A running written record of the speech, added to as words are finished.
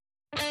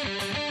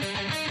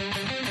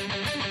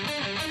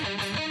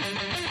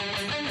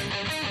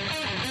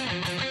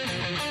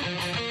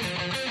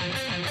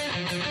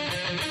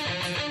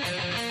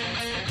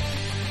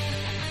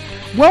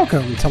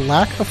Welcome to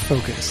Lack of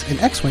Focus, an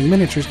X-Wing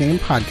miniatures game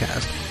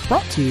podcast,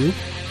 brought to you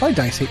by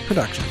Dice 8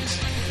 Productions.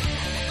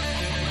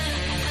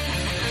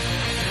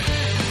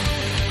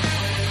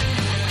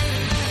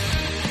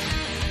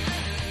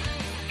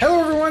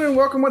 Hello everyone, and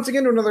welcome once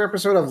again to another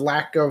episode of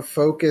Lack of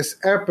Focus,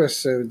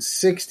 episode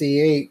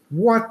 68.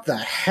 What the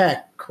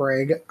heck,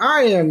 Craig?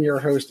 I am your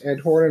host,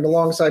 Ed Horn, and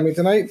alongside me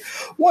tonight,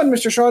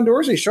 Mr. Sean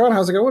Dorsey. Sean,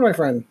 how's it going, my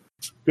friend?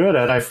 Good,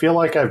 Ed. I feel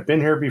like I've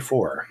been here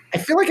before. I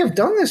feel like I've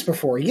done this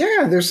before.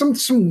 Yeah, there's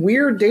some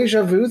weird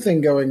deja vu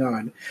thing going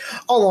on.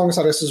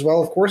 Alongside us as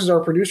well, of course, is our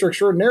producer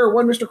extraordinaire,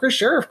 Mr. Chris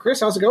Sheriff. Chris,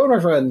 how's it going, my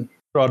friend?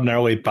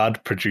 Extraordinarily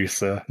bad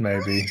producer,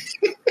 maybe.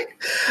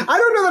 I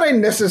don't know that I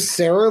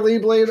necessarily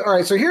blame... All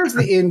right, so here's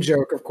the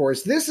in-joke, of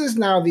course. This is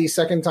now the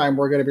second time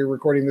we're going to be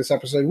recording this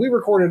episode. We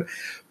recorded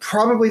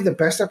probably the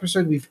best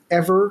episode we've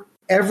ever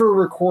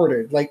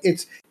recorded. Like,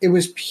 it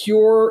was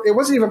pure... It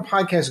wasn't even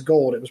podcast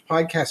gold. It was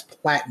podcast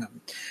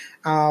platinum.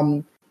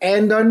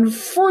 And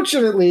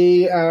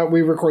unfortunately,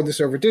 we record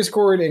this over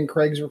Discord, and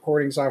Craig's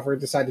recording software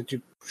decided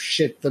to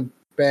shit the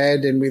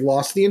bed, and we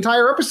lost the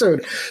entire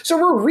episode. So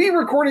we're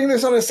re-recording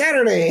this on a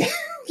Saturday.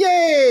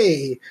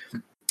 Yay!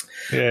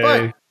 Yay.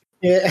 But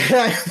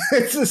yeah,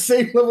 it's the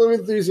same level of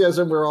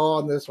enthusiasm we're all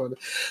on this one.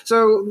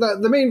 So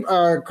the main,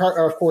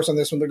 of course, on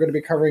this one, they're going to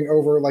be covering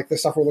over like the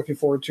stuff we're looking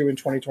forward to in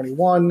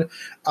 2021,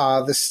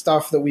 the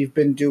stuff that we've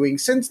been doing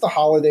since the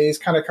holidays,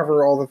 kind of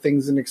cover all the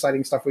things and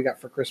exciting stuff we got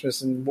for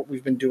Christmas and what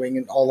we've been doing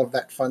and all of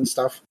that fun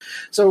stuff.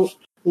 So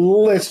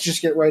let's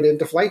just get right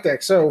into Flight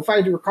Deck. So if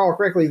I do recall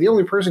correctly, the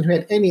only person who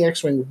had any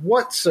X-Wing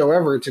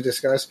whatsoever to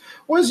discuss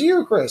was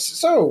you, Chris.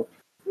 So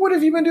what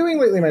have you been doing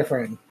lately, my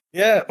friend?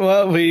 Yeah,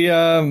 well,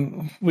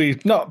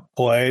 we've not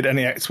played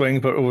any X-Wing,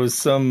 but it was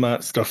some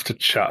stuff to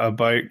chat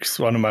about, because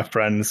one of my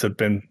friends had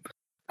been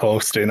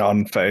posting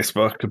on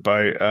Facebook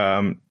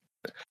about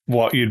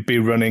what you'd be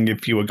running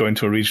if you were going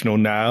to a regional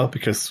now,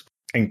 because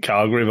in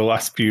Calgary, the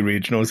last few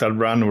regionals I'd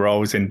ran were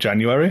always in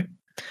January.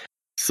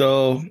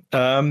 So,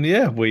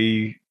 yeah,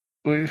 we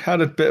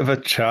had a bit of a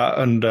chat,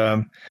 and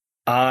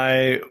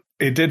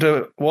It did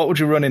what would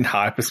you run in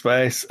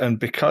hyperspace? And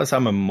because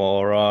I'm a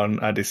moron,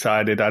 I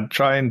decided I'd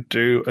try and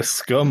do a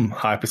scum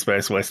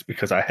hyperspace list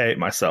because I hate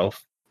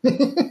myself.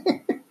 Your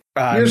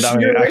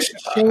list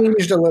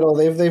changed a little.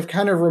 They've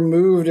kind of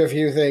removed a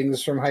few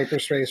things from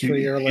hyperspace for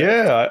your list.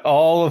 Yeah,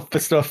 all of the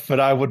stuff that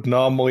I would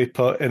normally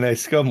put in a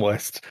scum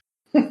list.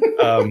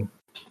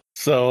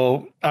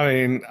 So, I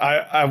mean,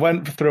 I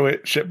went through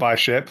it ship by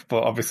ship,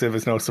 but obviously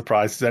there's no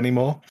surprises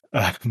anymore.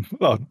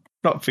 Well,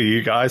 not for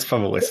you guys, for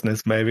the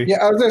listeners, maybe. Yeah,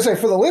 I was going to say,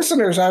 for the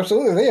listeners,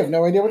 absolutely. They have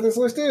no idea what this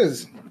list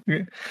is.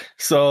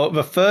 So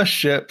the first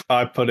ship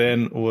I put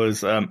in was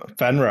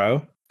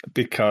Fenro,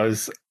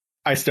 because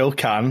I still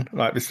can.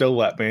 Like, they still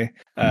let me.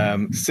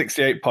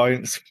 68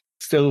 points,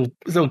 still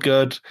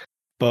good,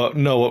 but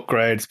no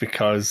upgrades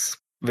because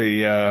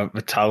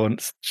the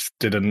talents just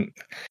didn't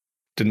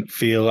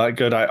feel that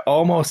good. I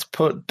almost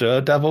put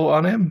Daredevil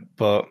on him,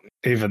 but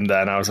even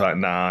then I was like,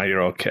 nah,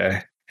 you're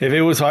okay. If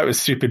it was like with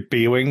stupid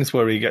B-Wings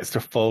where he gets to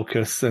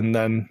focus and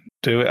then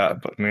do it,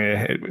 but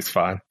yeah, it was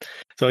fine.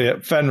 So yeah,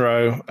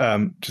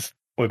 Fenro, just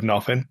with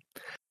nothing.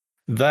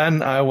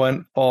 Then I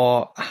went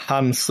for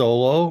Han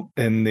Solo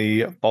in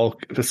the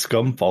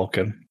Scum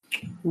Falcon.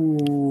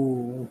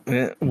 Ooh.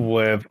 Yeah,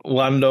 with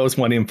Lando's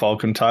Millennium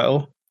Falcon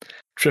title,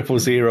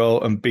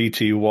 000 and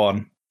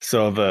BT1,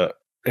 so that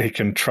he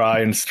can try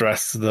and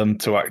stress them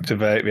to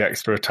activate the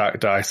extra attack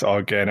dice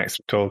or gain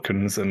extra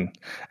tokens and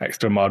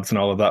extra mods and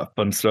all of that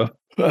fun stuff.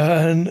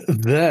 And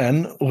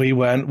then we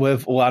went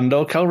with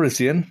Lando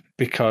Calrissian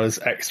because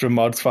extra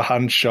mods for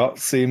hand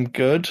shots seem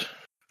good.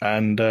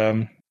 And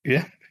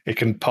yeah, he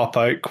can pop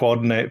out,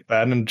 coordinate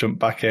Ben and jump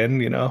back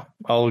in,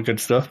 all the good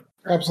stuff.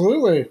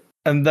 Absolutely.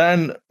 And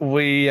then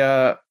we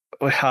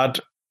had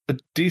a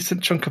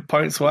decent chunk of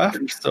points left.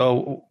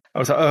 So I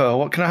was like, oh,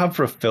 what can I have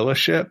for a filler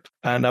ship?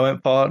 And I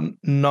went for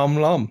Nom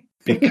Lom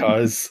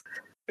because...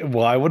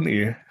 Why wouldn't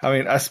you? I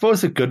mean, I suppose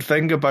the good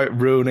thing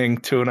about ruining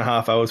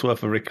 2.5 hours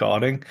worth of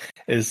recording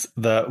is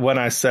that when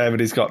I say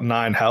that he's got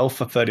 9 health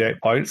for 38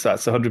 points,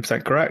 that's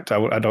 100% correct.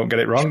 I don't get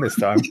it wrong this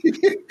time.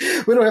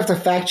 We don't have to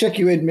fact check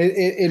you in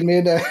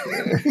mid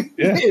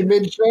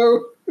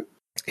show.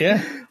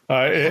 Yeah.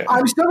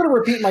 I'm still going to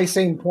repeat my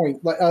same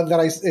point that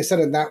I said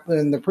in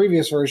the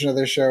previous version of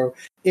this show,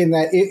 in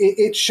that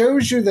it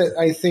shows you that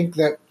I think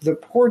that the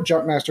poor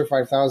Jumpmaster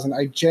 5000,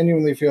 I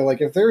genuinely feel like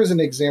if there is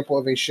an example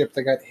of a ship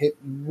that got hit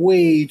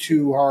way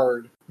too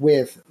hard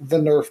with the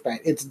Nerf ban,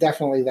 it's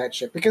definitely that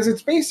ship, because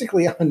it's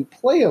basically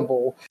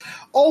unplayable,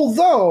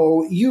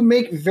 although you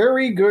make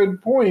very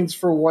good points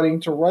for wanting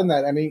to run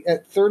that. I mean,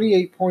 at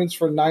 38 points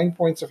for 9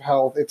 points of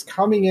health, it's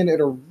coming in at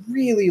a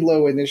really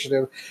low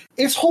initiative.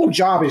 Its whole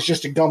job is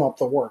just to gum up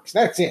the works.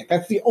 That's it.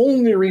 That's the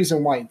only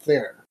reason why it's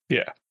there.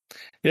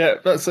 Yeah,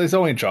 that's his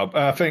only job.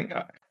 I think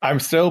I'm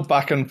still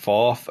back and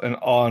forth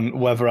on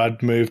whether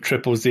I'd move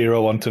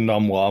 000 onto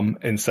Nom Lom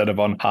instead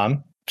of on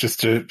Han.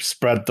 just to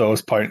spread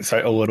those points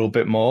out a little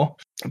bit more,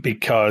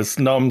 because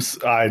Nom's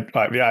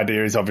the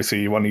idea is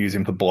obviously you want to use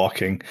him for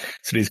blocking,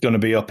 so he's going to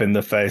be up in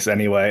the face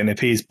anyway, and if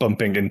he's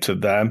bumping into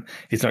them,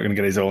 he's not going to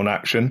get his own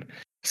action.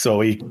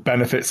 So he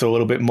benefits a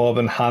little bit more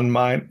than Han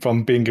might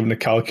from being given to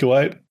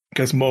calculate,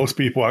 because most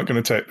people aren't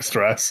going to take the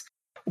stress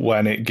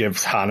when it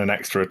gives Han an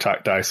extra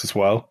attack dice as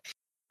well.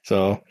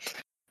 So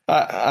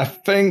I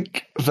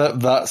think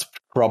that's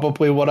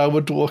probably what I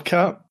would look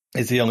at.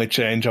 Is the only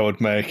change I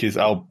would make is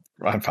I'm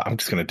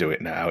just going to do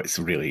it now. It's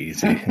really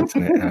easy,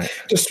 isn't it?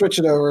 Just switch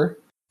it over.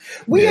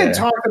 We had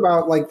talked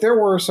about, like, there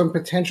were some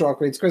potential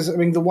upgrades, because, I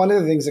mean, one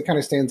of the things that kind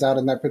of stands out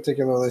in that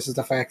particular list is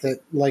the fact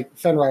that, like,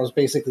 Fenrir is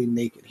basically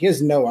naked. He has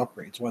no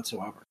upgrades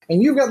whatsoever.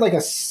 And you've got, like,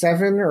 a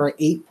 7 or an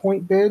 8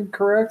 point bid,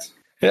 correct?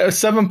 Yeah, a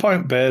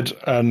 7-point bid,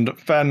 and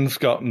Fenn's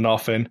got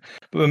nothing.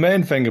 But the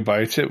main thing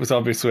about it was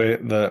obviously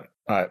that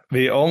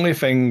the only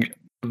thing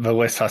the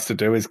list has to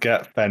do is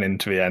get Fenn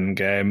into the end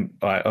game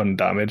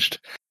undamaged.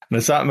 And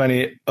there's that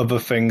many other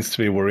things to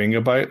be worrying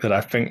about that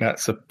I think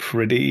that's a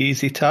pretty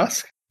easy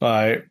task.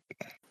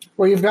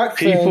 Well, you've got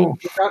Fenn,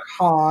 you've got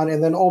Han,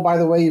 and then, oh, by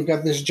the way, you've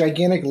got this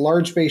gigantic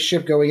large base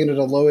ship going into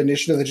the low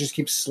initiative that just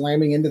keeps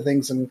slamming into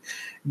things and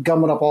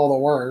gumming up all the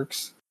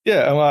works.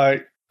 Yeah,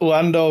 and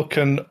Lando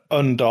can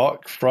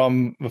undock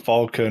from the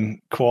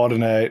Falcon,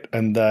 coordinate,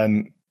 and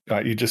then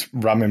you just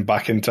ram him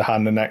back into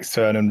Han the next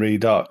turn and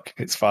redock.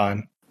 It's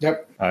fine.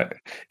 Yep.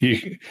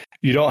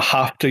 You don't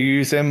have to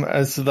use him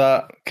as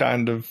that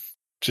kind of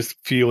just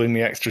fueling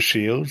the extra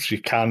shields. You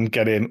can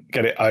get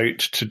it out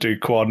to do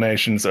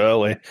coordinations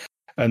early,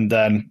 and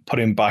then put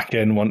him back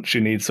in once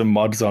you need some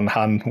mods on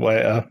Han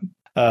later.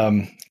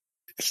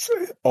 It's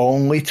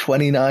only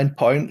 29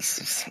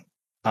 points.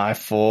 I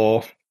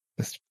don't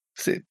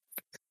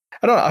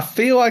know. I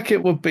feel like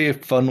it would be a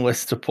fun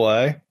list to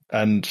play,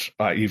 and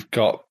you've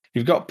got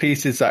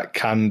pieces that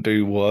can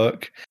do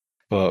work,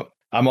 but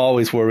I'm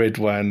always worried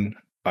when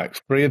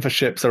 3 of the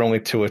ships are only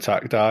 2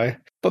 attack die,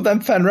 but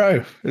then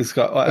Fenrir has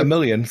got 1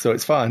 million, so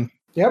it's fine.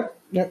 Yep.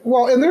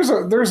 Well, and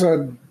there's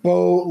a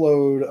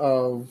boatload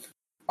of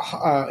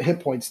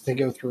hit points to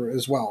go through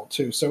as well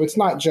too. So it's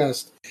not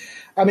just,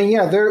 I mean,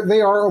 yeah,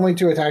 they are only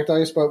 2 attack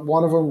dice, but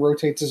one of them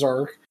rotates his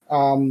arc.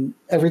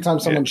 Every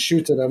time someone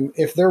shoots at him,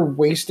 if they're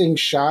wasting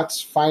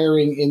shots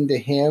firing into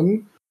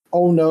him,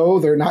 oh no,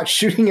 they're not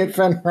shooting at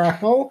Fenrir.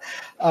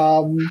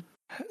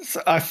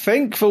 So I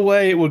think the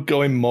way it would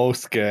go in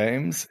most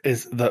games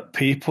is that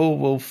people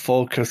will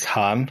focus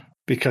Han,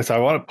 because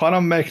I plan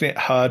on making it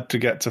hard to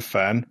get to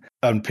Fenn,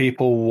 and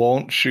people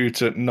won't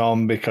shoot at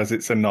Nom because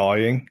it's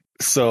annoying.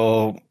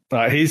 So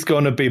he's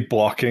going to be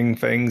blocking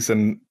things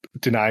and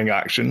denying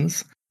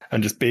actions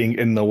and just being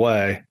in the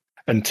way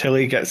until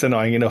he gets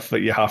annoying enough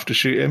that you have to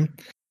shoot him.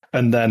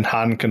 And then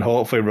Han can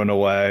hopefully run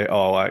away,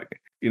 or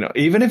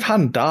even if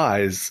Han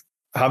dies,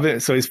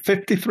 so he's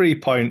 53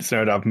 points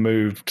now that I've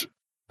moved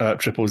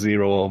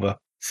 000 over.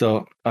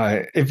 So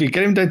if you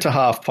get him down to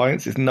half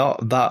points, it's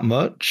not that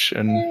much,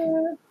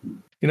 and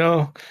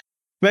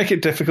make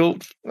it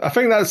difficult. I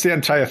think that's the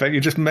entire thing. You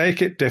just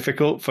make it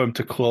difficult for him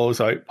to close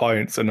out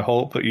points and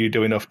hope that you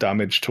do enough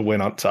damage to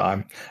win on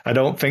time. I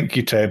don't think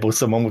you table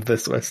someone with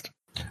this list.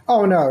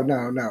 Oh no!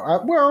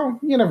 Well,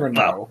 you never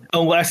know.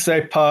 Unless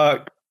they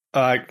park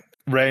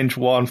range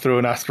 1 through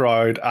an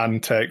asteroid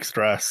and take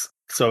stress,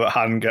 so that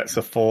Han gets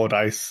a 5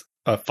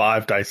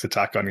 dice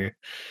attack on you.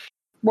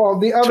 Well,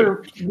 the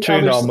other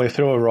normally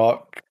through a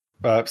rock,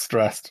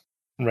 stressed.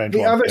 Range the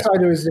 1, other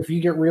side is if you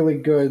get really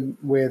good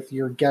with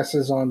your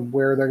guesses on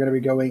where they're going to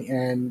be going,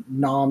 and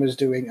Nom is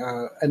doing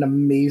an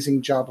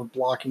amazing job of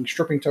blocking,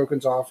 stripping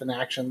tokens off and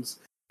actions,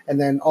 and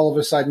then all of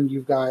a sudden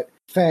you've got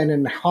Fenn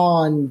and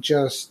Han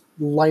just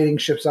lighting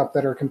ships up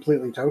that are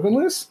completely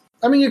tokenless.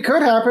 I mean, it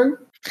could happen.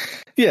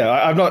 Yeah,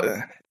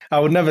 I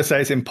would never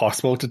say it's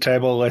impossible to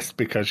table a list,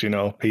 because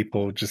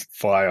people just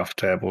fly off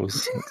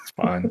tables. It's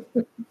fine.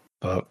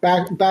 But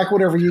back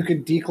whenever you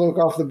could decloak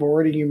off the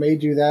board, and you may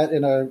do that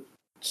in a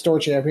store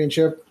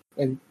championship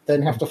and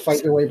then have to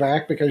fight your way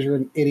back because you're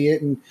an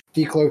idiot and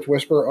decloaked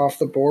Whisper off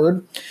the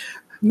board.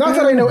 Not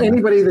that I know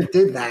anybody that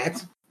did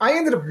that. I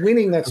ended up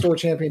winning that store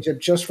championship,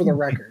 just for the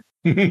record.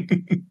 Yeah,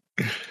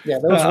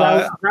 that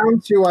was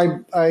round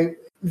 2.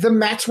 The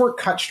mats weren't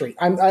cut straight.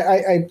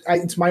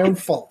 It's my own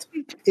fault.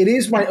 It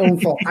is my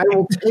own fault. I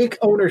will take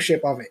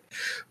ownership of it.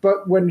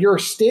 But when you're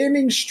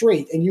standing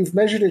straight and you've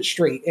measured it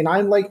straight, and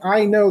I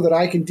know that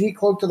I can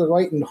decloak to the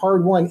right and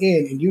hard one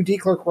in, and you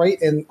decloak right,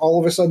 and all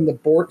of a sudden the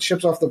board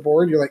ships off the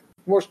board, you're like,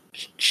 well,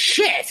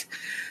 shit.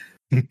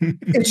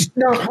 It's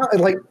no.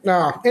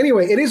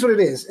 Anyway, it is what it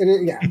is.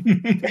 Yeah.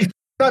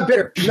 Not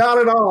bitter. Not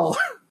at all.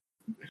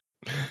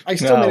 I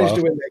still managed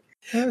to win that.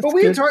 But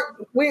we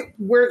talked.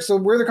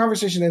 Where the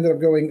conversation ended up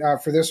going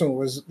for this one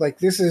was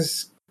this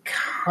is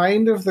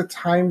kind of the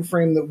time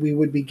frame that we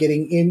would be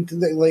getting into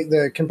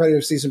the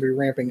competitive season be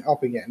ramping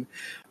up again.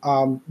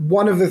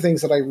 One of the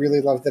things that I really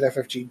loved that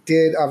FFG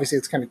did, obviously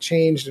it's kind of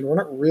changed, and we're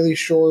not really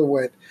sure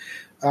what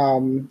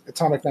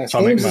Atomic Mass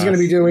Games is going to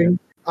be doing.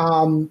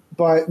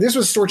 But this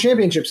was store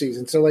championship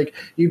season, so like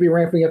you'd be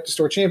ramping up to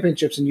store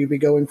championships, and you'd be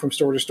going from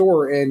store to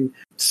store. And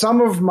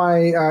some of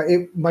my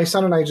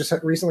son and I just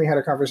recently had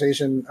a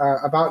conversation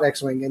about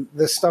X-Wing, and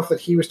the stuff that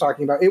he was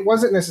talking about. It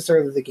wasn't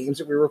necessarily the games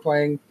that we were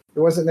playing. It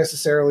wasn't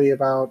necessarily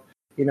about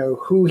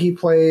who he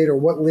played or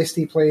what list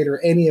he played or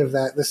any of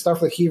that. The stuff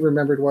that he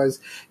remembered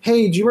was,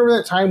 hey, do you remember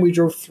that time we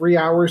drove 3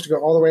 hours to go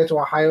all the way to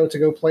Ohio to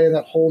go play in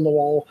that hole in the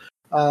wall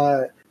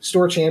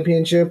store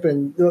championship?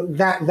 And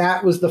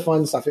that was the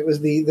fun stuff. It was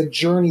the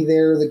journey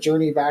there, the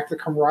journey back, the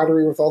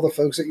camaraderie with all the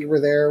folks that you were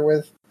there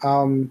with.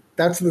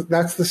 That's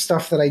the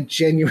stuff that I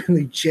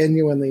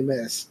genuinely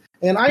miss.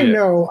 And I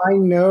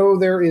know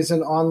there is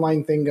an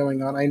online thing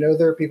going on. I know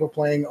there are people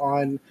playing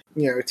on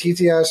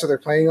TTS, or they're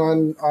playing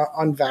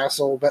on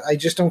Vassal, but I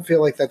just don't feel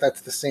like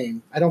that's the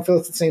same. I don't feel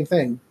it's the same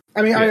thing.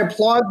 I mean, I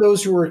applaud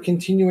those who are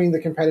continuing the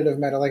competitive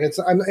meta. Like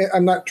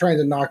I'm not trying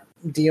to knock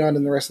Dion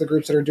and the rest of the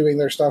groups that are doing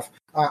their stuff.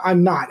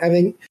 I'm not. I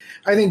think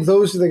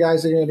those are the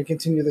guys that are going to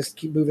continue this,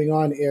 keep moving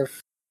on.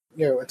 If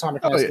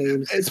Atomic Mass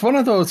games. It's one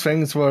of those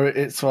things where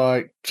it's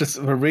like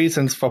just the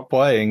reasons for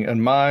playing,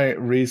 and my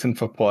reason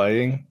for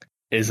playing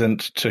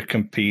isn't to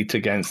compete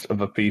against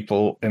other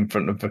people in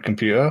front of the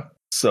computer.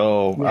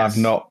 So yes. I've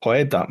not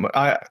played that much.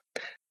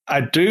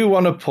 I do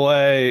want to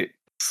play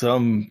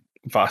some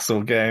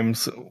Vassal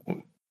games,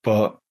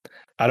 but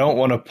I don't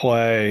want to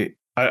play.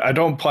 I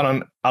don't plan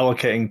on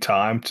allocating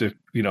time to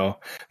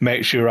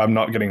make sure I'm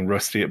not getting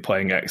rusty at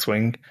playing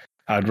X-Wing.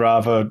 I'd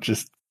rather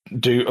just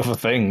do other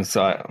things.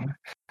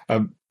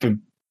 I've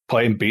been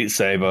playing Beat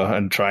Saber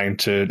and trying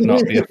to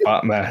not be a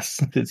fat mess.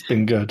 It's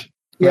been good.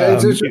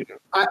 Yeah,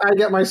 I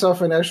get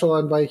myself an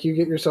Echelon bike. You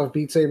get yourself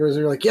Beat Sabers,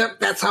 and you're like,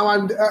 "Yep, that's how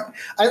I'm."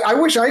 I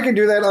wish I could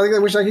do that. I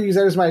wish I could use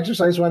that as my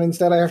exercise one.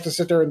 Instead, I have to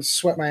sit there and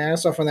sweat my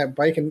ass off on that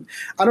bike, and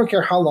I don't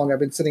care how long I've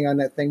been sitting on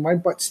that thing. My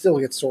butt still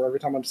gets sore every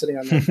time I'm sitting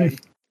on that thing.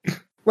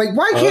 Like,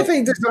 why can't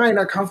they design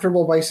a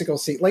comfortable bicycle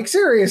seat? Like,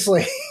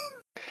 seriously.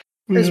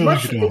 As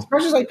much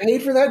as I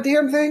paid for that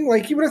damn thing,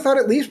 like, you would have thought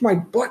at least my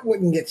butt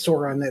wouldn't get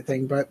sore on that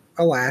thing. But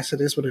alas,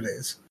 it is what it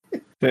is.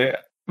 Yeah.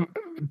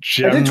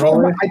 I did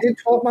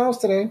 12 miles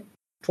today.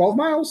 12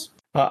 miles.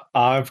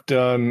 I've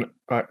done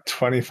like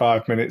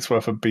 25 minutes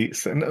worth of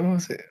Beat.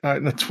 Was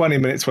it 20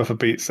 minutes worth of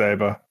Beat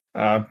Saber?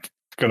 I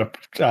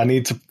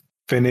need to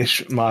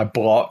finish my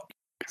block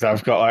because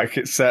I've got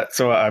it set.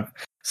 So I'm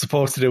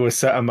supposed to do a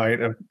set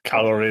amount of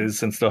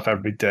calories and stuff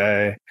every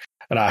day,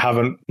 and I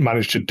haven't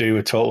managed to do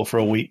a total for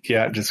a week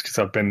yet, just because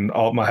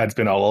my head's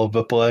been all over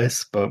the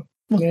place. But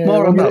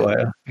more on that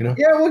later.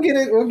 Yeah, we'll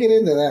get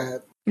into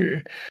that.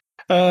 Yeah.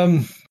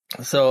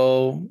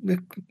 So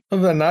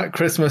other than that,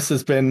 Christmas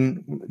has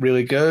been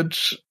really good.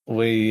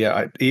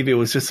 Evie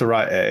was just the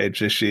right age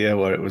this year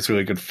where it was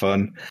really good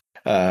fun.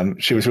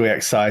 She was really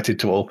excited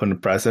to open the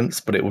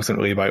presents, but it wasn't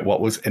really about what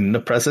was in the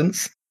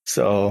presents.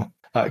 So,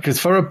 because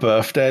for her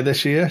birthday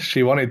this year,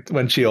 she wanted,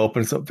 when she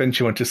opened something,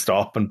 she wanted to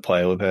stop and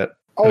play with it.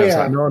 Oh, and yeah.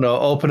 I was like, no,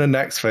 open the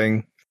next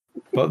thing.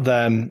 But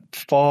then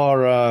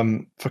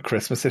for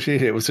Christmas this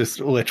year, it was just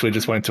literally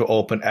just wanting to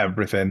open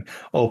everything,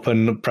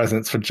 open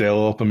presents for Jill,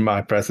 open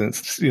my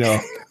presents,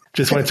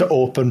 just wanted to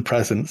open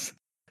presents.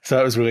 So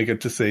it was really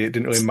good to see. It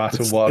didn't really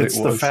matter what it was.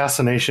 It's the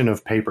fascination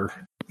of paper.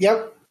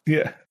 Yep.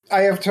 Yeah.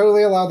 I have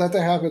totally allowed that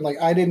to happen.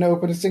 Like, I didn't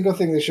open a single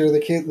thing this year.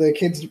 The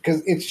kids,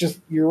 because it's just,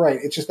 you're right.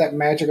 It's just that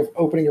magic of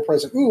opening a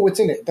present. Ooh, what's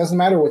in it? Doesn't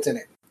matter what's in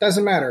it.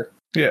 Doesn't matter.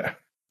 Yeah.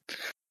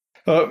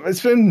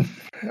 It's been,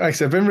 like I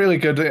said, been really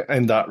good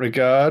in that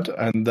regard.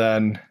 And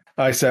then,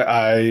 like I said,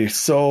 I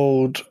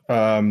sold.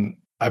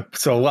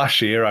 So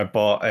last year I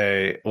bought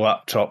a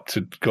laptop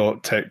to go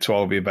take to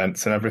all the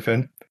events and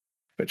everything,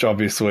 which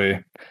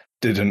obviously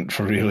didn't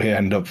really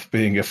end up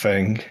being a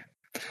thing.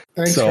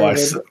 Thanks, so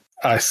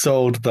I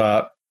sold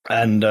that,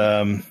 and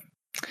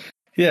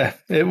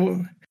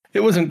it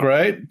wasn't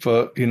great,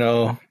 but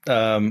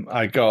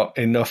I got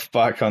enough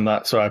back on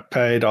that, so I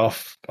paid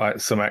off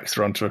some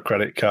extra onto a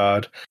credit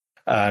card.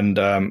 And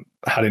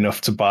had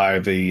enough to buy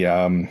the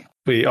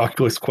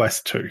Oculus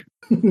Quest 2.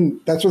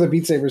 That's where the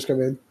Beat Sabers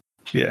come in.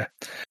 Yeah.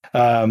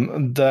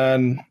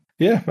 Then,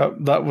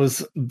 that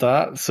was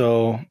that.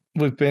 So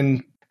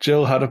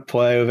Jill had a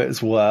play with it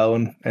as well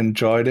and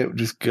enjoyed it,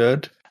 which is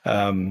good.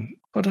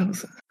 What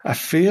else? I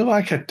feel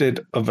like I did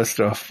other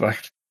stuff. I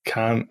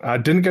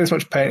didn't get as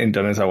much painting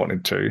done as I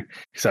wanted to,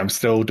 because I'm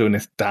still doing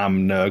this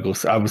damn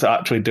Nurgle. I was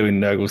actually doing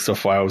Nurgle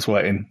stuff while I was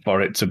waiting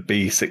for it to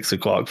be 6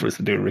 o'clock for us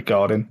to do a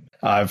recording.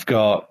 I've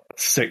got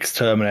 6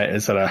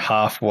 Terminators that are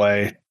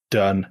halfway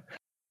done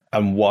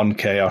and 1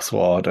 Chaos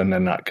Lord, and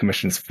then that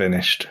commission's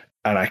finished.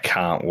 And I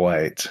can't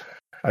wait.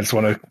 I just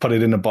want to put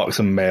it in a box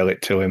and mail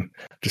it to him.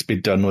 Just be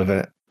done with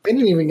it. They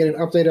didn't even get an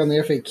update on the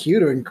FAQ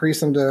to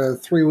increase them to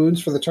 3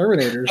 wounds for the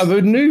Terminators. The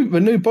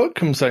new book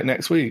comes out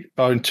next week,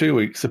 or in 2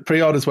 weeks. The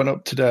pre-orders went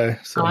up today.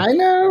 So. I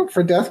know.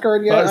 For Death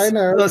Guard, I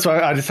know. That's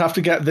why I just have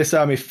to get this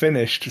army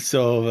finished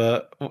so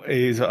that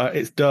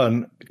it's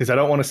done, because I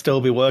don't want to still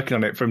be working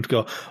on it for him to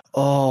go,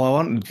 oh, I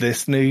want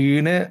this new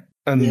unit.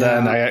 And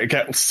then I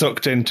get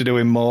sucked into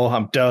doing more.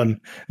 I'm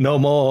done. No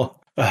more.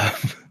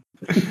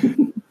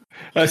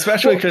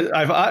 Especially because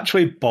I've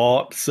actually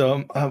bought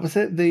some. Was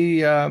it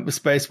the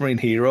Space Marine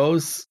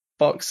Heroes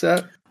box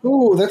set?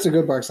 Ooh, that's a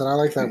good box set. I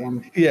like that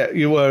one. Yeah,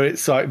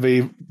 it's like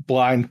the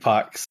blind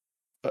packs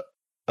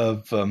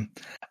of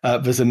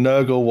there's a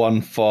Nurgle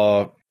one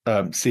for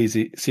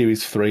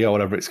series 3 or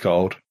whatever it's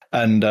called,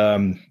 and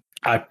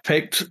I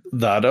picked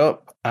that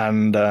up,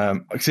 and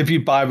because if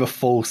you buy the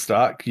full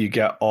stack, you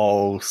get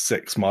all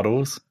 6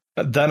 models.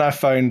 But then I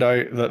found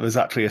out that there's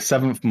actually a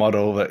 7th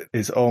model that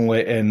is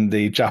only in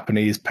the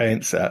Japanese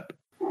paint set.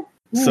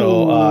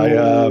 So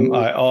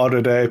I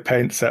ordered a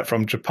paint set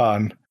from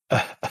Japan.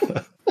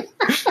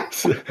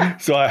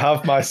 So I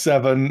have my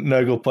 7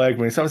 Nurgle Plague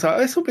Marines. So I was like,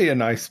 this will be a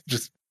nice,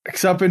 just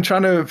because I've been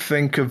trying to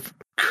think of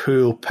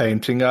cool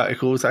painting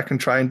articles I can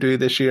try and do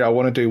this year. I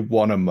want to do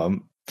one a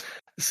month,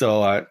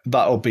 so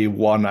that'll be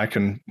one I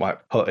can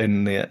put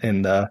in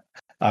there.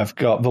 I've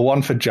got the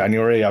one for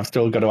January. I've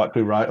still got to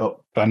actually write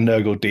up a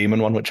Nurgle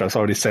Demon one, which I've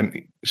already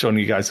shown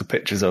you guys the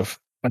pictures of.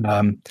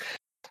 Then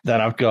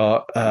I've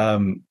got a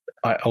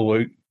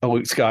Luke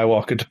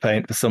Skywalker to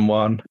paint for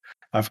someone.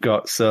 I've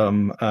got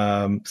some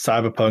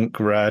Cyberpunk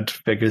Red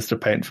figures to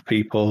paint for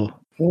people.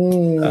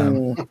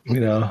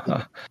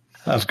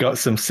 I've got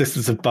some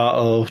Sisters of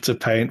Battle to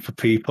paint for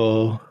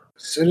people.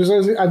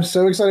 I'm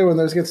so excited when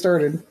those get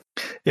started.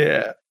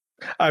 Yeah,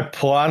 I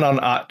plan on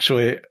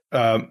actually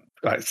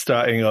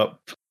starting up.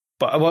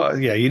 But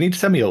you need to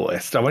send me a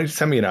list. I want you to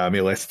send me an army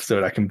list so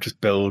that I can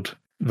just build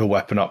the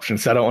weapon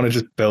options. I don't want to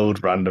just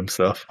build random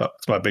stuff.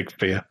 That's my big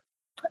fear.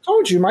 I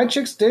told you, my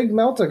chicks dig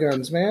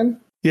melta-guns, man.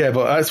 Yeah,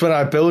 but that's when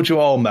I build you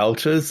all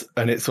melters,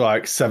 and it's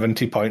like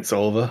 70 points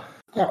over.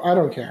 I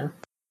don't care.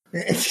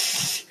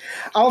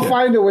 I'll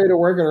find a way to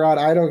work it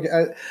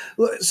around.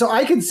 So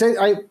I can say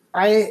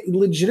I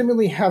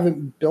legitimately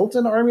haven't built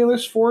an army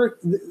list for it.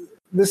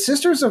 The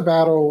Sisters of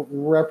Battle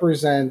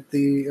represent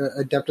the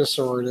Adeptus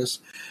Sororitas,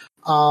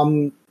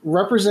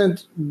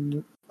 represent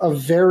a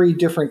very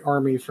different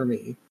army for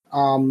me.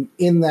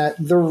 In that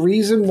the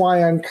reason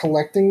why I'm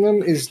collecting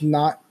them is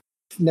not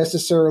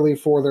necessarily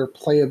for their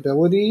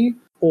playability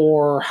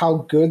or how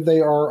good they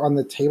are on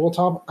the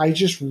tabletop. I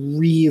just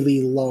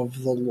really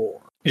love the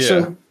lore. Yeah.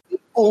 So the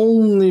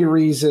only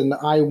reason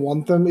I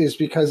want them is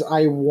because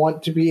I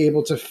want to be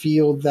able to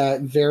feel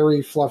that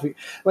very fluffy.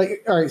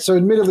 Like, all right, so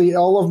admittedly,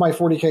 all of my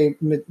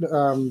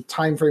 40K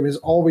time frame has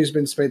always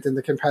been spent in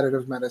the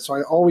competitive meta, so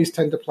I always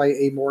tend to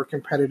play a more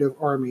competitive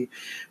army.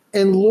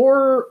 And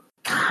lore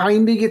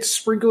kind of gets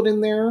sprinkled in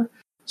there.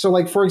 So,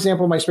 like, for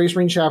example, my Space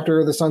Marine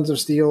chapter, the Sons of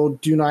Steel,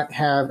 do not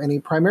have any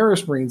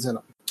Primaris Marines in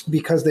them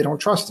because they don't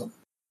trust them.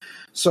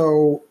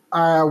 So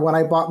when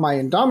I bought my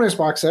Indominus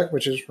box set,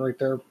 which is right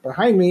there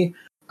behind me,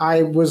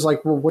 I was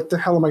like, well, what the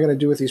hell am I going to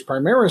do with these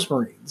Primaris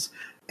Marines?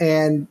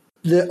 And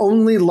the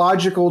only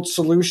logical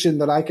solution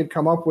that I could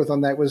come up with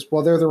on that was,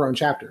 well, they're their own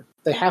chapter.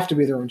 They have to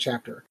be their own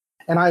chapter.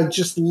 And I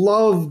just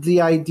love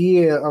the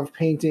idea of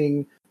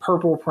painting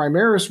purple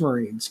Primaris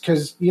Marines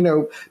because,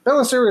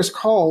 Belisarius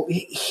Cawl,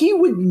 he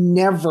would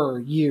never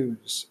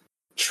use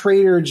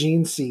Traitor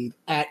Geneseed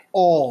at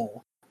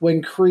all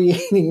when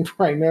creating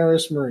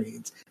Primaris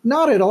Marines.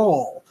 Not at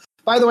all.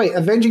 By the way,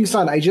 Avenging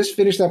Sun, I just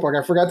finished that book.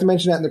 I forgot to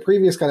mention that in the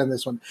previous cut in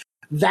this one.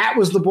 That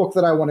was the book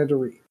that I wanted to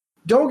read.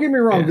 Don't get me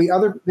wrong. Yeah.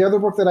 The other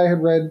book that I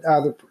had read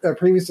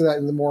previous to that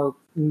in the more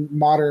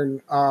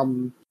modern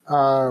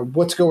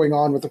what's going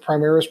on with the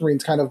Primaris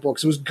Marines kind of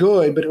books. It was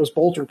good, but it was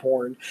bolter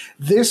porn.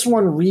 This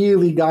one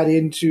really got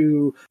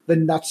into the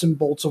nuts and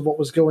bolts of what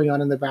was going on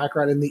in the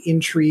background and the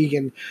intrigue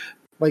and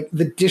like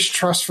the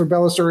distrust for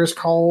Belisarius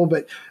Cawl,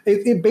 but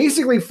it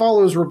basically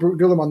follows Robert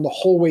Guilliman the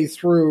whole way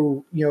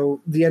through,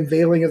 the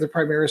unveiling of the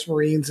Primaris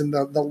Marines and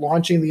the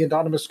launching the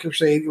Indominus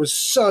Crusade. It was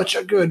such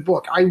a good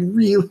book. I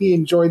really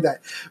enjoyed that,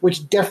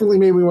 which definitely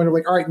made me wonder,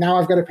 like, all right, now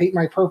I've got to paint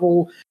my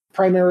purple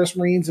Primaris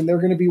Marines, and they're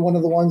going to be one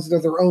of the ones that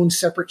are their own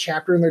separate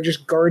chapter, and they're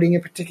just guarding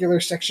a particular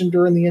section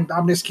during the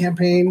Indominus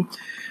campaign.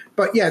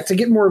 But yeah, to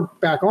get more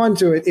back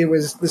onto it, it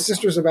was the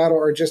Sisters of Battle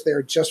are just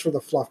there just for the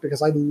fluff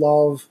because I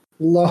love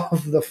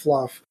the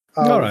fluff.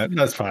 All right,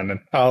 that's fine then.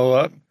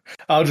 I'll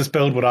just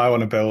build what I want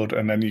to build,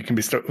 and then you can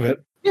be stuck with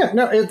it. Yeah,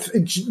 no, it's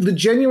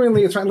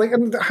genuinely it's fine. Like,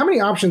 how many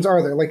options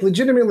are there? Like,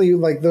 legitimately,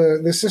 like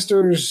the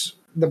sisters,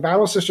 the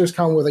Battle Sisters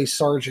come with a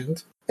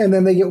sergeant, and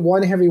then they get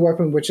one heavy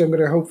weapon, which I'm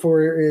going to hope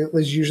for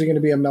is usually going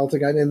to be a melta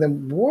gun. And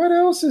then what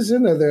else is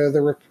in there?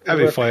 The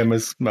heavy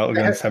flamers, melta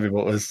guns, heavy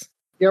bolters.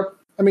 Yep.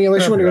 I mean,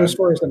 unless you want to go as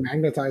far as to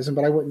magnetize them,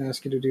 but I wouldn't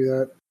ask you to do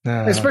that.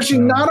 No, especially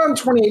not on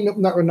 28.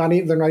 They're not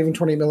even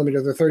 28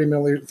 millimeter. They're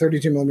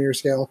 32 millimeter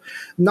scale.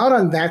 Not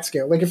on that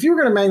scale. Like if you were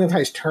going to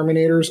magnetize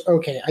Terminators,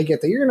 okay, I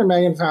get that. You're going to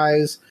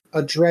magnetize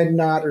a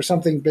Dreadnought or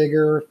something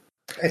bigger,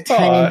 a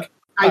tank.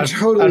 I'd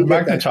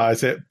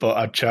magnetize it, but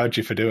I'd charge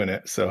you for doing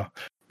it. So,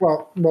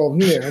 well,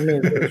 yeah. I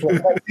mean,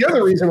 the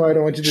other reason why I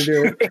don't want you to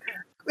do it.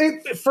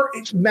 For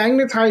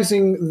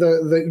magnetizing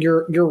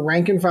your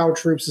rank and file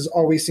troops has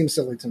always seemed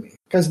silly to me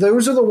because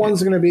those are the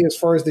ones going to be, as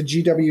far as the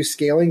GW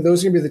scaling,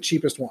 those are going to be the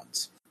cheapest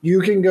ones. You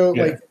can go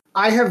like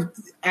I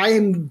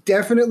am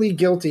definitely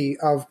guilty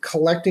of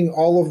collecting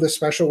all of the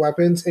special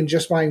weapons and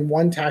just buying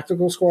one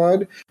tactical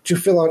squad to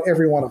fill out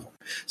every one of them,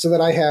 so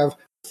that I have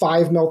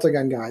 5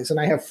 Meltagun guys, and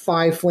I have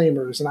 5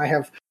 flamers, and I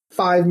have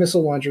 5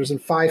 missile launchers,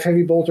 and 5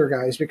 heavy bolter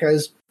guys,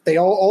 because they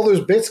all those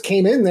bits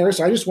came in there.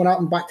 So I just went out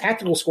and bought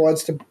tactical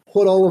squads to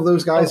put all of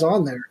those guys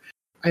on there.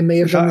 I may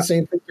have done the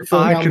same thing.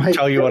 I can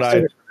tell you what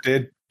I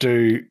did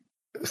do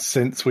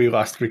since we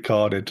last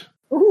recorded.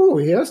 Oh,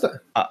 yes.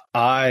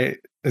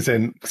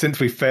 Since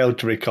we failed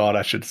to record,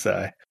 I should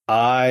say,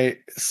 I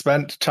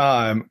spent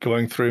time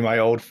going through my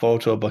old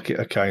Photobucket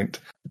account,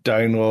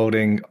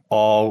 downloading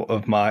all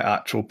of my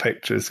actual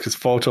pictures, because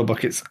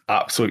Photobucket's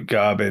absolute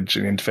garbage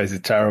and the interface is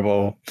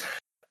terrible.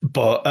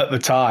 But at the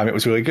time, it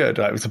was really good.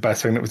 It was the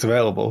best thing that was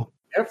available.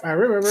 Yep, I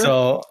remember.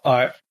 So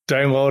I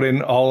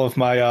downloading all of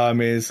my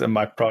armies and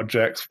my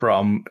projects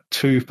from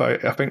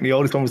I think the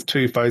oldest one was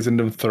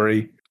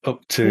 2003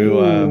 up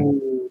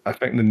to I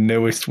think the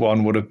newest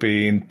one would have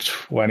been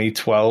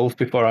 2012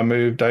 before I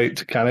moved out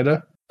to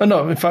Canada. Oh,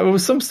 no, in fact, there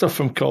was some stuff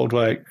from Cold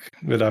Lake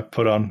that I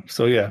put on.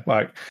 So yeah,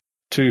 like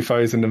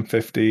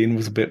 2015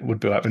 would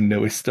be like the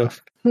newest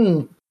stuff.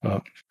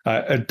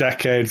 A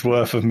decade's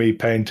worth of me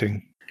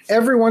painting.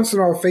 Every once in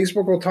a while,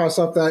 Facebook will toss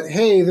up that,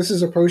 hey, this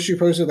is a post you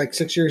posted like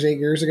 6 years, 8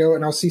 years ago,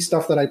 and I'll see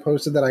stuff that I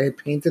posted that I had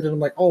painted, and I'm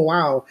like, oh,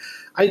 wow,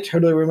 I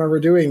totally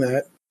remember doing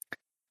that.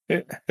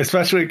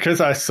 Especially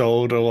because I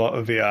sold a lot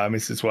of the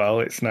armies as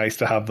well. It's nice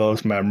to have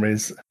those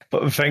memories.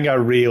 But the thing I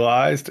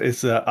realized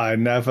is that I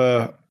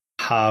never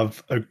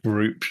have a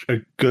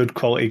good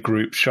quality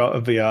group shot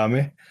of the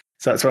army.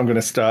 So that's what I'm going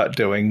to start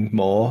doing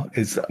more,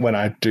 is when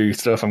I do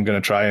stuff, I'm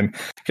going to try and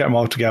get them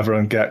all together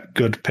and get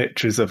good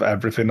pictures of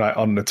everything like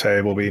on the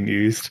table being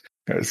used.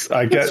 Because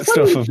I get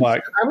stuff of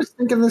like... I was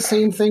thinking the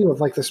same thing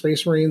with like the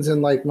Space Marines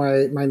and like my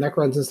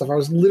Necrons and stuff. I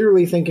was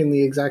literally thinking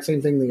the exact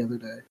same thing the other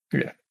day.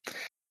 Yeah.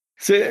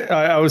 See,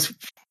 I was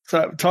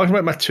talking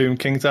about my Tomb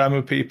King's army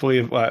with people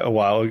like a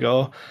while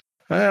ago.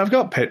 I've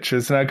got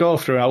pictures, and I go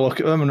through and I look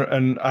at them,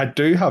 and I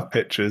do have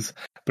pictures,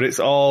 but it's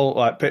all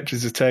like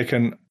pictures are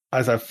taken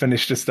as I've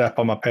finished a step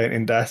on my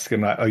painting desk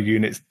and like a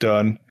unit's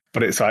done,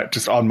 but it's like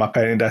just on my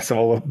painting desk,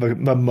 all of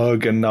the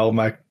mug and all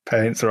my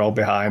paints are all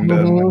behind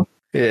them.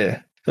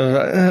 Yeah.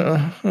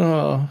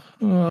 So,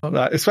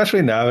 like,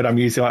 especially now that I'm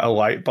using like a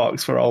light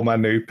box for all my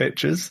new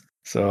pictures.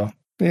 So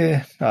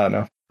yeah, I don't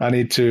know. I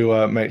need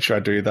to make sure I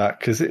do that,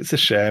 because it's a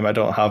shame I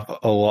don't have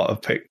a lot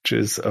of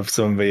pictures of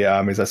some of the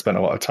armies I spent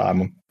a lot of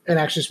time on. And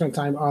actually spent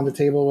time on the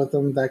table with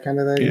them, that kind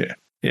of thing.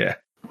 Yeah.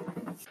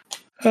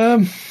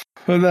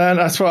 But then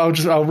that's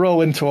what I'll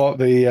roll into what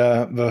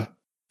the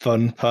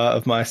fun part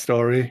of my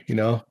story, you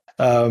know.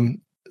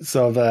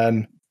 So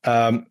then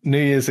New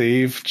Year's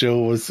Eve,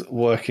 Jill was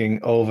working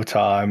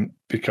overtime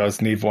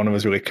because neither one of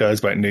us really cares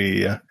about New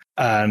Year,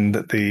 and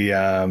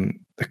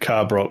the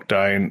car broke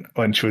down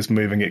when she was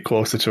moving it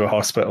closer to a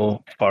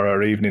hospital for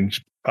her evening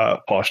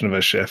portion of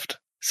her shift.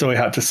 So we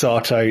had to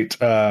sort out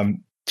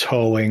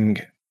towing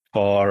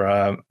for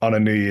on a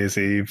New Year's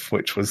Eve,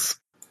 which was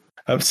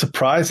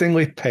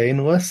surprisingly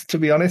painless, to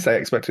be honest. I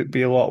expected it to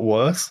be a lot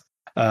worse.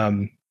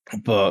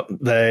 But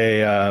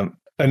they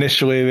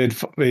initially,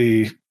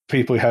 the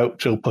people who helped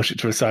Jill push it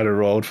to the side of the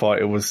road thought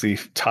it was the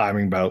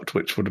timing belt,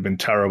 which would have been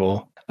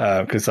terrible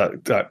because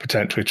that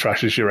potentially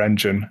trashes your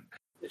engine.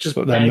 It just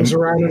bangs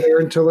around in there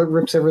until it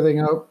rips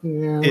everything up.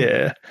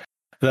 Yeah.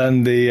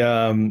 Then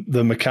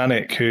the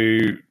mechanic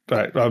who,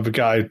 the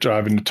guy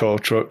driving the tow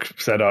truck,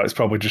 said, "Oh, it's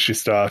probably just your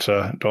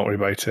starter. Don't worry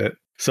about it."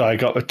 So I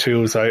got the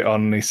tools out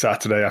on the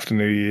Saturday after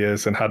New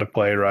Year's and had a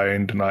play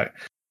around and like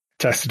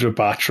tested the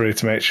battery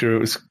to make sure it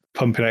was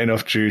pumping out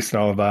enough juice and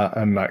all of that,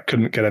 and I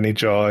couldn't get any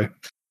joy.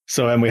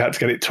 So then we had to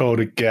get it towed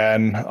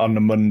again on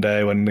the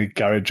Monday when the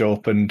garage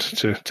opened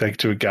to take it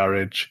to a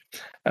garage.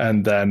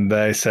 And then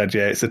they said,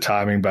 yeah, it's a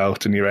timing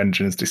belt and your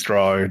engine's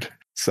destroyed.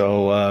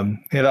 So,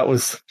 yeah, that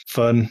was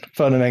fun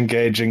and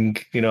engaging,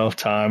 you know,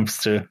 times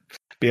to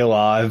be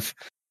alive.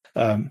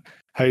 How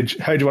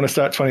do you want to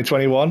start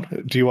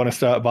 2021? Do you want to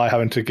start by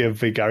having to give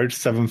the garage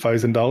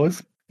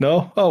 $7,000?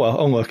 No? Oh,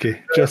 well, unlucky.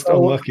 Just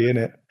unlucky,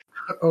 innit?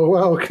 Oh,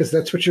 well, because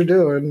that's what you're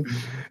doing.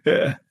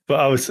 Yeah. But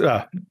I was...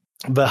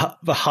 The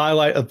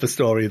highlight of the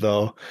story,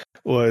 though,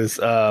 was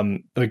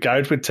the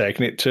garage we'd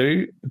taken it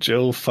to.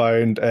 Jill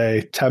found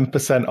a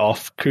 10%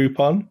 off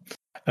coupon,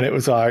 and it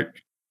was like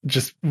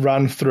just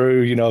ran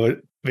through, you know,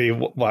 the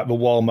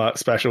Walmart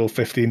special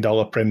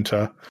 $15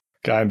 printer,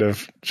 kind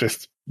of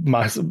just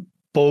massive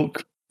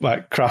bulk,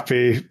 like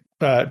crappy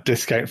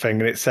discount thing,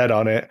 and it said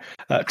on it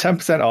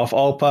 10% off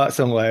all parts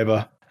and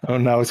labor.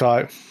 And I was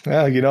like,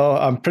 yeah, you know,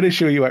 I'm pretty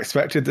sure you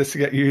expected this to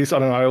get used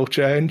on an oil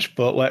change,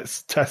 but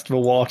let's test the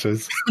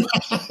waters.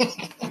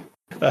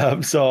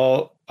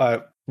 So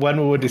when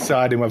we were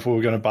deciding whether we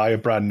were going to buy a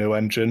brand new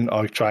engine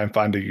or try and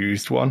find a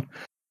used one,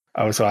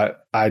 I was like,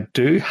 I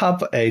do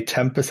have a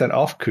 10%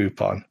 off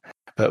coupon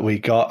that we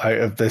got out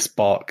of this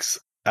box.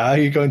 Are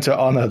you going to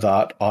honour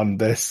that on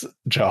this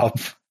job?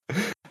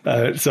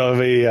 So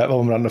the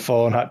woman on the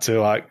phone had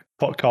to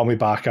call me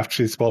back after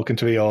she'd spoken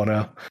to the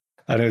owner.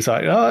 And he was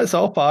like, "Oh, it's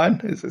all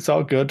fine. It's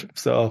all good."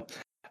 So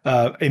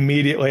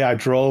immediately I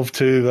drove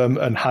to them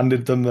and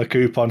handed them the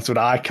coupon so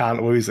that I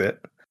can't lose it.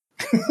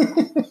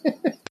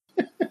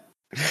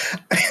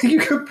 You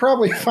could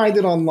probably find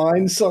it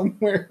online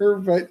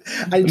somewhere, but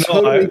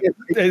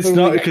it's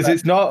not because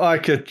it's not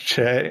like a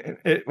chain.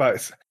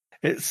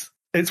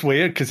 It's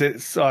weird because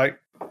it's like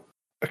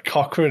a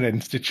Cochrane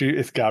Institute,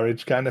 it's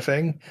garage kind of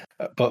thing.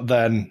 But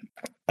then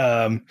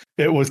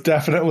it was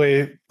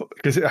definitely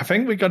because I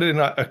think we got it in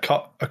like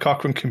a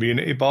Cochrane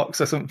community box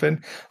or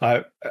something.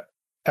 Like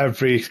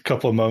every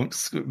couple of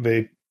months,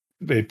 they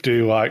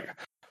do like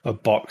a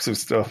box of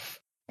stuff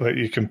that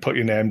you can put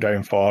your name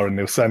down for, and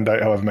they'll send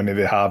out however many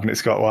they have, and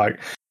it's got like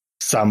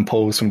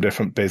samples from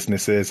different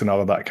businesses and all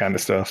of that kind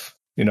of stuff.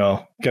 You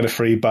know, get a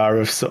free bar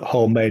of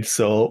homemade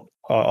soap,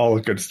 all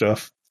the good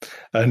stuff.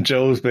 And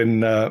Joe's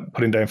been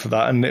putting down for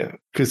that, and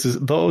because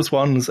those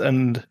ones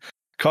and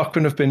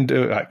Cochrane have been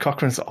doing. Like,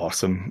 Cochrane's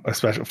awesome,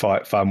 especially for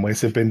like families.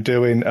 They've been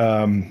doing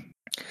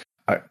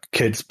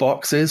kids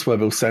boxes where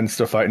they'll send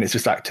stuff out, and it's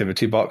just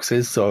activity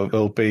boxes. So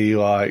there'll be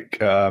like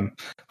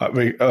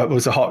it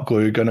was a hot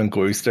glue gun and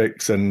glue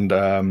sticks and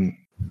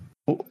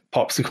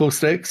popsicle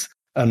sticks,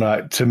 and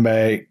like to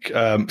make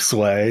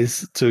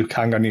sleighs to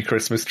hang on your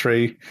Christmas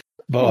tree.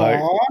 But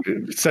like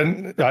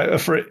send like, a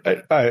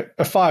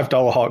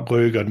 $5 hot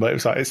glue gun, but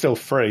it's still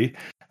free.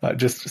 Like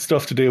just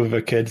stuff to do with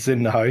the kids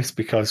in the house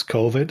because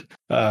COVID.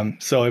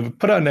 So I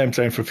put our names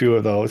down for a few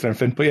of those and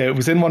everything. But yeah, it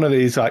was in one of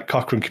these like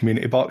Cochrane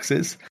community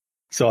boxes.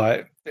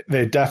 So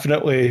they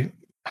definitely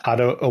had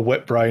a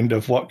whip round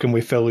of what can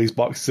we fill these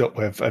boxes up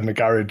with, and the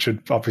garage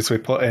had obviously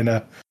put in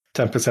a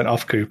 10%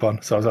 off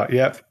coupon. So I was like,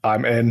 "Yep,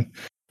 I'm in.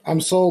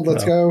 I'm sold.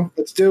 Let's go.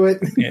 Let's do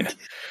it." Yeah.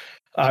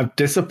 I'm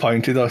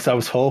disappointed. I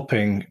was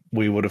hoping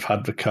we would have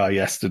had the car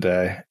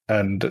yesterday,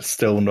 and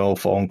still no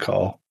phone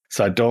call.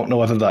 So I don't know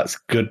whether that's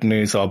good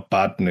news or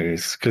bad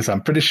news, because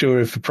I'm pretty sure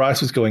if the price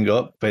was going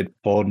up, they'd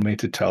phone me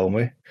to tell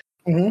me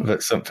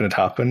that something had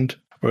happened.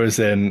 Whereas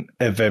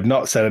if they've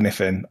not said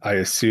anything, I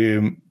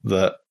assume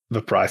that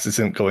the price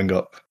isn't going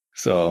up.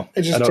 So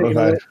it's just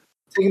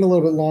taking a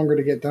little bit longer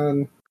to get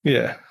done.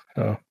 Yeah.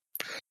 Oh.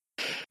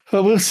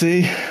 Well, we'll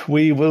see.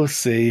 We will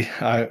see.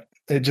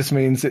 It just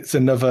means it's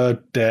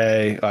another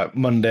day, like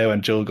Monday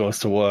when Jill goes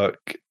to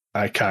work.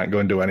 I can't go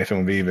and do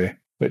anything with Evie,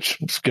 which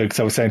is good because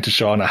I was saying to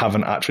Sean, I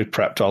haven't actually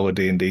prepped all the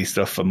D&D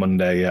stuff for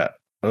Monday yet,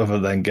 other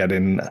than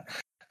getting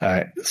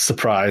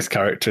surprise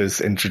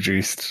characters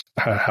introduced,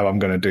 how I'm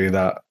going to do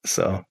that.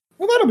 So,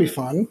 well, that'll be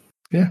fun.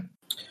 Yeah.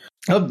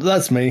 Oh,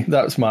 that's me.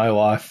 That's my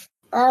life.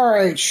 All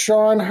right,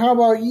 Sean, how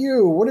about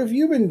you? What have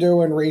you been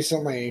doing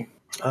recently?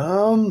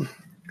 No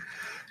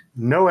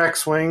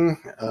X-Wing.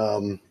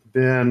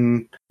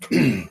 Been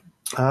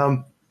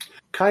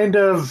kind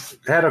of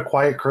had a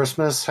quiet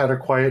Christmas, had a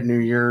quiet New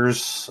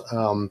Year's.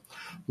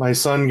 My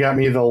son got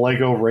me the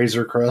Lego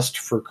Razor Crest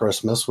for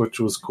Christmas, which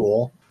was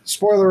cool.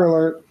 Spoiler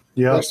alert.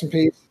 Yeah. Rest in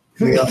peace.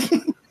 Yeah.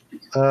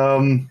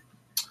 Then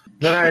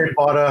I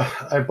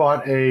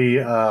bought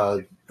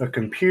a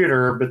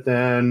computer, but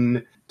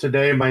then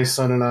today my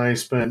son and I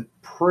spent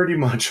pretty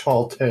much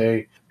all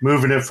day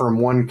moving it from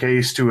one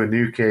case to a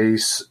new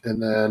case,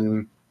 and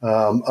then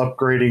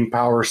upgrading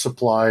power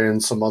supply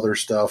and some other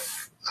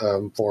stuff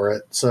for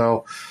it.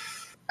 So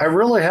I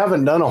really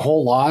haven't done a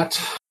whole lot.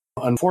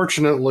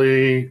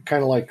 Unfortunately,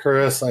 kind of like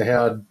Chris, I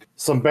had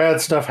some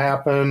bad stuff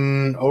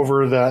happen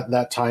over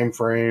that time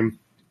frame.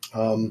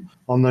 On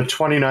the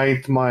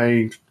 29th,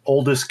 my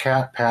oldest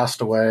cat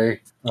passed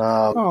away.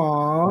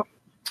 Aww.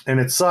 And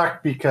it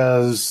sucked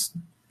because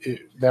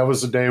that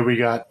was the day we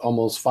got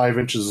almost 5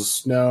 inches of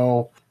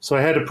snow. So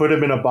I had to put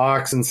him in a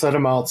box and set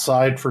him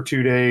outside for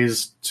 2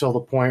 days till the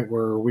point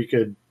where we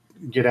could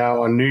get out.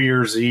 On New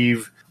Year's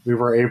Eve, we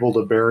were able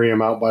to bury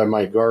him out by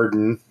my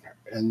garden.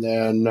 And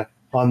then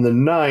on the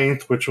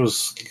 9th, which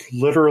was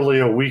literally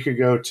a week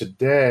ago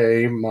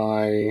today,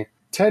 my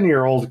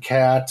 10-year-old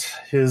cat,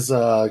 his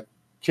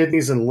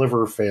kidneys and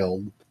liver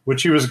failed,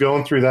 which he was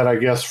going through that, I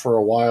guess, for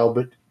a while,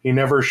 but he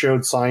never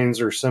showed signs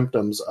or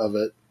symptoms of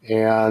it.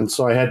 And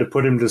so I had to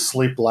put him to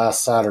sleep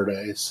last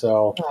Saturday.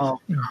 So, oh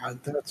God,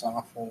 that's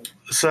awful.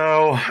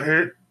 So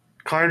it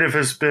kind of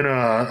has been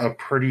a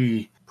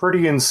pretty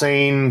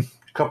insane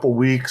couple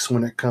weeks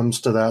when it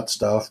comes to that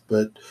stuff.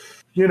 But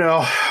you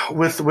know,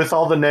 with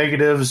all the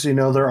negatives, you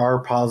know, there are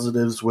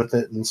positives with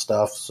it and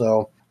stuff.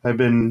 So I've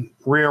been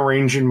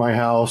rearranging my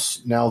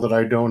house now that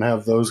I don't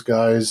have those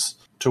guys,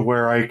 to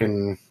where I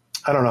can,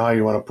 I don't know how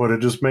you want to put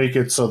it, just make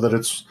it so that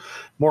it's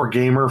more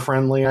gamer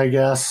friendly, I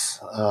guess.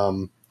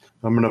 I'm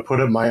going to put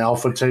up my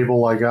alpha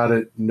table I got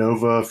at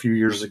Nova a few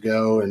years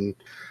ago,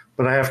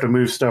 but I have to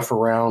move stuff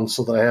around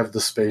so that I have the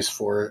space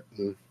for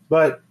it.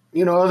 But,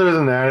 you know, other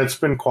than that, it's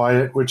been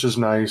quiet, which is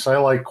nice. I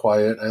like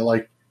quiet. I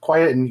like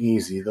quiet and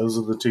easy. Those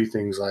are the two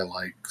things I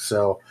like.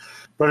 So,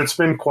 but it's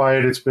been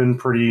quiet. It's been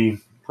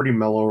pretty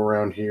mellow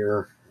around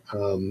here.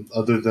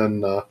 Other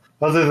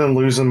than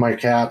losing my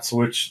cats,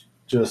 which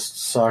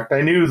just sucked.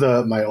 I knew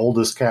my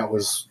oldest cat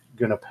was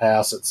going to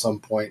pass at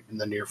some point in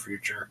the near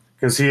future,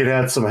 because he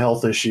had some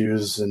health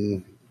issues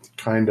and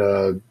kind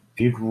of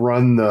he'd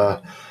run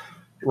the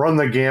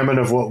gamut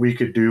of what we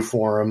could do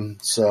for him.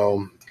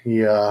 So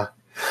he, but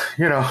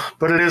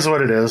it is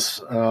what it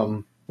is.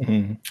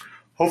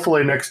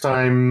 Hopefully next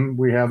time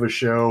we have a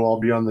show, I'll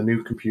be on the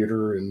new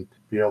computer and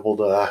be able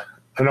to,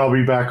 and I'll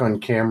be back on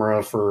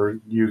camera for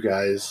you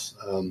guys.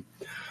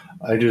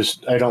 I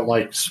don't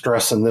like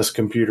stressing this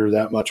computer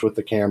that much with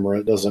the camera.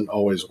 It doesn't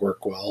always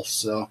work well.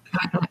 So,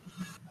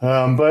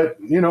 but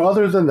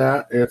other than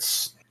that,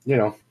 it's,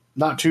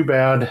 not too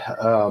bad.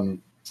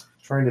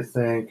 Trying to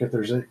think if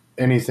there's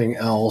anything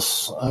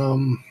else.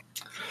 Nah,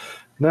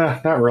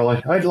 not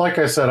really. Like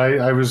I said,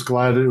 I was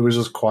glad it was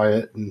just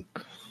quiet and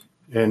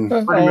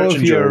pretty much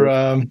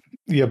enjoyed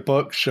your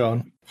book,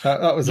 Sean.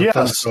 That was a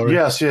fun story.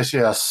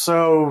 Yes.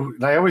 So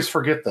I always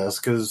forget this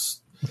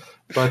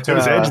but it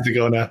was ages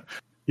ago now.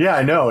 Yeah,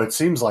 I know. It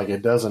seems like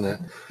it, doesn't it?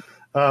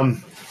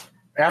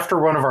 After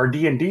one of our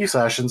D&D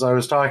sessions, I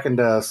was talking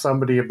to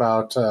somebody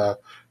about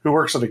who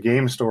works at a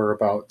game store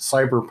about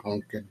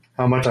Cyberpunk and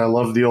how much I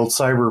love the old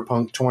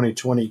Cyberpunk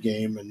 2020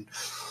 game. And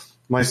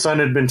my son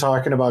had been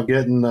talking about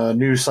getting the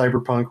new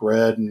Cyberpunk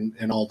Red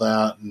and all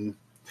that. And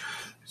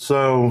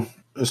so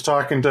I was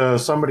talking to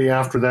somebody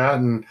after that,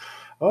 and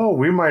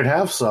we might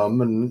have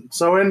some. And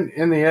so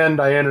in the end,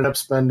 I ended up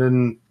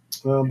spending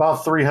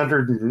about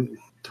 $320,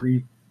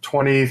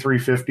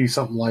 $350,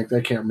 something like that.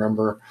 I can't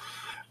remember.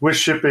 With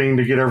shipping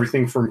to get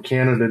everything from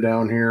Canada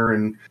down here,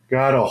 and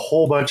got a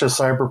whole bunch of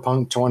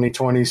Cyberpunk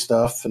 2020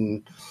 stuff,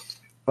 and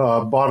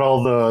bought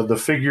all the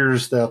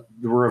figures that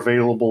were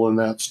available in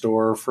that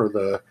store for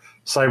the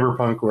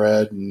Cyberpunk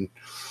Red, and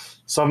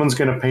someone's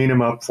going to paint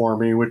him up for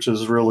me, which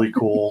is really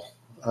cool.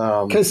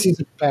 Because he's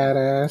a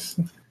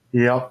badass.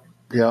 Yep,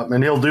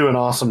 and he'll do an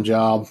awesome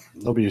job.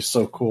 It'll be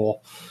so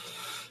cool.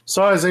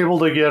 So I was able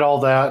to get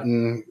all that,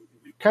 and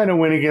kind of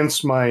went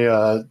against my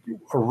a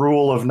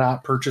rule of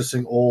not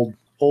purchasing old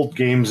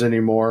games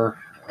anymore.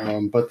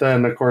 But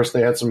then, of course,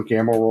 they had some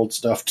Gamma World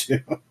stuff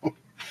too.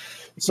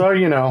 So,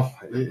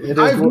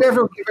 I've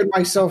never given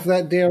myself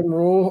that damn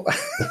rule.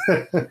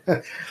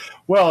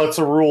 Well, it's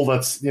a rule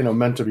that's,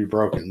 meant to be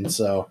broken.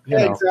 So,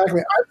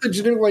 exactly. I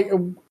legitimately,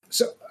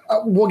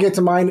 we'll get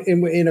to mine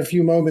in a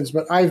few moments,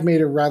 but I've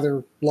made a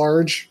rather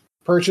large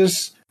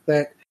purchase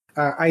that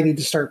I need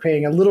to start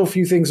paying a little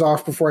few things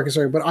off before I can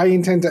start. But I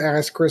intend to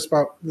ask Chris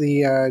about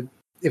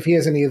if he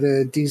has any of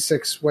the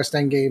D6 West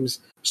End Games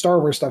Star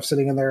Wars stuff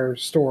sitting in their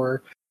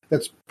store.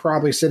 That's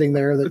probably sitting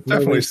there. That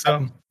definitely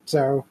some.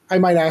 So I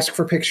might ask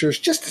for pictures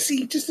just to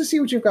see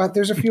what you've got.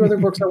 There's a few other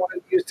books I want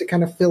to use to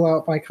kind of fill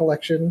out my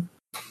collection.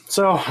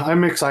 So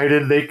I'm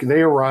excited.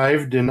 They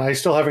arrived, and I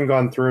still haven't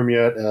gone through them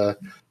yet.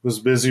 Was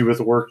busy with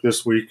work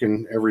this week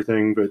and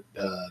everything, but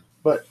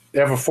they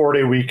have a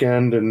 4-day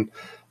weekend, and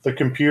the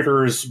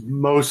computer is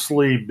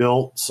mostly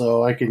built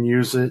so I can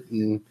use it,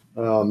 and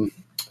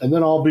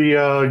then I'll be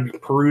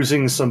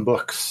perusing some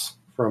books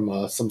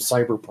from some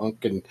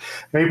Cyberpunk, and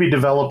maybe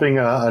developing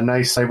a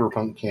nice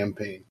Cyberpunk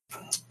campaign.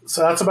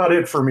 So that's about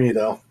it for me,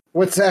 though.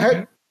 What's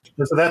that?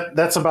 So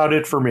that's about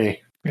it for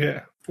me.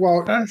 Yeah.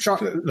 Well, that's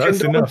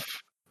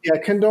enough. Yeah,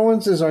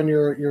 condolences on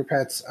your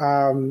pets.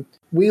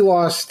 We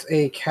lost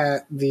a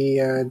cat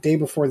the day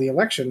before the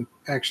election,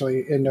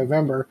 actually, in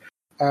November.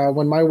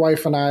 When my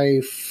wife and I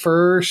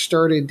first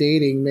started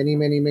dating many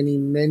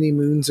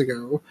moons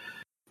ago,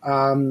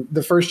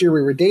 the first year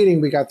we were dating,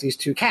 we got these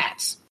 2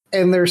 cats.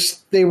 And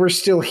they were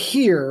still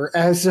here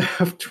as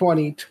of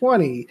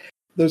 2020.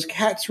 Those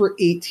cats were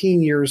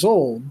 18 years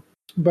old,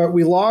 but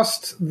we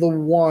lost the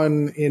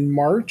one in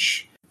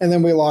March, and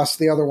then we lost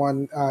the other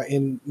one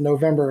in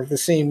November of the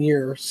same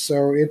year.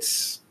 So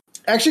it's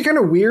actually kind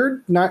of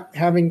weird not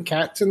having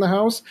cats in the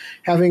house,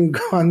 having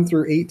gone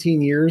through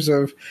 18 years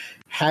of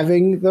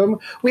having them.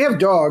 We have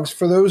dogs.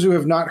 For those who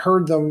have not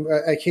heard them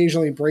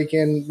occasionally break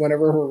in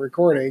whenever we're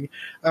recording,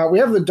 we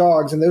have the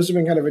dogs, and those have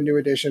been kind of a new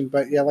addition.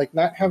 But yeah, like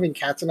not having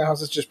cats in the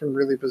house has just been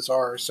really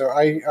bizarre. So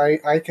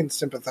I can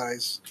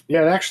sympathize.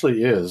 Yeah, it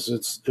actually is.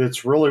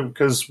 It's really,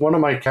 because one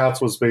of my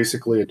cats was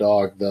basically a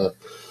dog. The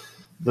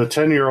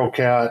 10-year-old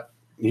cat,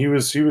 he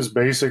was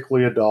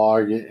basically a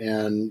dog,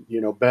 and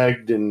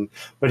begged,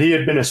 but he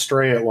had been a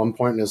stray at one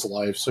point in his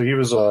life, so he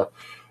was a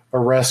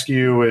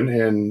rescue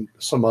and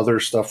some other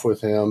stuff with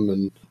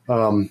him.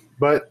 And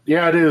but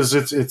yeah, it is.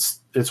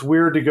 It's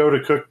weird to go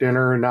to cook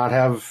dinner and not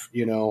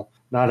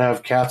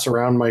have cats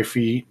around my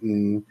feet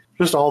and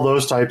just all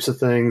those types of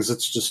things.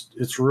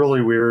 It's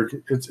really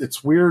weird.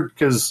 It's weird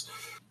because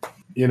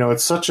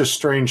it's such a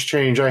strange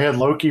change. I had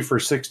Loki for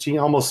 16,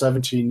 almost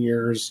 17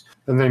 years.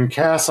 And then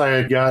Cass I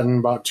had gotten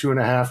about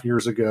 2.5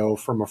 years ago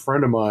from a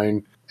friend of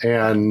mine.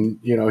 And,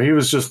 he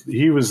was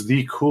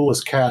the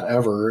coolest cat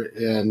ever.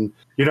 And,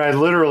 I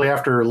literally,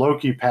 after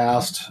Loki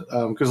passed,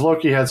 because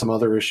Loki had some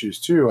other issues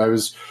too, I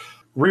was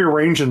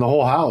rearranging the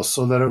whole house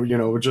so that it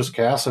was just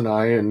Cass and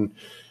I, and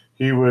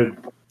he would,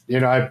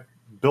 I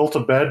built a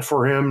bed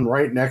for him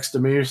right next to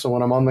me. So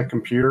when I'm on the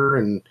computer,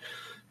 and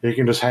he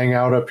can just hang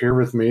out up here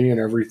with me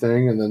and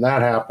everything. And then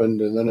that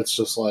happened. And then it's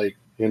just like,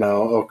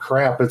 oh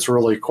crap, it's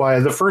really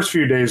quiet. The first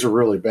few days are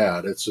really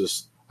bad. It's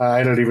just,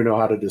 I don't even know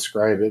how to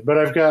describe it, but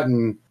I've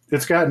gotten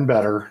it's gotten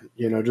better,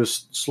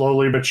 just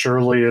slowly but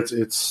surely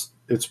it's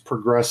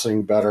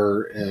progressing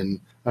better,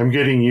 and I'm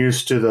getting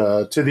used to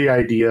the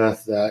idea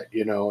that,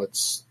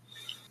 it's,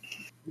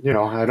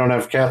 I don't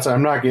have cats.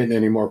 I'm not getting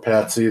any more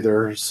pets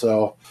either.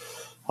 So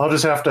I'll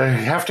just have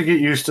to get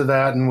used to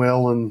that, and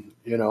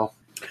Well,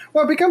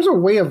 it becomes a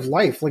way of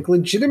life. Like,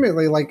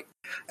 legitimately, like,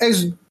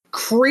 as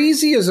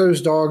crazy as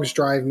those dogs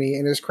drive me,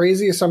 and as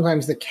crazy as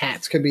sometimes the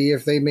cats could be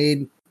if they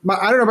made...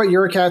 I don't know about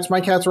your cats.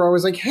 My cats were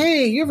always like,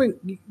 hey,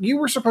 you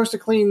were supposed to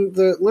clean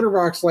the litter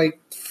box like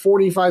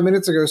 45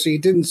 minutes ago, so you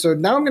didn't. So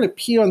now I'm going to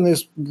pee on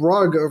this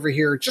rug over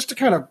here just to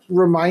kind of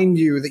remind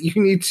you that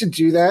you need to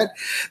do that.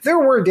 There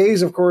were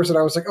days, of course, that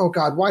I was like, oh,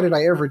 God, why did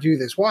I ever do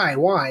this?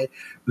 Why?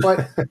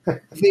 But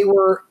they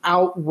were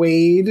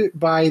outweighed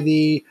by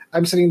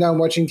I'm sitting down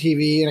watching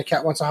TV and a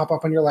cat wants to hop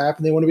up on your lap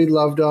and they want to be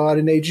loved on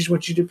and they just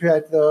want you to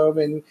pet them.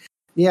 And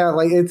yeah,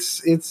 like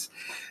it's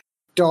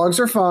dogs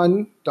are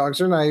fun. Dogs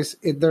are nice.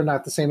 They're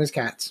not the same as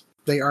cats.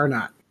 They are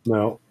not.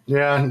 No.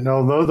 Yeah,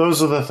 no,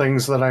 those are the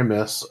things that I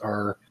miss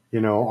are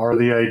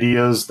the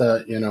ideas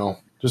that,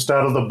 just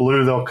out of the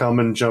blue, they'll come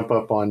and jump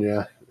up on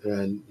you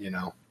and,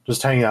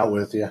 just hang out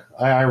with you.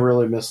 I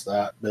really miss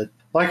that. But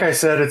like I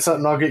said, it's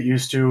something I'll get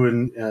used to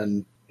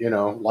and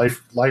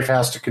life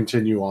has to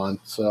continue on.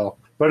 So,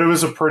 but it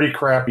was a pretty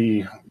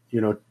crappy,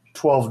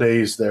 12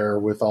 days there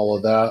with all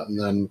of that. And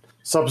then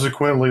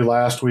subsequently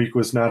last week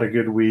was not a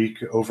good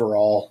week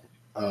overall.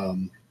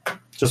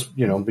 Just,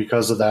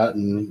 because of that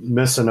and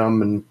missing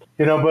them and,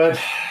 but,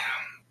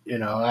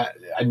 I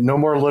no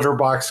more litter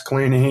box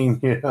cleaning,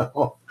 Yeah,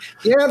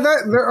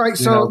 there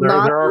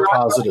are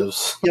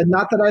positives. Yeah,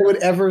 not that I would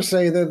ever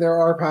say that there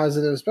are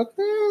positives, but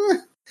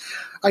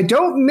I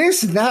don't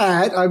miss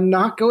that. I'm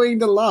not going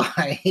to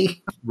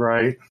lie.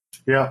 Right.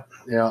 Yeah.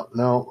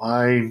 No,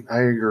 I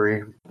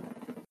agree.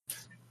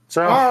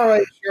 So, all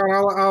right,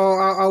 Sean,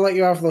 I'll let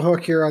you off the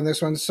hook here on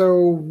this one. So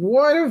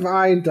what have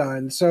I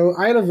done? So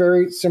I had a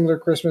very similar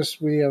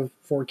Christmas. We have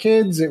 4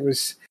 kids. I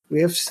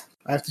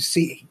have to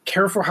see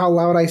careful how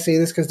loud I say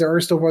this because there are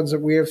still ones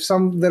that we have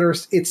some that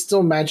it's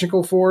still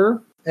magical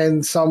for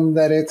and some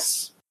that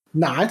it's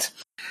not.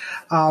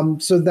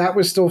 So that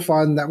was still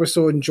fun. That was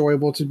so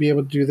enjoyable to be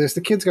able to do this.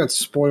 The kids got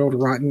spoiled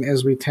rotten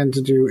as we tend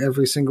to do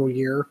every single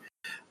year.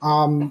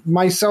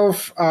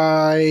 Myself,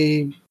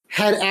 I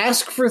had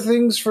asked for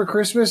things for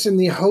Christmas in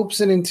the hopes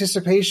and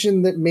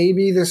anticipation that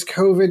maybe this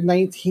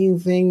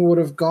COVID-19 thing would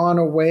have gone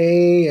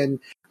away. And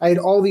I had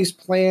all these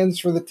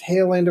plans for the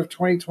tail end of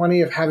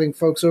 2020 of having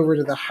folks over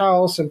to the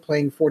house and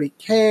playing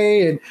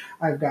 40K. And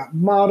I've got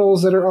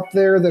models that are up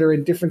there that are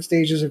in different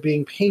stages of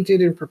being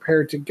painted and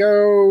prepared to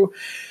go.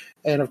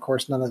 And of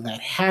course, none of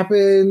that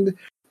happened.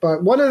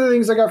 But one of the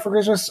things I got for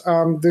Christmas,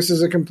 this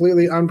is a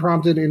completely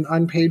unprompted and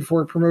unpaid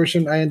for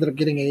promotion. I ended up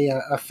getting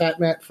a fat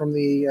mat from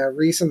the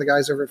Reese and the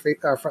guys over at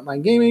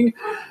Frontline Gaming,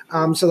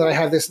 so that I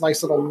have this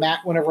nice little mat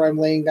whenever I'm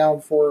laying down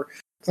for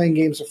playing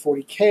games of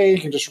 40K. You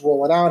can just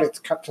roll it out. It's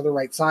cut to the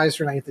right size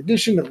for 9th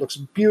edition. It looks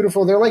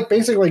beautiful. They're like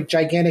basically like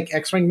gigantic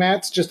X-Wing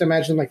mats. Just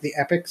imagine like the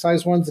Epic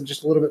size ones and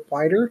just a little bit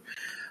wider.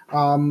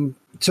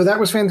 So that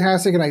was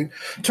fantastic. And I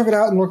took it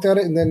out and looked at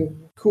it and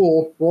then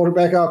rolled it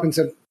back up and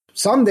said,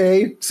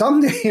 Someday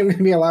I'm going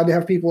to be allowed to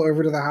have people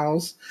over to the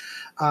house.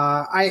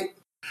 I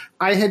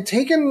had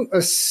taken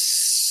a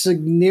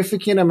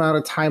significant amount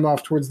of time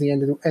off towards the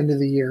end of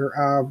the year.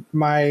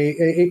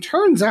 It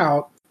turns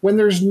out when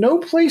there's no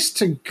place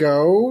to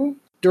go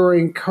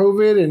during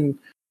COVID and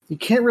you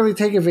can't really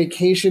take a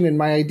vacation, and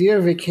my idea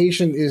of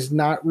vacation is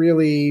not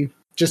really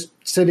just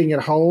sitting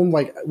at home.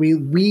 Like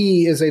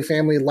we as a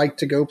family like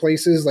to go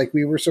places. Like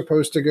we were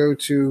supposed to go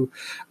to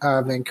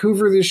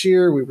Vancouver this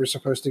year. We were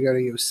supposed to go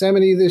to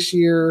Yosemite this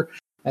year.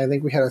 I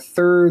think we had a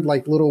third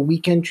like little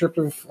weekend trip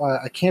of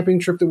a camping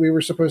trip that we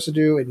were supposed to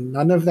do, and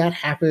none of that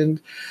happened.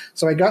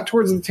 So I got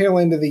towards the tail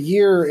end of the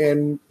year,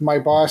 and my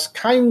boss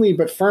kindly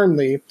but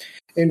firmly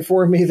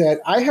informed me that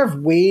I have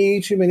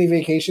way too many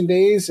vacation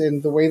days,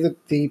 and the way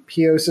that the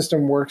PO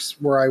system works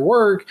where I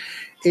work,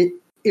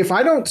 if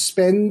I don't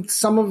spend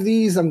some of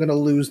these, I'm going to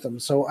lose them.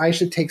 So I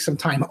should take some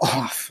time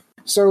off.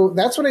 So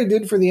that's what I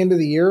did for the end of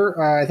the year.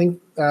 I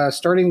think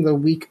starting the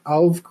week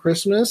of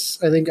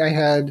Christmas, I think I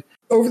had,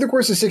 over the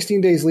course of 16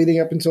 days leading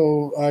up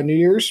until New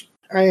Year's,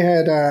 I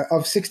had,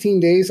 of 16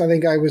 days, I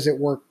think I was at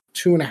work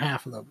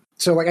 2.5 of them.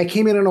 So like I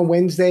came in on a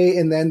Wednesday,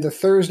 and then the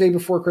Thursday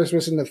before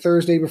Christmas and the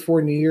Thursday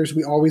before New Year's,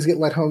 we always get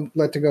let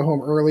to go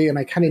home early. And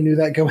I kind of knew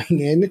that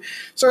going in.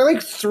 So I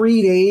like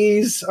 3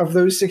 days of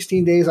those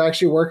 16 days I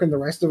actually work, and the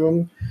rest of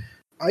them,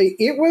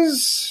 it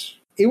was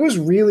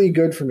really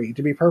good for me,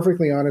 to be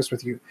perfectly honest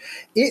with you.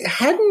 It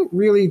hadn't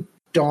really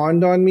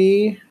dawned on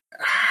me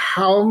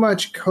how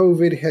much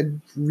COVID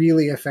had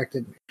really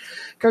affected me.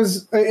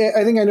 Because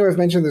I think I know I've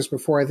mentioned this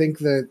before. I think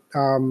that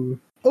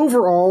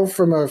overall,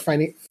 from a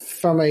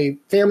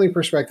family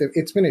perspective,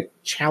 it's been a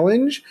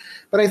challenge,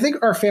 but I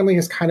think our family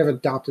has kind of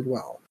adopted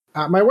well.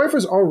 My wife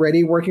was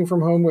already working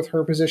from home with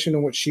her position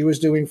and what she was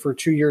doing for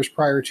 2 years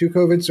prior to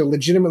COVID, so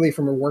legitimately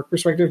from a work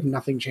perspective,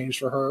 nothing changed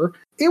for her.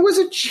 It was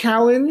a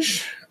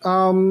challenge.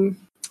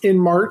 in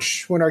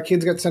March when our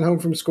kids got sent home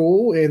from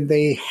school and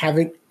they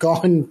haven't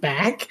gone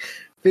back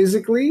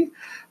physically.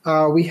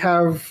 We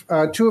have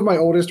two of my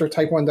oldest are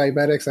type 1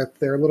 diabetics. That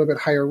they're a little bit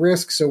higher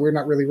risk, so we're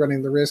not really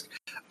running the risk.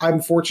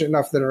 I'm fortunate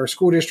enough that our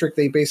school district,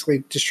 they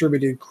basically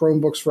distributed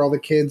Chromebooks for all the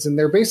kids, and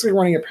they're basically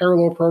running a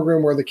parallel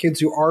program where the kids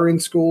who are in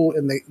school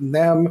and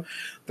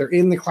they're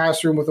in the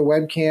classroom with a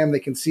webcam. They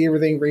can see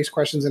everything, raise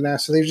questions and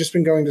ask. So they've just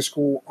been going to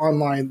school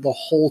online the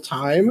whole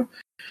time.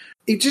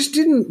 It just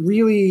didn't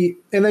really,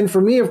 and then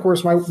for me, of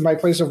course, my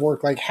place of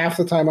work, like half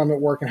the time I'm at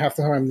work and half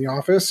the time I'm in the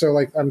office. So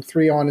like I'm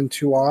 3 on and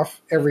 2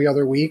 off every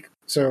other week.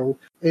 So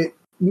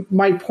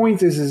my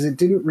point is it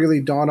didn't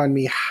really dawn on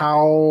me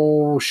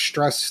how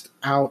stressed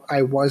out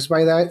I was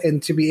by that.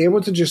 And to be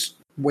able to just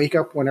wake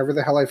up whenever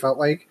the hell I felt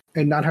like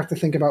and not have to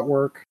think about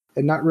work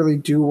and not really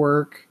do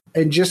work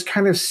and just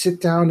kind of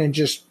sit down and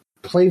just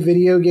play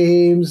video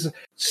games.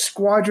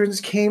 Squadrons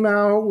came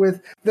out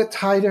with the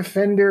TIE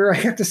Defender. I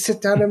had to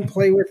sit down and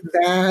play with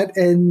that,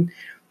 and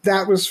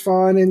that was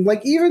fun. And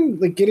like even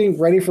like getting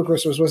ready for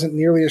Christmas wasn't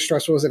nearly as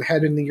stressful as it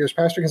had in the years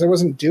past because I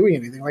wasn't doing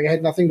anything. Like I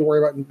had nothing to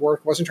worry about in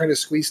work, wasn't trying to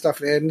squeeze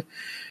stuff in.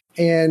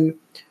 And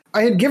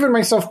I had given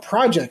myself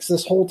projects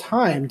this whole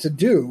time to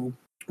do.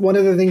 One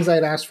of the things I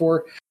had asked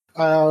for,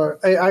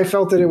 I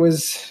felt that it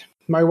was,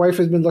 my wife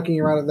has been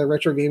looking around at the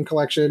retro game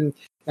collection.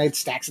 I had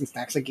stacks and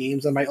stacks of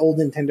games on my old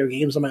Nintendo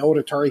games, on my old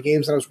Atari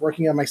games, and I was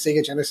working on my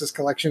Sega Genesis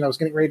collection. I was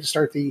getting ready to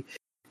start the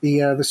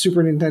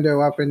Super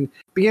Nintendo up and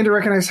began to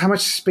recognize how much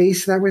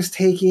space that was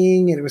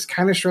taking, and it was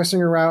kind of stressing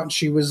her out. And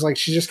she was like,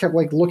 she just kept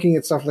like looking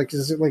at stuff like,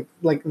 is it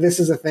like this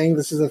is a thing?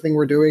 This is a thing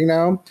we're doing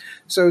now.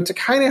 So to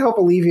kind of help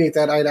alleviate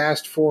that, I'd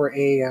asked for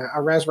a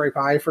Raspberry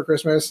Pi for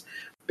Christmas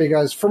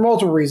because for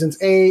multiple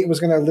reasons. A, it was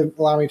going to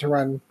allow me to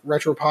run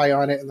RetroPie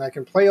on it, and I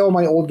can play all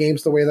my old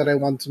games the way that I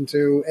want them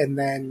to, and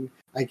then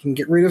I can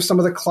get rid of some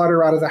of the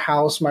clutter out of the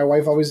house. My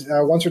wife always,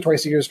 once or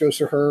twice a year, goes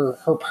through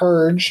her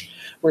purge,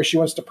 where she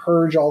wants to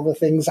purge all the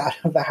things out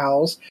of the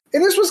house.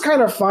 And this was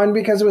kind of fun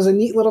because it was a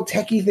neat little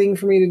techie thing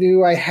for me to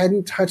do. I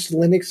hadn't touched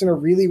Linux in a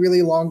really,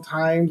 really long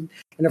time.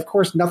 And of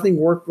course, nothing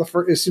worked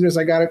as soon as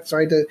I got it. So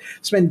I had to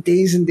spend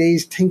days and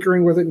days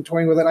tinkering with it and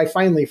toying with it. I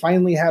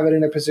finally have it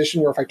in a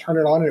position where if I turn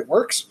it on, it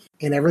works.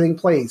 And everything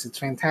plays. It's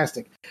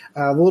fantastic.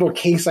 The little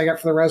case I got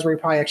for the Raspberry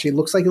Pi actually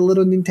looks like a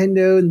little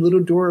Nintendo, and the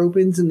little door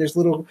opens, and there's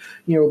little,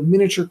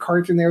 miniature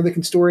carts in there that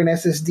can store in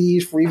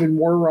SSDs for even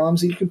more ROMs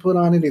that you can put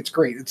on it. It's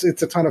great. It's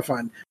a ton of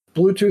fun.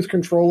 Bluetooth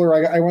controller.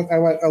 I went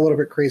a little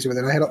bit crazy with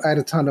it. I had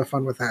a ton of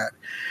fun with that.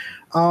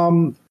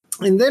 And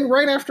then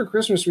right after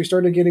Christmas, we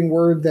started getting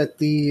word that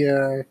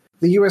the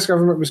U.S.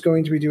 government was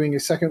going to be doing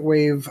a second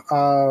wave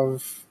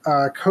of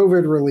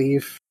COVID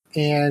relief.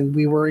 And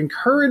we were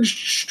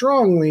encouraged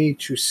strongly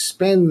to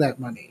spend that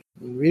money.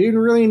 We didn't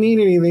really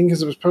need anything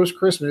because it was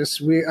post-Christmas.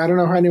 I don't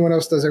know how anyone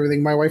else does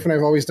everything. My wife and I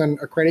have always done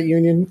a credit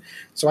union,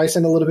 so I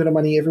send a little bit of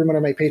money every one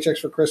of my paychecks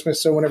for Christmas.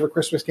 So whenever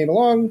Christmas came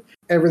along,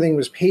 everything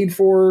was paid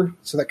for,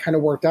 so that kind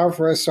of worked out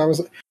for us. So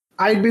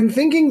I'd been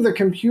thinking the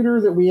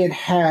computer that we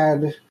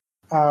had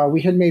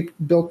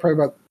built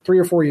probably about 3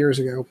 or 4 years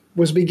ago,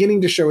 was beginning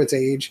to show its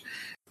age.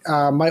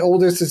 My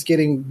oldest is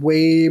getting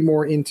way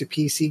more into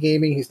PC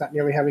gaming. He's not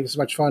nearly having as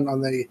much fun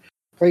on the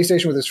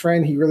PlayStation with his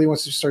friend. He really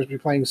wants to start to be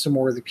playing some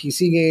more of the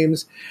PC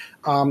games.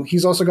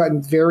 He's also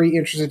gotten very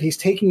interested. He's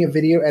taking a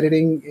video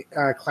editing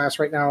class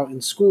right now in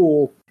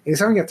school, and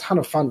he's having a ton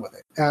of fun with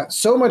it.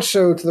 So much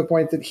so to the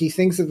point that he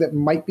thinks that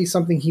might be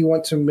something he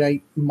wants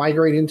to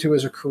migrate into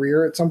as a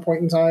career at some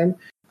point in time,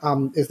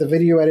 is the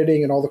video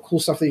editing and all the cool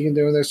stuff that you can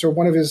do in there. So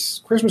one of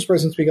his Christmas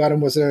presents we got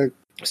him was a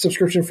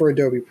subscription for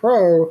Adobe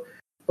Pro.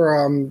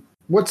 Or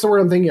what's the word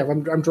I'm thinking of?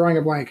 I'm drawing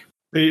a blank.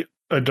 The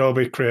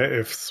Adobe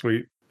Creative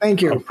Suite.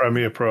 Thank you.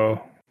 Premiere Pro.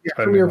 Yeah,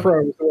 Premiere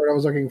Pro is the word I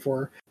was looking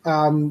for.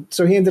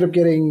 So he ended up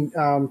getting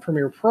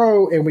Premiere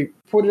Pro, and we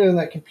put it in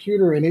that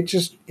computer, and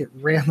it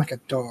ran like a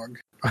dog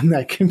on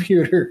that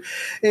computer.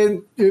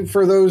 And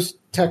for those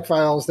tech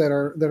files that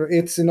are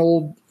it's an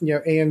old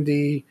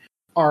AMD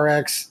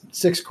RX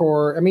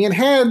 6-core. I mean, it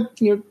had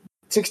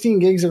 16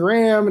 gigs of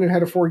RAM, and it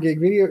had a 4 gig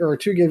video or a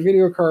 2 gig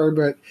video card,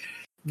 but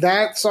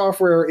that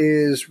software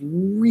is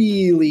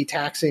really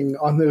taxing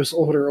on those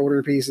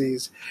older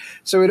PCs.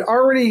 So it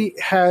already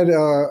had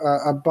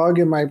a bug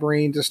in my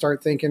brain to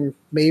start thinking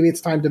maybe it's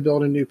time to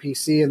build a new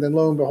PC. And then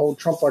lo and behold,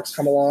 TrumpLux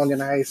come along,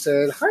 and I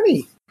said,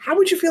 honey, how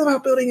would you feel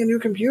about building a new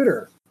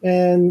computer?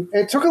 And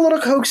it took a little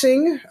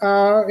coaxing.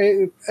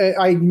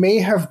 I may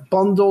have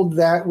bundled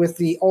that with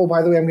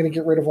by the way, I'm going to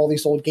get rid of all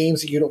these old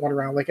games that you don't want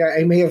around. Like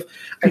I may have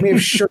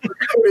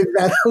sugarcoated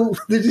that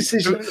the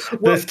decision.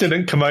 This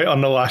didn't come out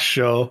on the last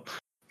show.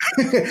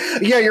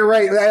 Yeah, you're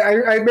right.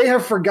 I may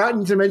have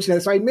forgotten to mention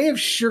that. So I may have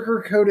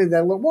sugarcoated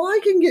that. Well, I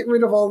can get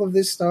rid of all of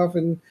this stuff.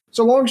 And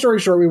so long story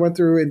short, we went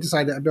through and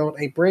decided to build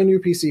a brand new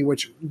PC,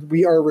 which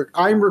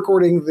I'm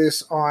recording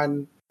this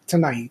on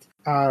tonight.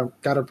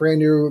 Got a brand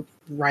new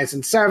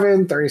Ryzen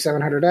 7,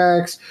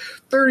 3700X,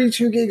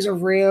 32 gigs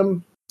of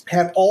RAM,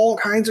 had all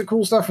kinds of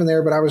cool stuff in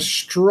there, but I was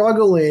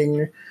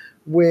struggling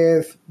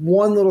with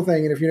one little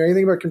thing. And if you know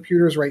anything about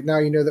computers right now,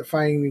 you know that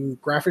finding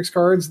graphics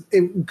cards,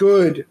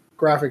 good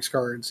graphics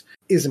cards,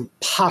 is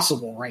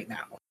impossible right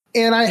now.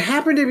 And I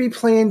happened to be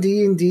playing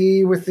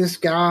D&D with this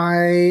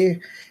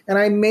guy, and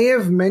I may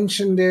have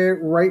mentioned it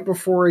right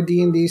before a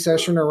D&D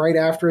session or right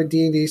after a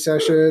D&D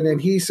session,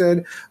 and he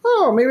said,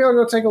 oh, maybe I'll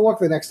go take a look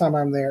the next time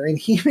I'm there. And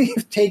he may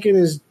have taken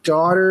his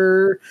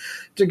daughter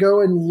to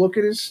go and look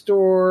at his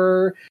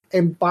store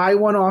and buy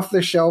one off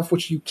the shelf,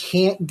 which you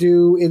can't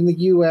do in the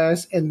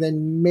U.S., and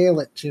then mail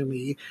it to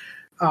me.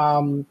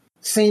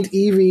 Saint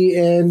Evie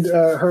and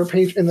her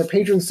and the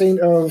patron saint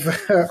of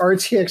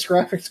RTX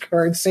graphics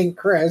cards, Saint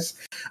Chris,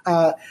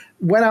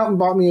 went out and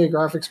bought me a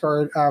graphics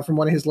card from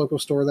one of his local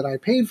store that I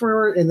paid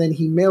for, and then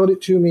he mailed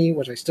it to me,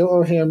 which I still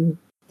owe him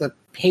the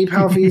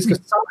PayPal fees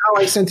because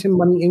somehow I sent him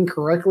money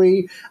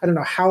incorrectly. I don't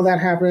know how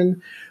that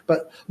happened,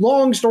 but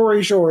long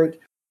story short,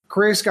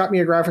 Chris got me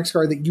a graphics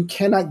card that you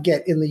cannot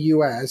get in the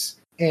U.S.,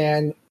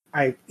 and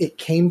it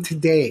came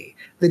today.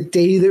 The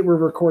day that we're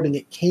recording,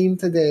 it came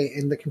today,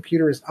 and the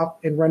computer is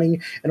up and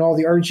running, and all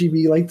the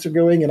RGB lights are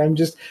going, and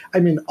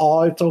I'm in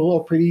awe. It's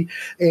all pretty,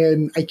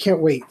 and I can't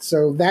wait.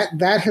 So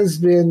that's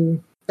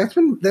been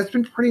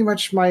pretty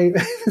much my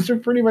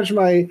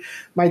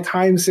my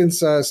time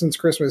since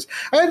Christmas.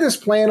 I had this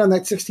plan on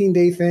that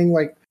 16-day thing.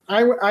 Like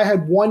I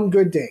had one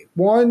good day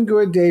where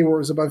it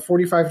was above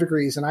 45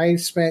 degrees, and I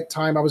spent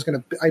time.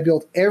 I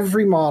built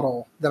every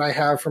model that I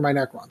have for my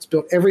Necrons.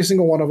 Built every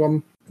single one of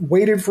them.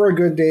 Waited for a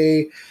good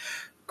day.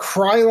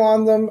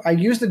 Krylon them. I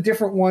used a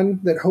different one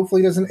that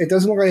hopefully doesn't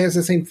look like it has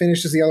the same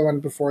finish as the other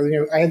one before. You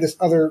know, I had this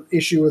other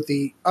issue with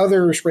the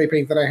other spray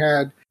paint that I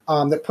had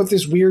that put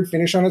this weird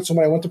finish on it. So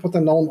when I went to put the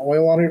Nuln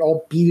Oil on it,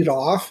 I'll beat it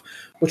off,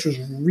 which was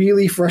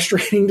really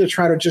frustrating to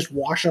try to just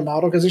wash a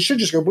model because it should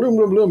just go bloom,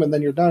 bloom, bloom, and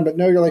then you're done. But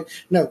no, you're like,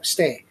 no,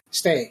 stay,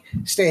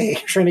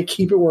 trying to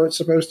keep it where it's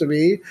supposed to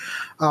be.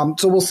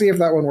 So we'll see if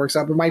that one works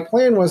out. But my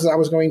plan was that I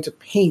was going to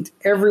paint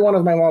every one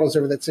of my models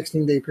over that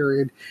 16-day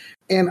period.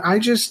 And I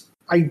just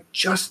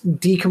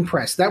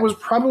decompressed. That's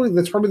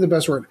probably the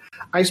best word.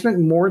 I spent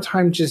more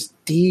time just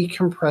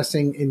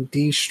decompressing and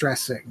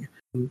de-stressing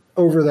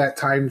over that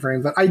time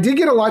frame. But I did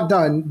get a lot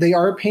done. They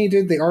are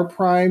painted, they are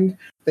primed,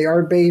 they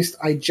are based.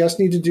 I just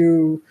need to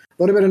do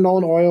a little bit of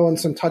Nuln Oil and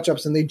some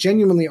touch-ups, and they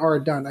genuinely are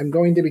done. I'm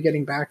going to be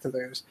getting back to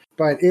those.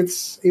 But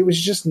it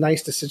was just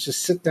nice to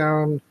just sit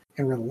down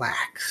and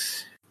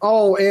relax.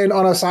 Oh, and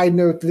on a side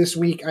note, this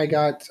week I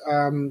got,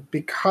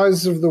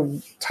 because of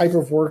the type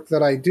of work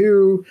that I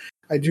do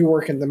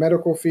work in the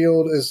medical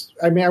field.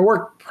 I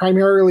work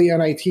primarily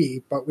in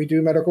IT, but we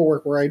do medical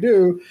work where I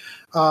do.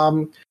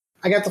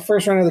 I got the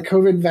first round of the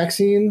COVID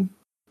vaccine.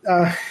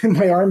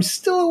 My arm's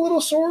still a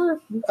little sore.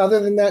 Other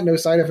than that, no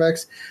side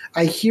effects.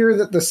 I hear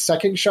that the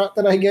second shot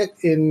that I get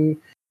in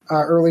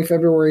early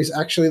February is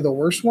actually the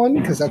worst one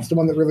because that's the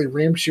one that really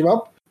ramps you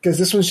up. Because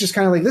this one's just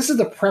kind of like, this is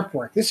the prep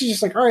work. This is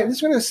just like, all right, this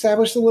is going to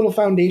establish the little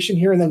foundation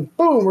here, and then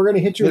boom, we're going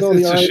to hit you with all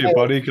the RNA. It's just your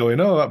body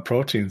going, oh, that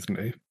protein's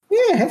new.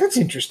 Yeah, that's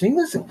interesting.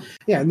 Listen,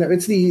 yeah, no,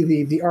 it's the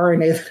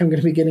RNA that I'm going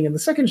to be getting in the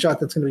second shot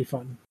that's going to be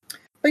fun.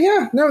 But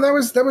yeah, no, that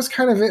was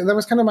kind of it. That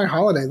was kind of my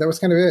holiday. That was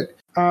kind of it.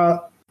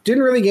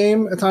 Didn't really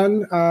game a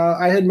ton.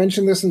 I had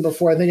mentioned this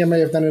before. I think I may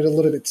have done it a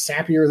little bit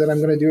sappier than I'm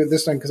going to do it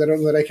this time because I don't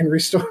know that I can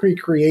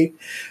recreate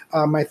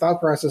my thought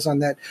process on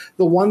that.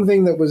 The one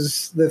thing that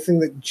was the thing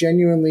that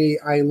genuinely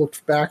I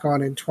looked back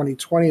on in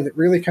 2020 that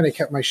really kind of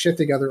kept my shit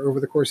together over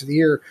the course of the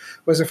year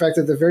was the fact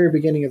that at the very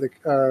beginning of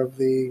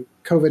the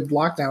COVID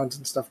lockdowns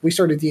and stuff, we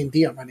started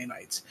D&D on Monday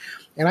nights.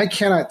 And I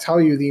cannot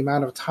tell you the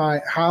amount of time,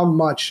 how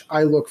much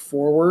I look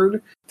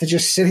forward to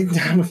just sitting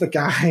down with the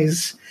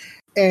guys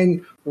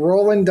and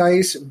rolling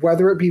dice,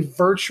 whether it be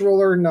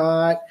virtual or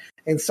not,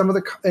 and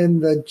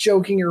the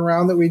joking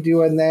around that we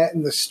do in that,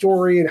 and the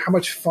story and how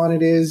much fun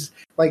it is.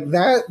 Like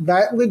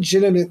that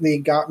legitimately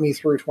got me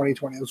through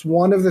 2020. It was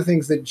one of the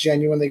things that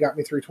genuinely got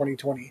me through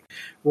 2020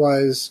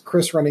 was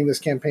Chris running this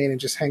campaign and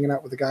just hanging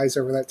out with the guys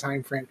over that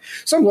time frame.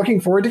 So I'm looking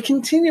forward to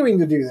continuing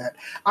to do that.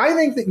 I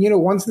think that,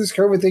 once this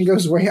COVID thing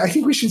goes away, I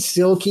think we should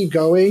still keep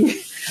going.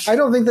 I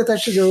don't think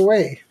that should go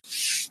away.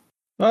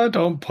 I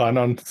don't plan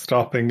on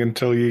stopping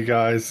until you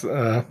guys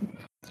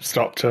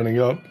stop turning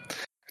up.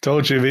 I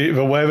told you,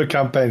 the way the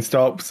campaign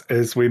stops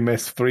is we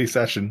miss 3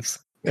 sessions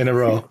in a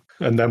row,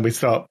 and then we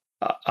stop.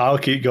 I'll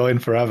keep going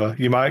forever.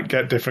 You might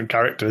get different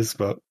characters,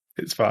 but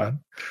it's fine.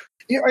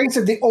 Yeah, like I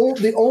said, the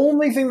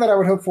only thing that I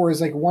would hope for is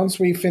like once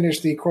we finish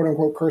the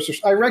quote-unquote cursor.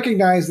 I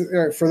recognize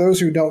that for those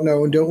who don't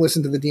know and don't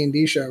listen to the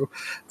D&D show,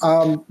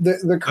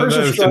 the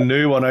cursor. There's a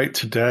new one out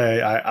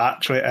today. I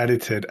actually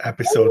edited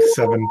episode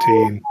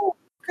 17.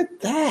 Look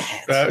at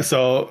that.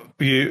 So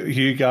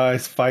you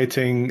guys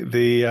fighting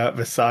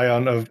the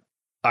scion of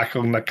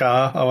Akal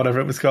Nakar or whatever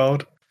it was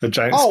called, the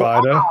giant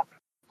spider. Wow.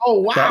 Oh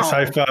wow! That's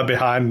how far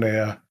behind me.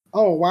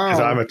 Oh wow!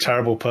 Because I'm a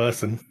terrible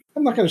person.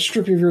 I'm not going to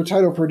strip you of your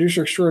title,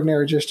 producer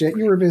extraordinaire, just yet.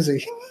 You were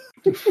busy.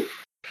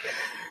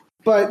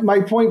 But my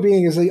point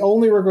being is the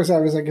only request I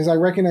was like, because I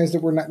recognize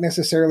that we're not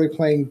necessarily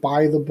playing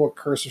by the book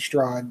Curse of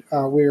Strahd.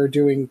 We are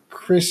doing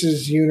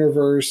Chris's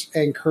universe,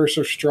 and Curse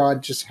of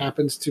Strahd just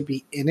happens to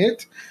be in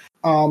it.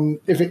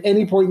 If at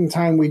any point in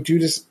time we do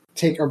just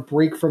take a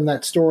break from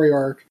that story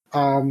arc,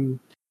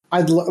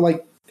 I'd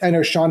like. I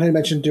know Sean had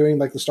mentioned doing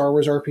like the Star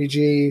Wars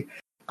RPG.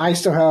 I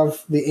still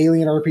have the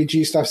Alien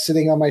RPG stuff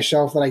sitting on my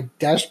shelf that I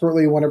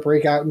desperately want to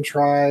break out and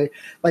try.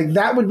 Like,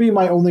 that would be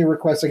my only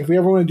request. Like, if we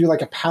ever want to do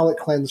like a palate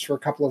cleanse for a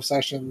couple of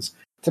sessions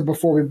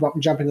before we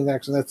jump into the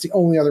next one, that's the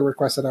only other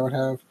request that I would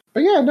have. But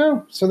yeah,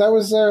 no. So that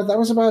was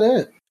about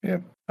it. Yeah,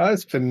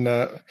 it's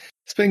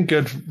been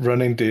good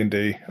running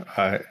D&D.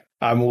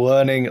 I'm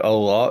learning a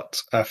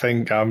lot. I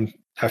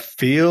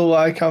feel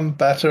like I'm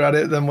better at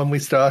it than when we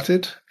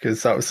started,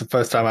 because that was the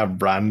first time I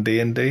ran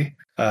D&D.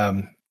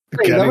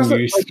 Wait, that was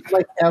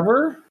like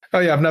ever? Oh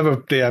yeah, I've never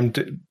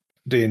DM'd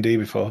D&D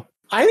before.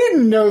 I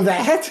didn't know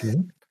that.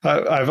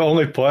 I've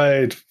only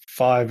played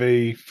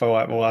 5e for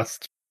like the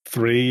last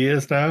 3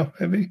 years now,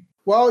 maybe.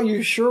 Well,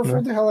 you sure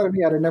freaked the hell out of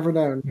me. I'd have never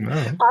known.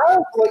 No.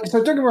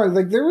 So don't get me wrong,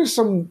 like there was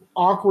some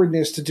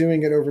awkwardness to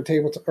doing it over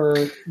or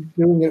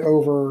doing it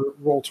over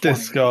Roll20.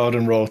 Discord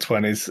and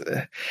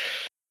Roll20s.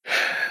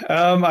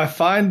 I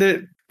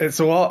find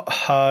it's a lot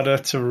harder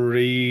to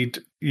read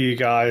you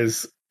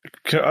guys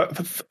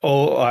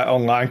all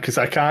online, because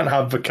I can't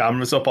have the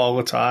cameras up all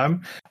the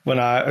time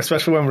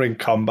especially when we're in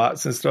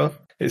combats and stuff.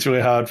 It's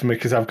really hard for me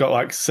because I've got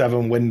like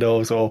 7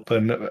 windows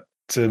open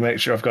to make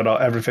sure I've got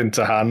everything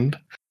to hand.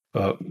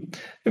 But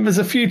there's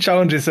a few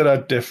challenges that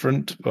are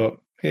different, but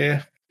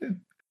yeah,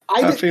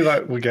 I feel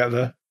like we get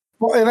there.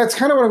 Well, and that's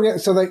kind of what I'm getting.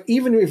 So, like,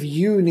 even if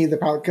you need the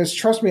palette, because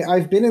trust me,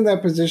 I've been in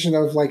that position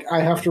of like I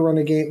have to run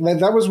a game.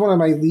 That was one of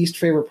my least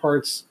favorite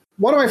parts.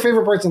 One of my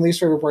favorite parts and least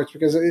favorite parts,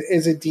 because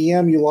as a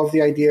DM, you love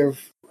the idea of.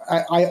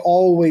 I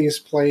always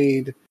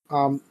played,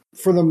 for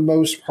the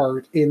most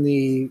part, in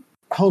the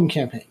home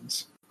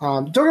campaigns.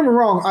 Don't get me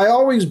wrong, I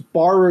always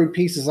borrowed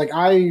pieces. Like,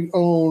 I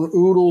own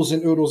oodles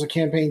and oodles of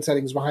campaign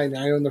settings behind me.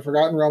 I own the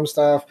Forgotten Realm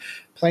stuff,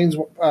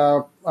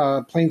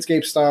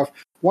 Planescape stuff.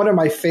 One of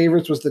my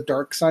favorites was the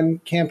Dark Sun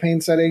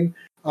campaign setting.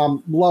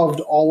 Loved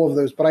all of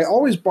those, but I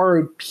always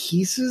borrowed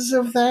pieces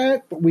of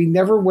that, but we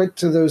never went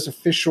to those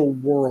official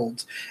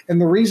worlds.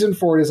 And the reason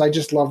for it is I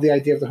just love the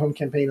idea of the home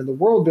campaign and the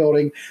world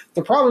building.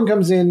 The problem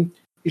comes in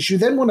is you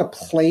then want to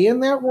play in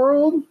that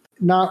world,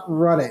 not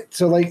run it.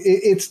 So like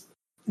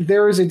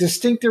there is a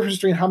distinct difference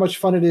between how much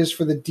fun it is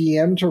for the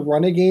DM to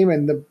run a game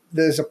and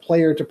as a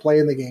player to play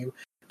in the game.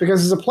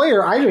 Because as a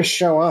player, I just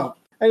show up.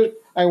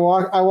 I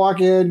walk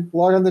in,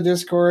 log on the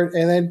Discord,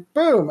 and then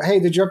boom! Hey,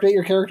 did you update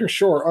your character?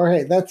 Sure. Oh,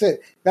 hey, that's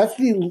it. That's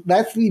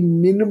the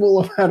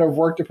minimal amount of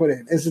work to put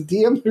in. As a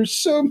DM, there's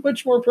so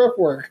much more prep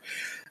work,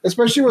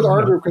 especially with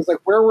our group, because like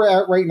where we're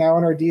at right now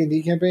in our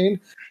D&D campaign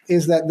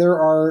is that there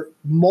are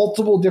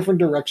multiple different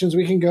directions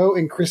we can go,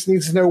 and Chris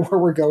needs to know where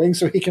we're going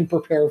so he can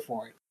prepare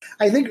for it.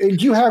 I think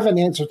you have an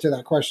answer to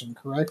that question,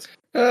 correct?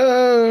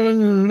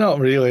 Not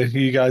really.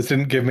 You guys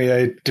didn't give me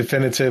a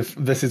definitive.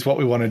 This is what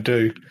we want to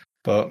do.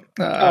 But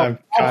I'll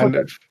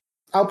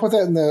put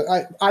that in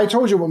the. I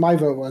told you what my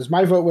vote was.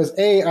 My vote was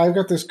I've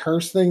got this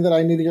curse thing that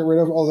I need to get rid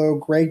of. Although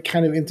Greg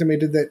kind of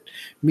intimated that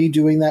me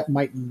doing that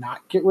might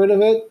not get rid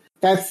of it.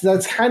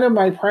 That's kind of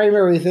my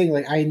primary thing.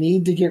 Like I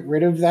need to get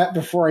rid of that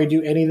before I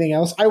do anything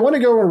else. I want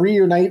to go and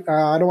reunite.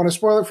 I don't want to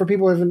spoil it for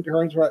people who haven't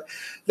heard, but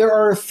there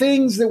are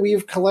things that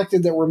we've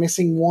collected that we're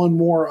missing one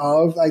more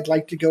of. I'd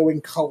like to go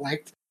and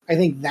collect. I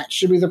think that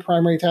should be the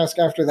primary task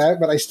after that,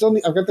 but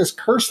I've got this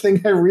curse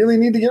thing I really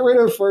need to get rid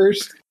of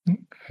first. I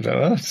don't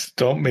know.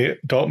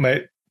 Don't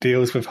make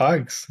deals with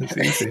hags. It's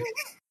easy.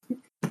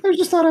 I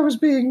just thought I was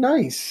being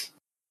nice.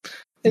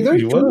 And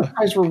those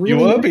guys were really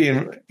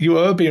you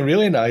were being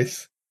really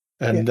nice,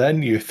 and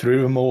then you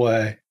threw them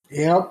away.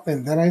 Yep,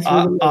 and then I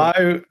threw them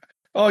away.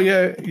 Oh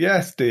yeah,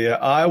 yes, dear.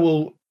 I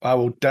will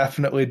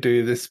definitely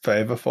do this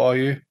favor for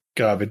you.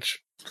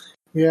 Garbage.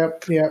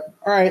 Yep. All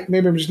right,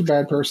 maybe I'm just a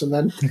bad person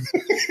then.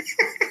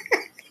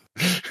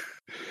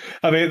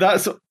 I mean,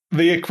 that's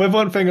the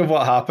equivalent thing of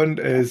what happened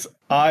is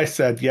I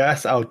said,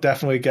 yes, I'll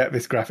definitely get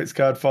this graphics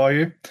card for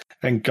you,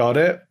 and got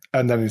it,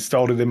 and then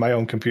installed it in my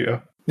own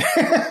computer.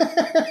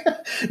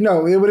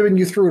 No, it would have been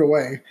you threw it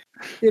away.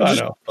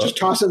 Just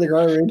toss it in the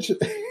garbage.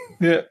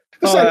 Yeah.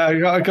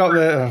 I got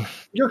the...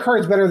 Your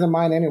card's better than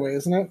mine anyway,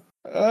 isn't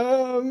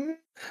it?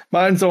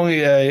 Mine's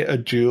only a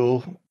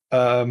dual...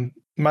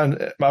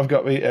 I've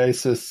got the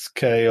Asus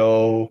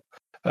KO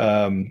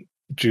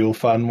dual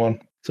fan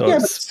one. So yeah,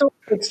 it's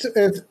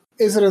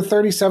is it a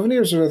 3070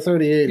 or is it a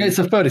 3080? It's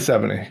a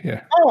 3070,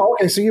 yeah. Oh,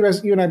 okay. So you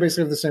and I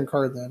basically have the same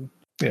card then.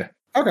 Yeah.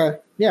 Okay.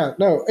 Yeah.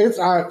 No, it's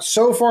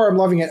so far I'm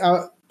loving it.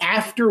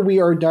 After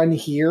we are done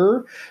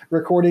here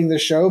recording the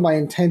show, my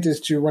intent is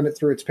to run it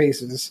through its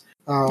paces.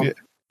 Try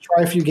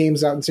a few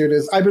games out and see what it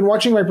is. I've been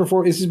watching my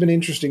performance. This has been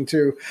interesting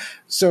too.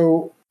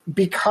 So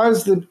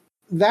because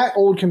that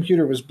old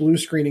computer was blue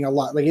screening a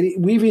lot. Like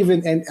I've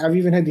even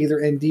had to either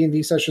end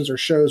D&D sessions or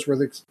shows where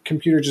the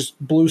computer just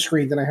blue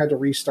screened and I had to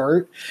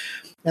restart.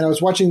 And I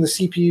was watching the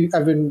CPU.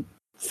 I've been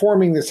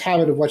forming this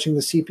habit of watching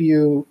the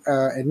CPU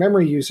and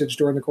memory usage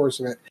during the course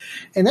of it.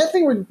 And that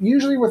thing would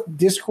usually with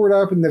Discord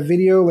up and the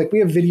video, like we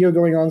have video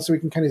going on so we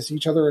can kind of see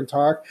each other and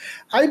talk.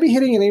 I'd be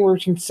hitting an anywhere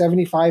between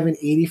 75 and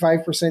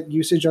 85%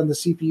 usage on the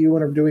CPU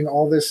when I'm doing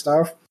all this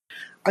stuff.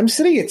 I'm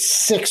sitting at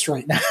 6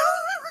 right now.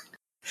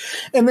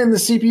 And then the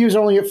CPU is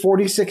only at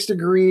 46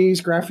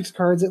 degrees, graphics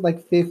cards at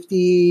like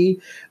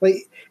 50.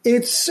 Like,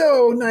 it's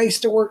so nice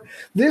to work.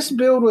 This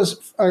build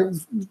was a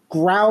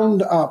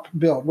ground up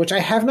build, which I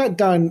have not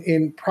done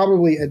in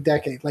probably a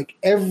decade. Like,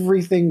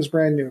 everything's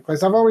brand new.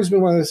 Because I've always been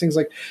one of those things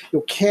like,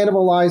 you'll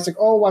cannibalize, like,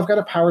 oh, I've got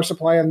a power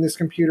supply on this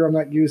computer I'm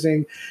not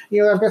using.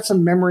 You know, I've got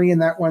some memory in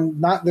that one,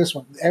 not this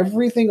one.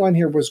 Everything on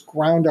here was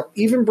ground up,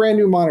 even brand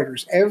new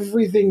monitors.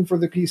 Everything for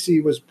the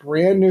PC was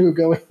brand new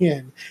going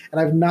in.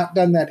 And I've not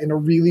done that in a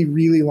really,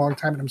 really long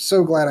time. And I'm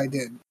so glad I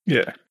did.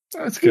 Yeah,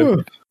 that's good.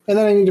 Ooh. And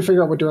then I need to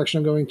figure out what direction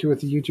I'm going to with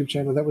the YouTube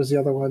channel. That was the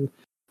other one.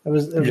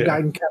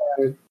 Gotten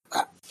kind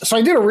of. So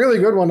I did a really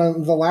good one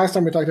on the last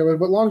time we talked about it.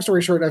 But long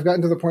story short, I've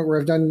gotten to the point where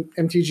I've done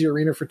MTG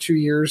Arena for 2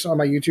 years on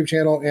my YouTube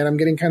channel, and I'm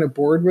getting kind of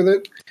bored with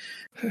it.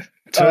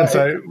 Turns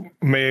out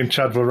me and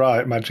Chad were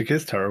right. Magic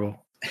is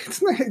terrible.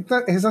 It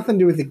has nothing to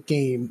do with the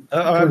game.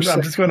 I'm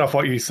just going off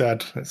what you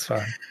said. It's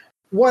fine.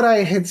 What I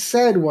had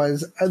said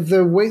was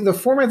the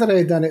format that I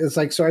had done it is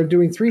like, so I'm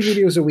doing 3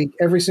 videos a week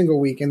every single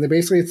week, and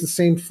basically it's the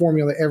same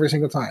formula every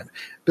single time.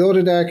 Build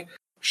a deck,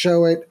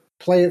 show it,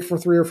 play it for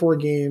 3 or 4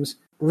 games,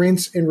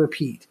 rinse and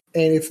repeat.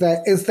 And it's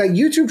that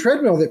YouTube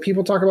treadmill that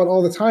people talk about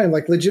all the time.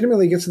 Like,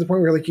 legitimately gets to the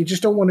point where like you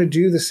just don't want to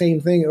do the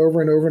same thing over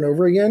and over and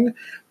over again.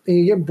 And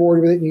you get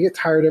bored with it and you get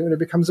tired of it and it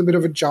becomes a bit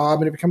of a job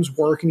and it becomes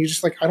work and you're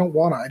just like,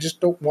 I just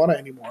don't want it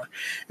anymore.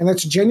 And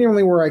that's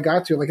genuinely where I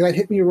got to. Like, it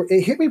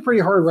hit me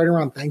pretty hard right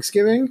around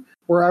Thanksgiving,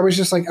 where I was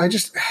just like, I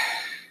just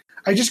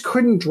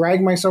couldn't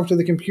drag myself to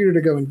the computer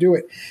to go and do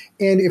it.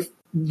 And if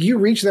you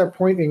reach that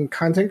point in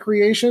content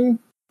creation,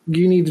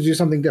 you need to do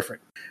something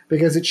different,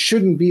 because it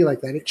shouldn't be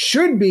like that. It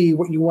should be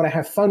what you want to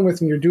have fun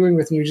with and you're doing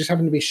with, and you just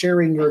happen to be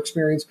sharing your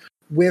experience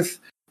with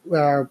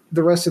the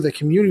rest of the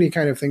community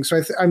kind of thing. So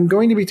I'm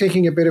going to be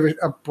taking a bit of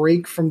a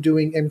break from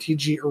doing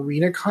MTG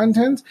Arena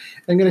content.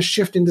 I'm going to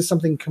shift into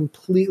something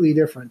completely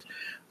different.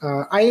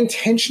 I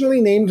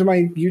intentionally named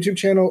my YouTube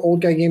channel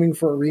Old Guy Gaming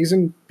for a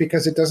reason,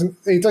 because it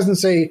doesn't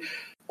say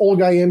Old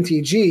Guy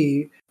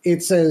MTG.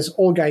 It says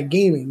Old Guy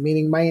Gaming,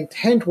 meaning my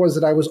intent was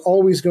that I was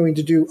always going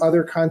to do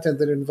other content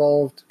that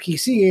involved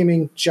PC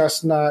gaming,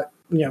 just not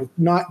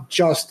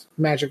just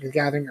Magic the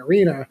Gathering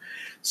Arena.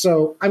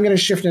 So I'm going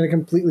to shift in a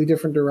completely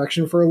different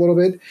direction for a little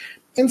bit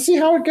and see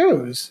how it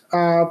goes.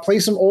 Play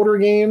some older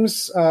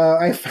games.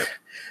 I've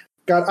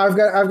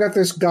got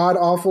this god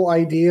awful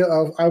idea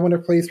of I want to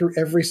play through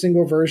every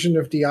single version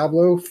of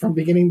Diablo from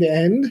beginning to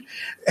end.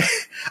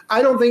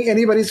 I don't think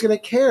anybody's going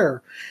to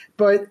care,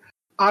 but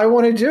I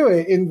want to do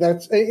it, and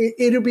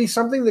it'll be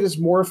something that is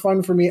more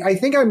fun for me. I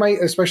think I might,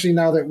 especially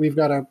now that we've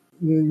got a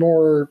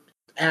more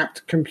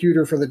apt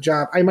computer for the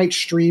job, I might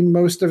stream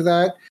most of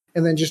that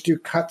and then just do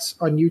cuts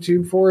on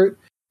YouTube for it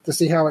to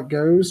see how it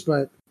goes.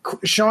 But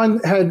Sean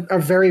had a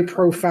very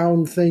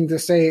profound thing to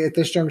say at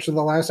this juncture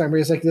the last time, where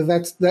he's like,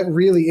 that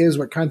really is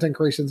what content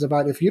creation is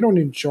about. If you don't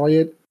enjoy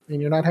it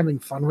and you're not having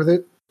fun with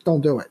it,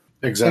 don't do it.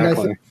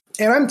 Exactly.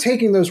 And I'm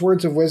taking those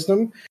words of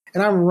wisdom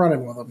and I'm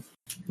running with them.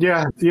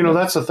 Yeah,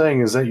 that's the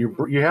thing, is that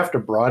you have to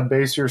broad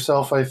base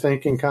yourself, I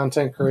think, in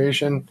content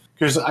creation.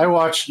 Because I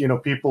watch,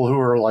 people who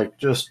are like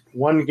just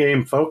one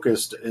game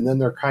focused, and then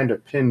they're kind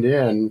of pinned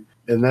in,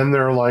 and then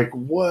they're like,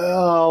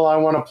 well, I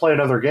want to play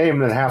another game,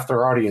 then half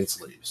their audience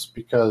leaves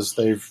because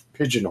they've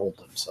pigeonholed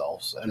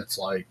themselves. And it's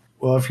like,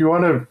 well, if you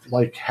want to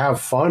like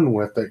have fun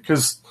with it,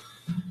 because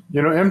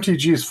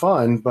MTG is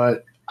fun,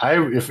 but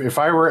if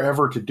I were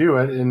ever to do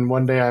it, and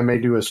one day I may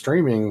do a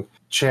streaming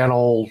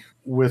channel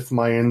with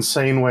my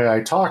insane way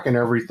I talk and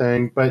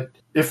everything, but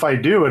if I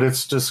do it,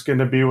 it's just going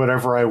to be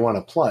whatever I want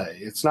to play.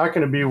 It's not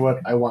going to be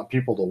what I want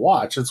people to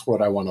watch. It's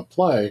what I want to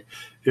play.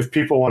 If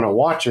people want to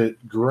watch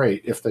it,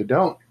 great. If they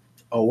don't,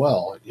 oh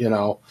well,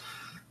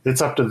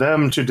 it's up to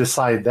them to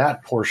decide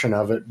that portion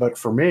of it. But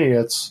for me,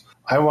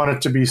 I want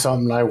it to be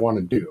something I want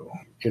to do,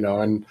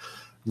 and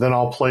then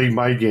I'll play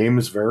my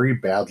games very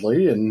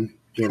badly, and,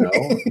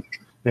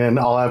 and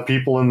I'll have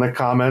people in the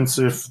comments,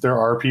 if there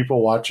are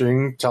people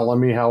watching, telling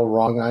me how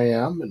wrong I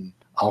am, and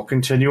I'll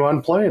continue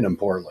on playing them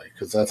poorly,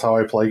 because that's how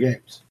I play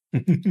games.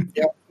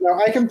 Yeah, no,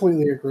 I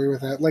completely agree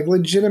with that. Like,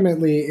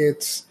 legitimately,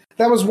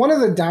 that was one of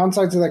the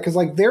downsides of that, because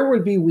like there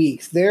would be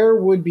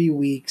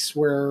weeks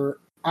where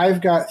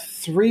I've got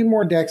 3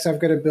 more decks I've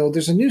got to build.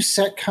 There's a new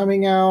set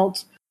coming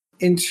out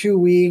in 2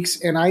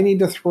 weeks, and I need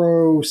to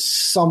throw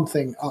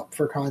something up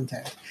for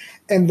content.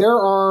 And there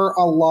are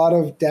a lot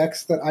of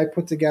decks that I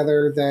put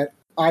together that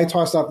I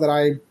tossed up that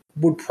I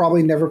would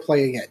probably never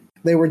play again.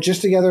 They were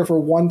just together for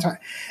one time.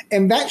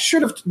 And that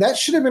should have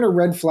been a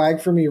red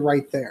flag for me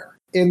right there.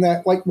 In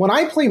that, like, when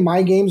I play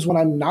my games when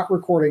I'm not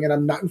recording and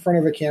I'm not in front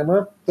of a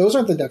camera, those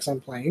aren't the decks I'm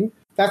playing.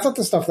 That's not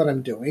the stuff that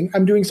I'm doing.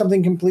 I'm doing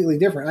something completely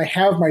different. I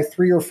have my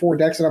 3 or 4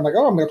 decks, and I'm like,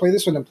 oh, I'm going to play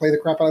this one and play the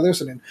crap out of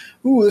this one. And,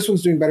 ooh, this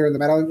one's doing better in the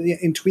meta,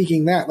 and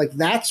tweaking that. Like,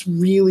 that's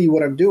really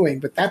what I'm doing.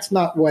 But that's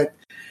not what,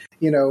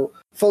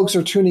 folks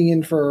are tuning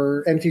in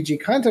for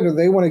MTG content, or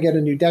they want to get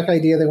a new deck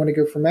idea. They want to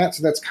go from that.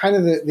 So that's kind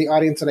of the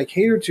audience that I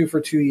catered to for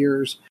 2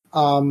 years.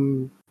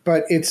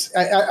 But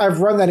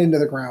I've run that into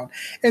the ground.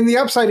 And the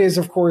upside is,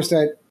 of course,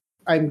 that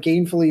I'm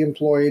gainfully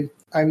employed.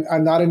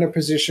 I'm not in a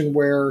position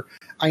where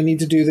I need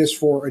to do this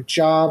for a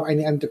job.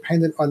 I'm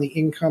dependent on the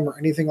income or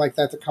anything like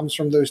that comes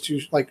from those two,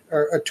 like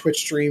a Twitch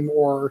stream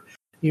or,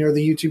 the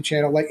YouTube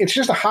channel. Like, it's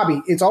just a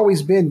hobby. It's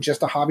always been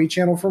just a hobby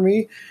channel for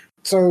me.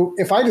 So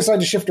if I decide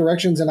to shift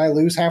directions and I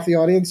lose half the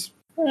audience,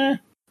 oh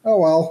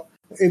well.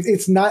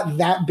 It's not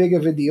that big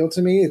of a deal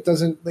to me. It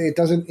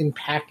doesn't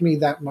impact me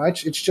that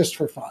much. It's just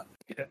for fun.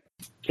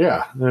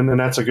 Yeah, and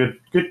that's a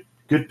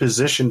good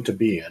position to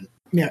be in.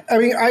 Yeah, I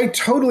mean, I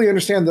totally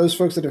understand those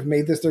folks that have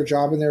made this their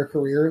job in their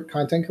career,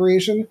 content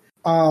creation.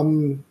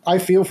 I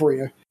feel for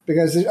you,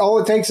 because all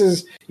it takes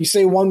is you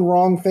say one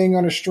wrong thing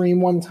on a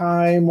stream one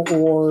time,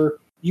 or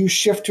you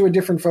shift to a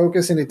different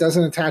focus and it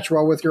doesn't attach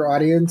well with your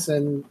audience,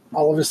 and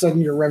all of a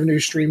sudden your revenue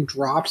stream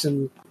drops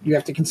and you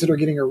have to consider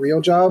getting a real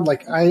job.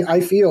 Like,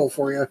 I feel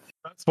for you.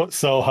 That's what's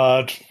so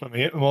hard for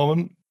me at the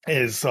moment,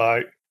 is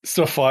like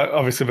stuff like,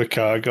 obviously, the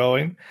car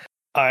going.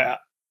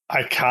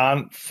 I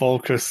can't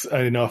focus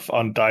enough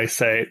on Dice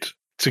 8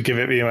 to give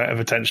it the amount of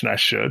attention I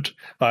should.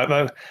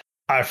 Like,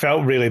 I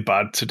felt really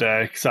bad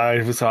today because I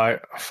was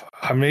like,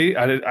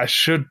 I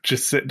should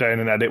just sit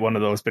down and edit one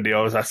of those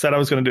videos. I said I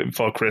was going to do it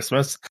before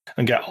Christmas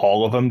and get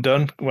all of them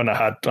done when I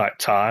had like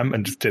time,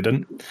 and just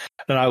didn't.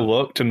 And I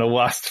looked, and the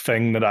last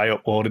thing that I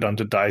uploaded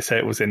onto Dice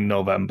 8 was in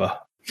November.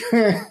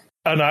 And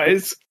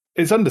it's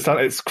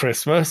understandable, it's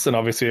Christmas, and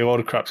obviously a lot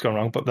of crap's gone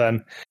wrong. But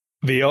then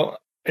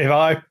if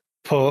I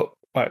put,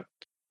 like,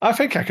 I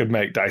think I could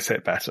make Dice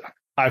 8 better.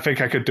 I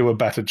think I could do a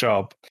better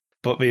job.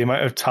 But the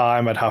amount of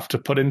time I'd have to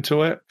put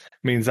into it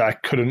means I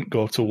couldn't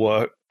go to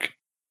work.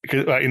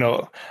 Because,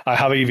 I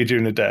have Eevee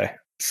during the day.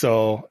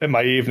 So in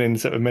my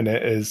evenings at the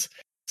minute is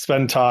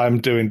spend time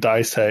doing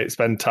Dice 8,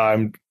 spend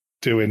time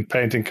doing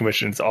painting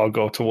commissions, or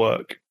go to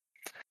work.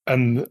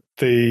 And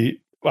the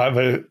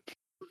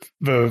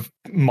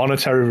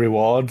monetary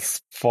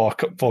rewards for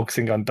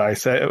focusing on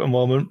Dice 8 at the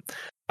moment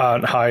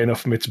aren't high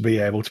enough for me to be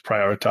able to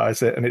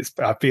prioritize it, and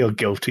I feel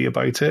guilty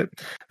about it,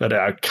 that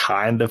I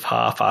kind of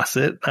half-ass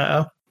it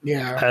now.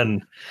 Yeah.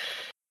 And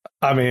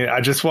I mean,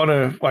 I just want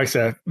to, like I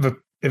said,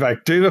 if I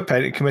do the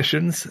painting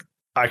commissions,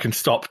 I can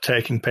stop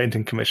taking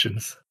painting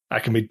commissions. I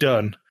can be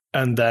done,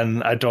 and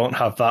then I don't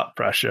have that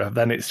pressure.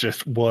 Then it's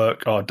just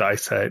work or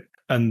Dice 8,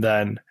 and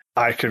then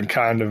I can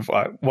kind of,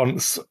 like,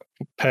 once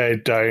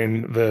paid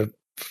down the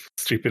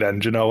stupid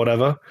engine or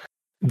whatever,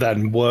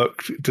 then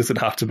work doesn't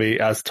have to be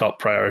as top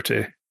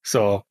priority.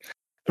 So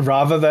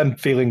rather than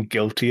feeling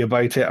guilty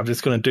about it, I'm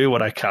just going to do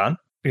what I can,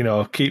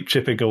 keep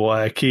chipping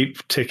away,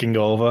 keep ticking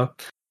over,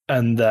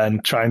 and then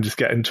try and just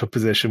get into a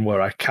position where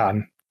I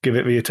can give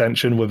it the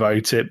attention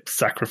without it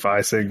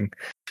sacrificing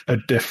a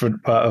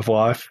different part of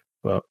life.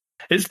 But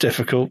it's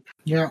difficult.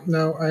 Yeah,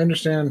 no, I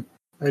understand.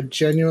 I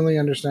genuinely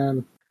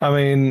understand. I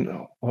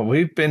mean,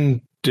 we've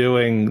been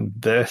doing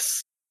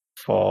this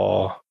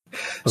for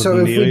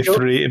nearly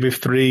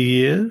 3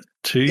 years,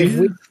 2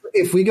 years.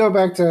 If we go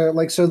back to,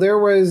 like, so there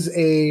was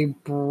a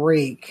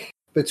break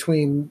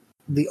between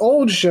the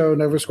old show,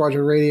 Nova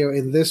Squadron Radio,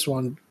 and this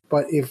one.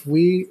 But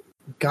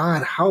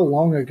God, how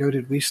long ago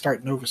did we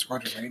start Nova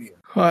Squadron Radio?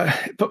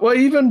 But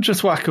even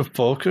just lack of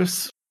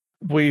focus,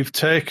 we've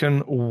taken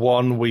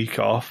 1 week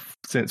off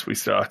since we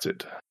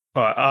started.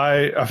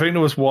 I think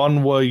there was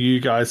one where you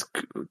guys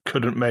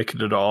couldn't make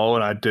it at all,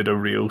 and I did a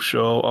real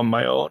show on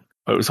my own.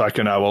 It was like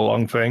an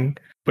hour-long thing,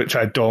 which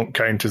I don't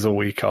count as a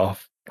week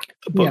off.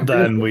 But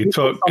then we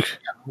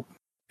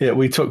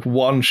took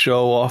one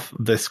show off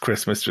this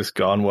Christmas just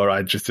gone, where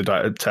I just did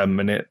like a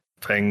 10-minute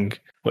thing,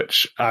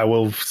 which I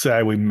will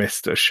say we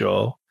missed a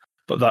show.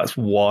 But that's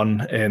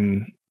one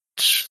in,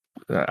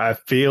 I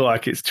feel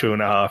like it's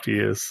 2.5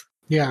 years.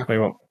 Yeah. We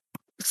want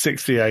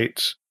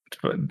 68,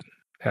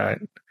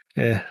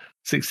 yeah,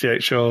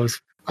 68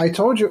 shows. I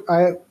told you,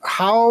 all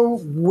right,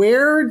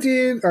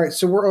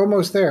 so we're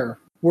almost there.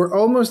 We're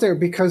almost there,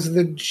 because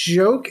the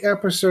joke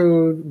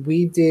episode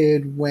we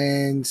did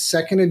when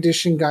second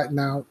edition got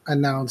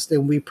announced,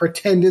 and we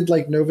pretended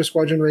like Nova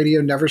Squadron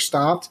Radio never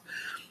stopped,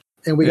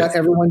 and we got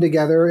everyone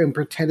together and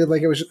pretended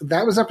like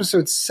that was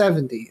episode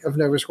 70 of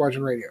Nova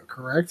Squadron Radio,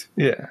 correct?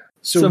 Yeah.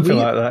 So something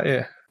like that,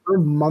 yeah. We're a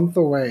month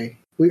away.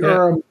 We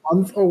are a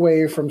month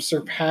away from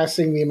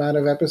surpassing the amount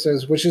of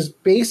episodes, which is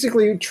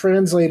basically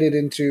translated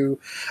into,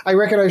 I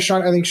recognize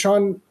Sean, I think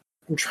Sean,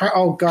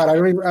 oh God, I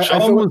don't even.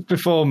 Sean was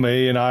before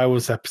me, and I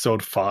was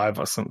episode 5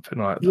 or something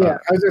like that. Yeah,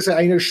 I was gonna say,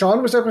 I know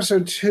Sean was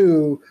episode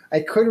 2. I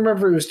couldn't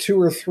remember if it was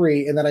 2 or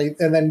 3,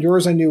 and then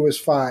yours I knew was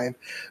 5.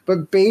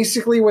 But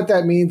basically, what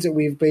that means that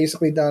we've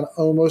basically done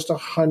almost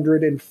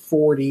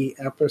 140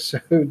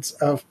 episodes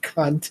of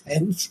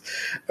content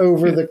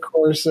over the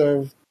course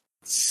of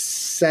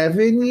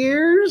 7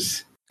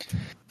 years.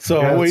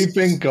 So Yes. we've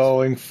been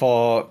going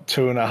for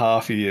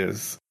 2.5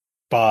 years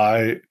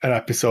by an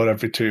episode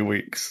every 2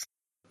 weeks.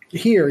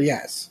 Here,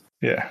 yes.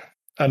 Yeah.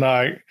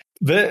 And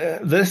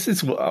this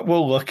is, we're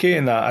lucky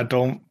in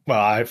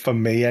that for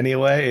me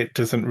anyway, it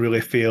doesn't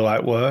really feel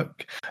like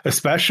work,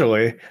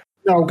 especially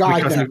No, God,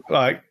 because no. of,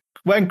 like,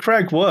 when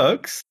Craig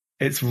works,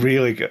 it's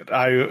really good.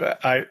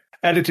 I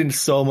editing's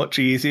so much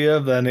easier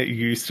than it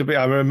used to be.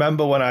 I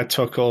remember when I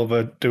took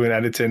over doing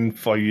editing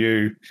for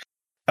you,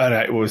 and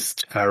it was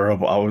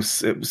terrible. It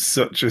was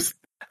such a,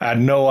 I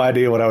had no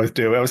idea what I was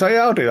doing. I was like,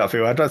 yeah, I'll do that for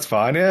you. That's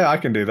fine. Yeah, I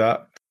can do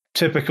that.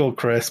 Typical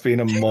Chris being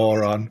a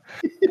moron.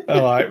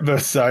 And, like, the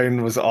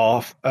sound was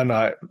off, and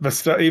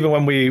even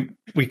when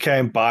we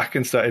came back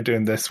and started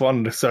doing this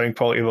one, the sound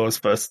quality of those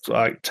first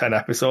like 10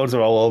 episodes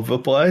are all over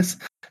the place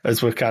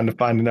as we're kind of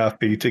finding our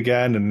feet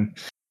again and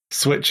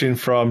switching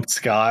from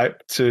Skype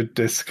to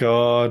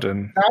Discord.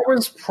 And that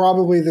was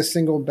probably the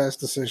single best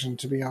decision,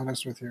 to be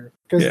honest with you,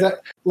 because that,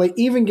 like,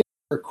 even getting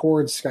to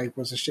record Skype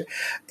was a shit.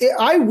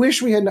 I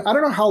wish we had. I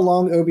don't know how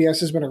long OBS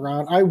has been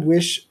around. I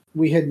wish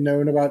we had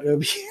known about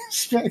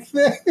OBS back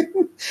then,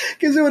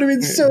 because it would have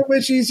been so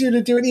much easier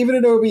to do it. Even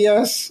in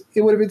OBS,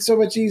 it would have been so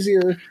much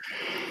easier.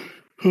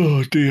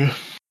 Oh dear,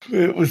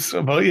 it was.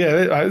 But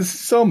yeah, it's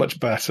so much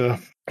better.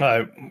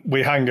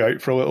 We hang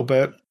out for a little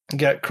bit,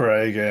 get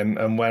Craig in,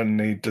 and when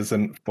he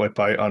doesn't flip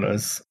out on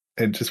us,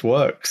 it just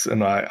works.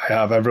 And I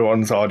have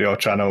everyone's audio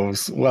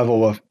channels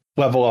level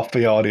off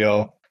the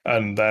audio,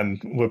 and then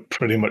we're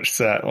pretty much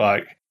set.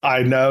 Like,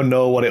 I now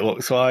know what it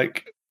looks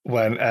like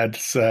when Ed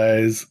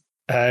says,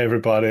 "Hey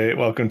everybody,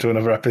 welcome to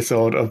another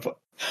episode of,"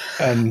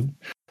 and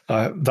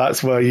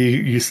that's where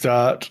you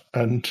start.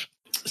 And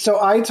so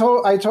I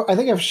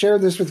think I've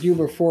shared this with you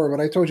before,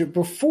 but I told you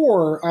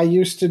before I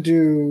used to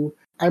do.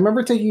 I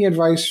remember taking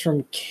advice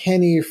from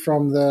Kenny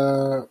from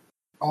him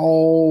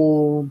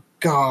and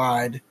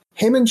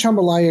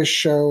Chambalaya's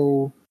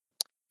show.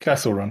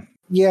 Castle Run.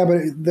 Yeah, but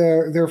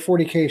their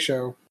 40K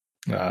show.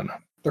 No.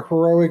 The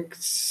Heroic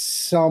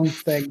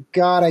something.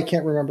 God, I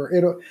can't remember.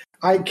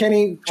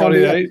 Kenny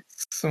 48,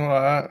 something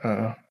like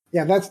that.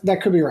 Yeah,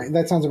 that could be right.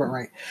 That sounds about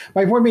right.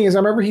 My point being is, I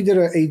remember he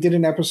did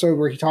an episode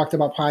where he talked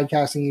about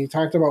podcasting. He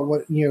talked about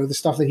what, the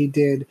stuff that he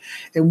did,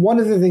 and one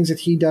of the things that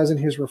he does in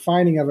his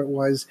refining of it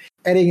was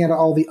editing out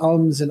all the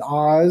ums and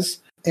ahs.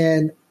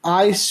 And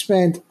I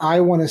spent, I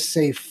want to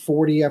say,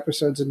 40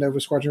 episodes of Nova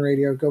Squadron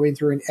Radio going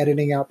through and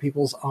editing out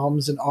people's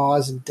ums and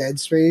ahs and dead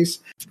space.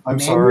 I'm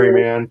sorry,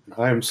 man.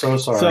 I am so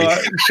sorry. So,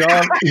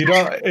 Sean, you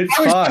don't. It's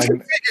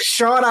fine.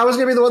 Sean, I was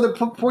going to be the one to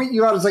point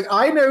you out. It's like,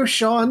 I know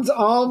Sean's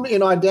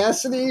in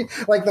Audacity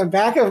like the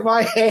back of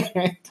my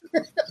hand.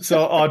 So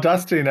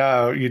Audacity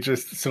now, you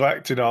just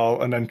select it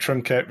all and then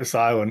truncate the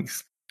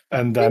silence,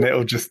 and then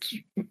it'll just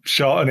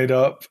shorten it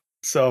up.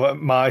 So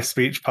my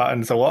speech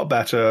pattern's a lot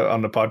better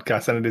on the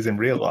podcast than it is in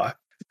real life.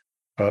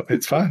 But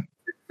it's fine.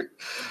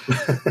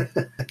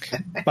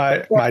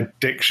 my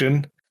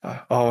diction.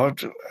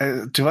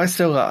 Do I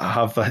still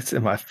have that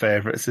in my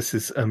favorites? This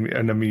is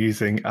an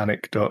amusing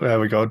anecdote. There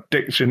we go.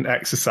 Diction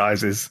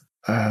exercises.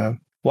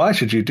 Why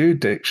should you do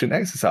diction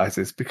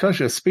exercises? Because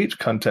your speech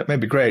content may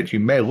be great,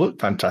 you may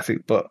look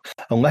fantastic, but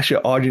unless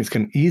your audience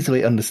can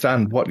easily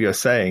understand what you're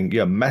saying,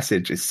 your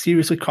message is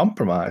seriously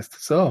compromised.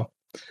 So,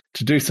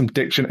 to do some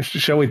diction,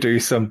 shall we do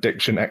some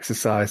diction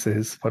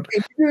exercises?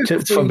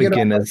 Tips for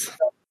beginners.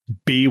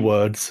 B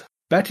words.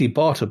 Betty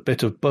bought a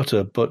bit of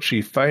butter, but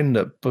she found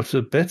that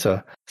butter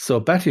bitter. So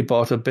Betty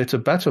bought a bit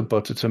of better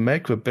butter to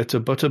make the bitter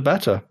butter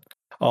better.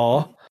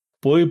 Or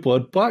blue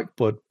blood, black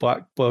bug,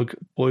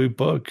 blue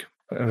bug.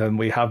 And then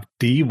we have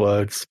D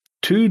words.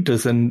 2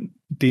 dozen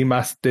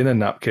demasked dinner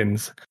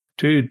napkins.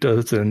 2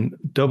 dozen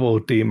double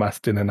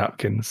demasked dinner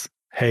napkins.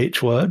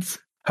 H words.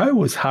 How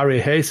was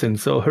Harry hastened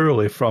so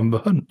hurriedly from the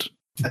hunt?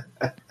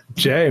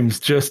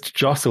 James just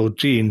jostled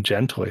Jean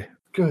gently.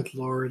 Good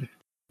Lord.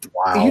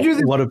 Wow. You do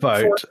this What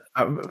about,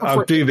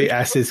 I'll do the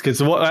S's,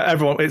 because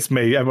it's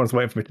me. Everyone's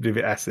waiting for me to do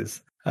the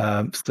S's.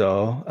 Where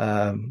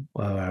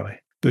are we?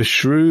 The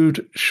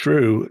shrewd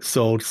shrew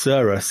sold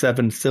Sarah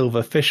 7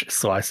 silver fish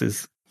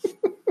slices.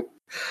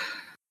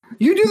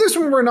 You do this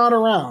when we're not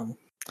around.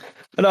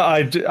 No,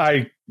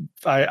 I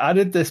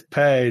added this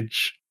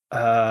page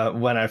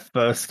when I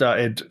first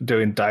started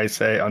doing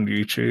Dice on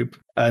YouTube,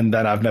 and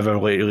then I've never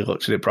really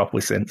looked at it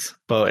properly since.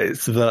 But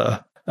it's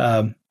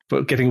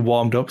but getting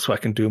warmed up so I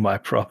can do my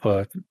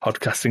proper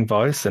podcasting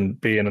voice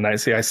and be an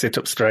announcer. I sit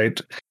up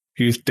straight,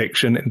 use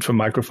diction into a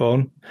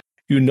microphone.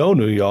 You know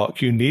New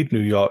York, you need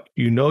New York.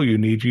 You know you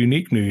need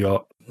unique New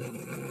York.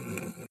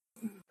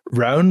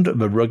 Round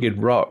the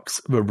rugged rocks,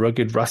 the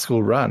rugged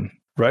rascal ran.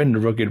 Round the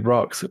rugged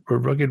rocks, the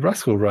rugged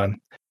rascal ran.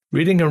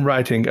 Reading and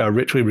writing are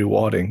richly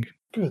rewarding.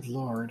 Good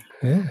Lord.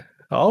 Yeah.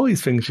 All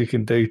these things you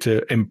can do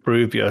to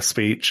improve your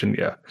speech and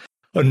your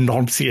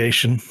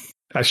enunciation.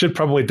 I should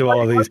probably do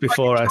all of these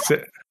before I sit.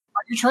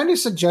 Are you trying to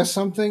suggest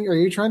something? Are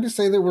you trying to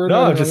say that we're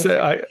No, just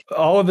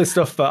all of the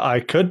stuff that I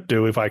could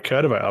do if I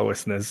cared about our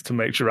listeners to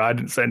make sure I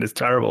didn't sound as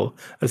terrible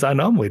as I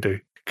normally do.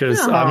 Because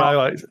I'm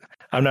like,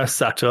 I'm now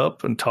sat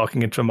up and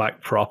talking into a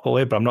mic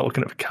properly, but I'm not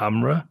looking at the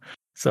camera.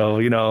 So,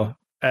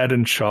 Ed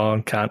and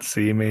Sean can't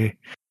see me.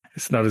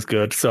 It's not as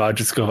good. So I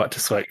just go back to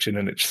switching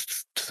and it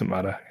just doesn't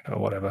matter,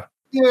 whatever.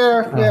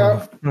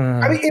 Yeah.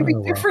 I mean, it'd be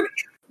different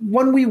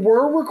when we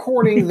were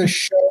recording the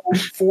show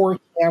for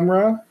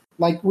camera.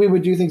 Like, we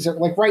would do things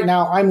like right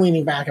now, I'm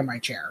leaning back in my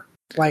chair.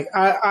 Like,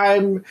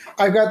 I've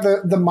got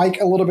the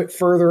mic a little bit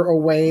further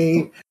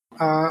away.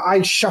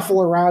 I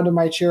shuffle around in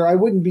my chair. I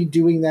wouldn't be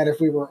doing that if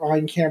we were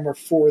on camera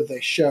for the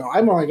show.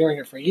 I'm only doing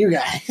it for you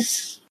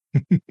guys.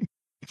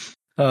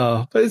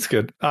 Oh, but it's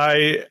good.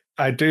 I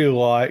do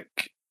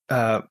like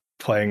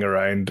playing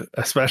around,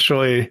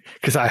 especially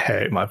because I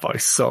hate my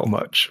voice so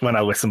much when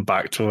I listen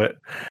back to it.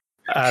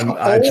 And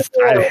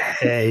I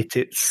hate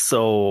it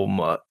so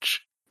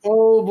much.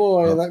 Oh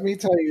boy, let me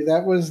tell you,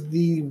 that was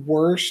the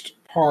worst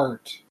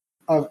part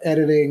of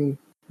editing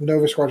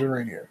Nova Squadron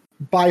Radio.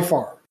 By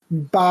far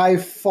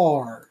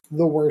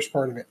the worst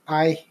part of it.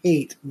 I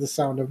hate the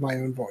sound of my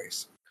own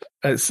voice.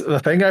 It's the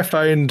thing I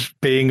found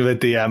being the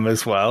DM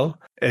as well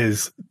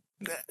is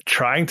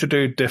trying to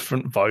do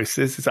different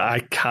voices. Is I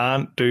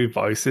can't do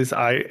voices.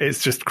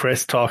 It's just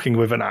Chris talking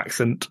with an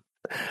accent,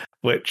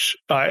 which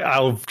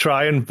I'll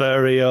try and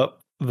vary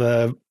up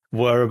the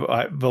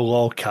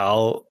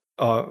locale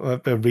or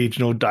the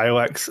regional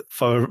dialects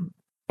for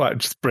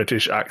just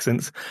British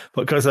accents,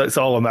 but because it's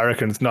all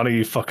Americans, none of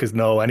you fuckers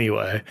know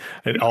anyway.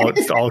 It all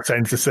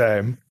sounds the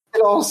same.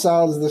 It all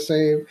sounds the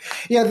same.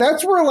 Yeah,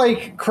 that's where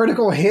like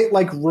Critical Hit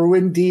like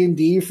ruined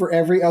D&D for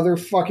every other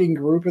fucking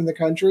group in the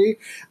country.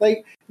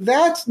 Like,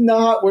 that's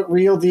not what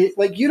real D.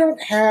 Like, you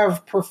don't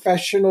have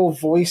professional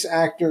voice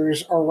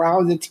actors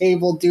around the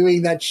table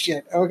doing that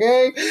shit.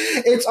 Okay,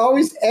 it's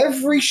always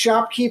every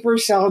shopkeeper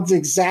sounds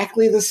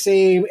exactly the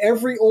same.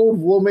 Every old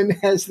woman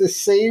has the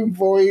same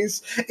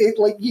voice.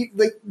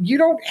 You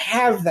don't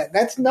have that.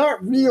 That's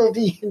not real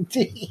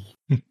D&D.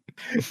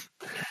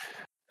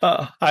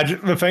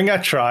 The thing I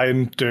try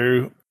and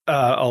do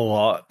a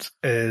lot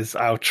is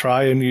I'll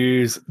try and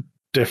use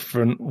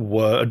different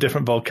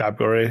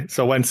vocabulary.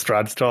 So when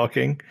Strad's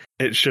talking,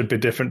 it should be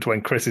different to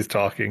when Chris is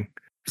talking.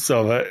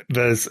 So that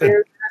there's a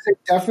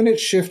definite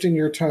shift in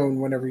your tone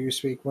whenever you're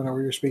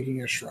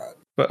speaking as Strad.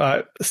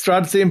 But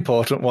Strad's the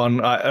important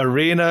one.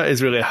 Arena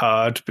is really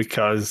hard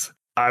because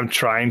I'm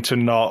trying to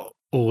not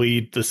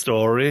lead the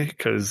story,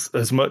 because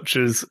as much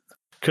as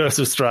Curse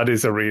of Strahd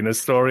is Arena's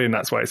story, and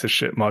that's why it's a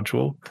shit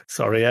module.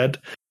 Sorry, Ed.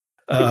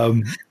 I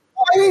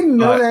didn't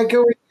know that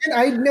going in.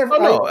 I'd never.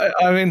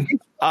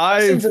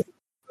 I've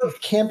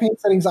campaign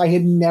settings I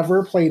had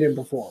never played in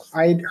before.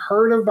 I'd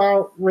heard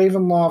about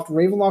Ravenloft.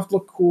 Ravenloft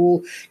looked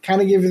cool.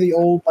 Kind of give you the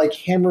old like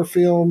Hammer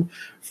film.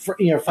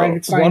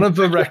 Frankenstein. One of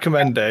the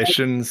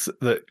recommendations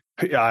that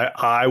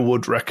I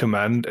would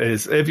recommend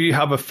is if you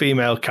have a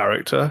female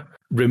character,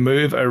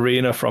 remove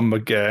Arena from the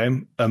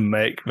game and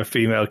make the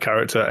female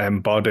character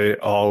embody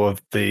all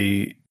of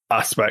the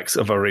aspects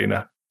of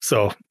Arena.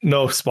 So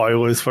no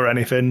spoilers for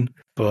anything,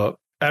 but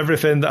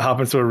everything that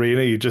happens to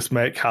Arena, you just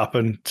make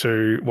happen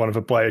to one of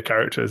the player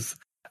characters,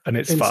 and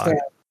it's fine.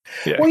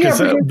 Yeah, because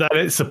then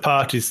it's a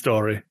party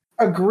story.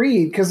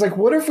 Agreed, because like,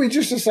 what if we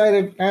just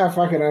decided,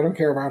 fuck it, I don't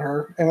care about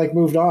her, and like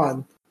moved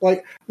on?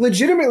 Like,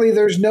 legitimately,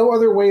 there's no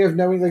other way of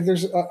knowing. Like,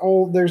 there's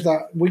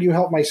that. Will you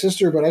help my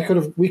sister? But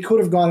we could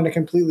have gone in a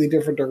completely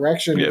different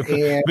direction. Yeah,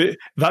 and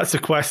that's a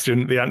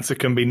question. The answer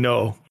can be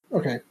no.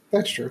 Okay,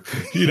 that's true.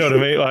 You know what I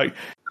mean? Like,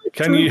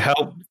 can you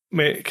help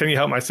me? Can you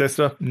help my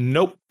sister?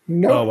 Nope.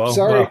 Nope. Oh well.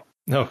 Sorry. Well,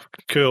 no.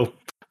 Cool.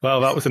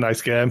 Well, that was a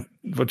nice game.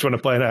 What do you want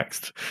to play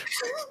next?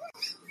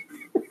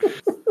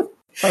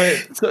 I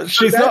mean, so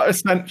she's not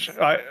essential.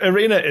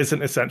 Arena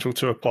isn't essential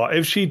to a plot.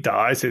 If she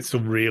dies, it's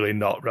really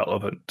not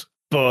relevant.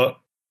 But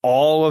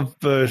all of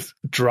the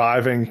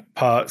driving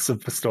parts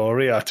of the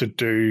story are to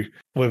do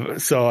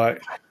with. So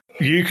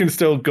you can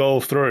still go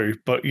through,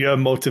 but your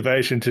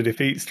motivation to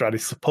defeat Strahd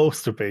is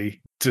supposed to be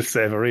to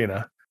save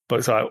Arena. But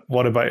it's like,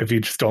 what about if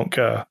you just don't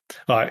care?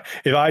 Like,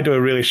 if I do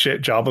a really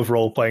shit job of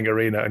role-playing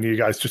Arena and you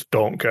guys just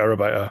don't care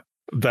about her,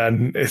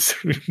 then it's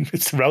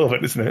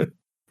relevant, isn't it?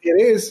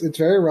 It is. It's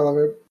very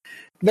relevant.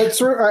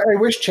 That's I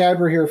wish Chad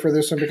were here for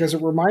this one, because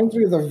it reminds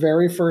me of the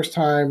very first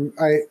time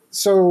I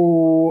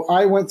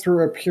went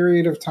through a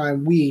period of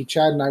time.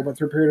 Chad and I went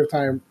through a period of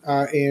time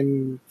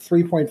in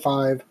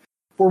 3.5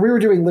 where we were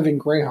doing Living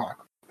Greyhawk.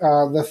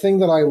 The thing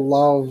that I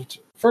loved,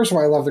 first of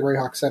all, I love the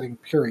Greyhawk setting,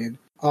 period.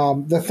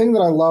 The thing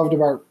that I loved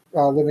about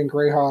Living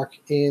Greyhawk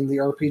in the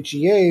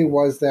RPGA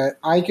was that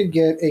I could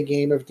get a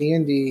game of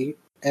D&D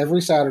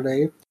every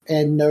Saturday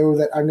and know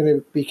that I'm going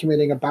to be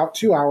committing about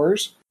 2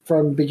 hours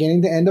from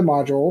beginning to end a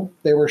module.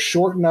 They were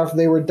short enough.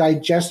 They were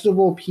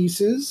digestible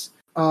pieces.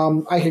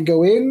 I could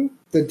go in.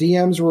 The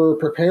DMs were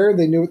prepared.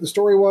 They knew what the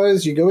story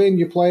was. You go in,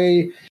 you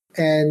play,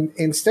 and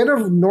instead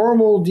of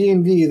normal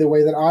D&D, the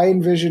way that I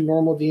envision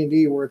normal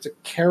D&D, where it's a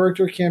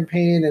character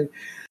campaign, and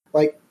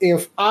like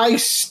if I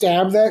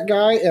stab that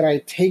guy and I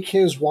take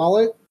his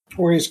wallet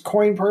or his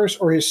coin purse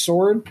or his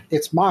sword,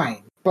 it's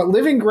mine. But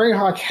Living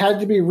Greyhawk had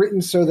to be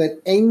written so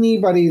that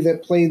anybody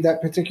that played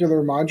that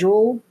particular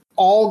module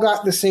all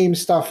got the same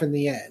stuff in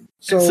the end.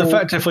 So it's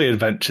effectively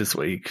Adventures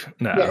League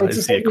now. Yeah,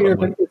 it's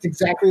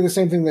exactly the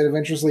same thing that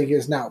Adventures League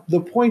is now.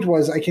 The point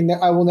was,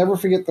 I will never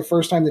forget the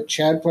first time that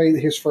Chad played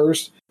his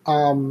first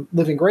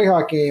Living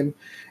Greyhawk game,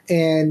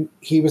 and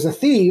he was a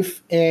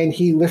thief, and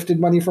he lifted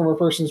money from a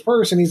person's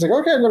purse, and he's like,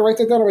 okay, I'm going to write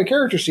that down on my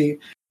character sheet.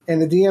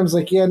 And the DM's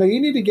like, yeah, no, you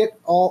need to get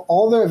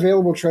all the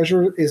available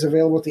treasure is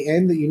available at the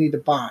end that you need to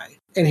buy.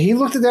 And he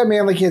looked at that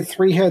man like he had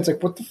three heads,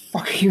 like, what the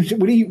fuck are you,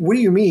 what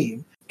do you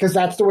mean? Because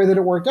that's the way that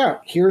it worked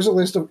out. Here's a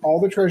list of all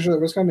the treasure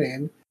that was coming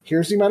in.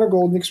 Here's the amount of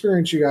gold and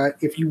experience you got.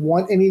 If you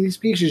want any of these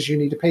pieces, you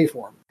need to pay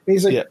for them. And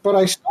he's like, but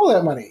I stole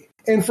that money.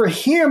 And for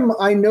him,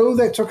 I know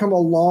that took him a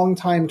long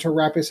time to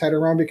wrap his head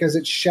around because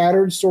it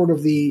shattered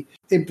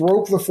it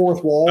broke the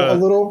fourth wall a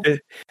little.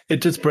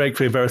 It does break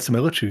the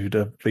verisimilitude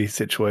of the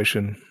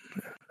situation.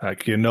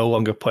 Like, you're no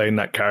longer playing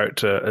that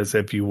character as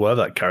if you were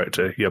that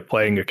character. You're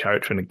playing a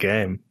character in a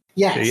game.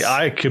 Yes.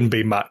 I can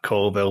be Matt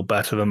Colville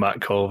better than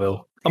Matt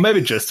Colville. Or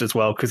maybe just as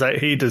well, because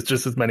he does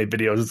just as many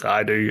videos as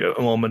I do at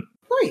the moment.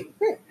 Right.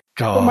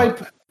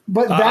 God.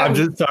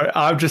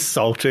 I'm just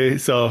salty.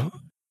 So,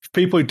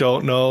 people who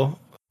don't know,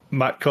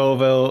 Matt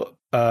Colville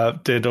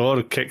did a lot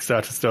of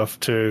Kickstarter stuff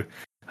to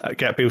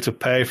get people to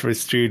pay for his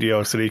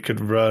studio so that he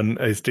could run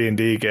his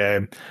D&D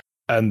game.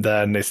 And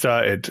then they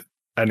started,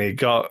 and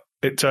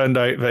it turned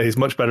out that he's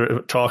much better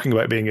at talking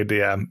about being a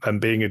DM and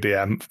being a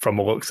DM from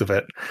the looks of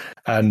it.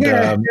 And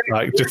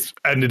just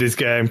ended his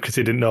game because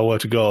he didn't know where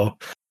to go.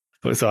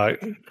 But it's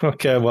like,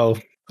 okay, well,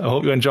 I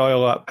hope you enjoy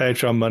all that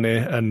Patreon money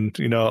and,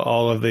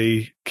 all of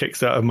the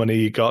Kickstarter money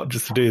you got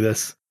just to do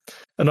this.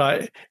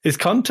 And his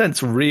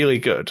content's really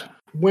good.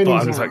 When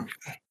but he's I'm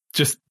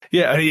just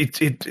I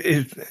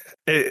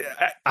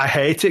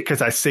hate it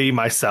because I see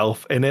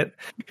myself in it.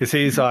 Because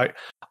he's like,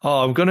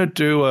 oh, I'm going to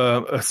do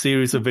a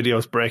series of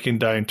videos breaking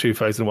down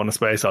 2001: A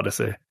Space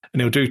Odyssey.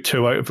 And he'll do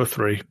 2 out of the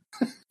 3.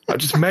 I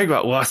just make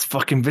that last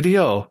fucking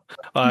video.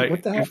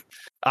 What the hell?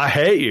 I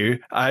hate you.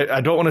 I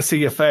don't want to see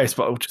your face,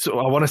 but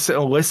I want to sit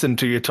and listen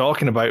to you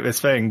talking about this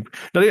thing.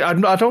 I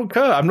don't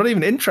care. I'm not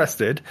even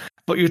interested.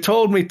 But you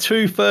told me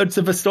 2/3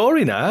 of the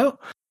story now.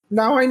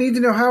 Now I need to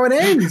know how it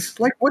ends.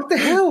 Like, what the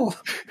hell?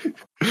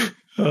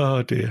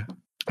 Oh, dear.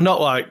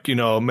 Not like,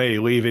 me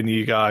leaving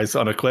you guys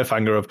on a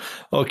cliffhanger of,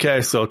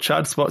 okay, so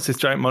Chad spots this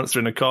giant monster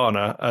in a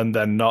corner and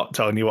then not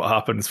telling you what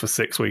happens for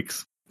 6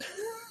 weeks.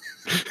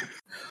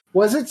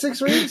 Was it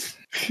 6 weeks?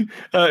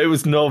 It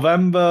was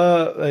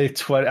November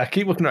 20. I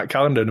keep looking at the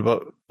calendar,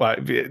 but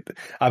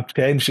I've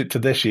changed it to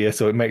this year,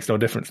 so it makes no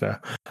difference now.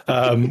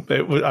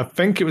 I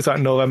think it was like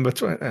November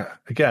 20.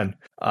 Again,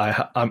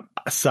 I'm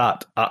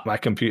sat at my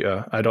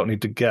computer. I don't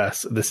need to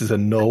guess. This is a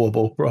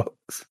knowable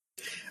prox.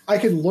 I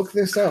could look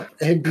this up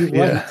and be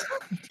right.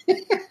 Yeah.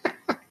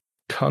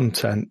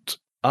 Content.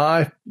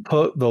 I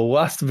put the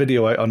last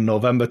video out on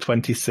November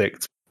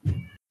 26th.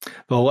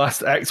 The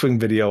last X-Wing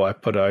video I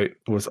put out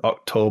was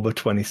October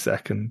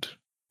 22nd.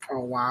 Oh,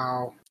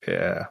 wow.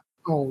 Yeah.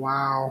 Oh,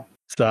 wow.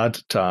 Sad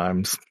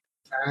times.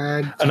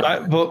 Sad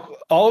times. But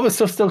all of the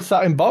stuff still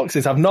sat in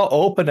boxes. I've not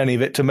opened any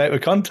of it to make the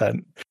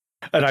content.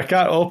 And I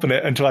can't open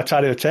it until I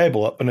tidy the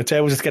table up. And the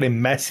table's just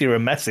getting messier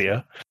and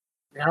messier.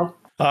 Yep.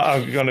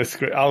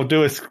 I'll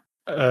do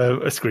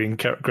a screen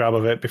grab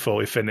of it before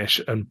we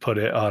finish and put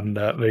it on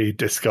the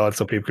Discord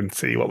so people can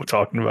see what we're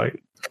talking about.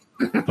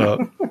 But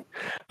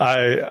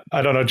I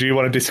don't know. Do you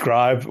want to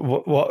describe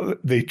what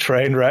the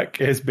train wreck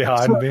is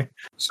behind me?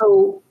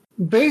 So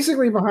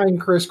basically,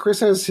 behind Chris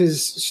has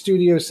his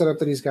studio set up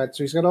that he's got.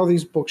 So he's got all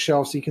these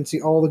bookshelves. So you can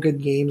see all the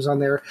good games on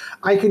there.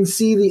 I can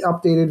see the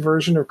updated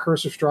version of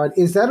Curse of Strahd.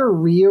 Is that a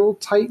real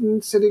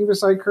Titan sitting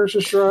beside Curse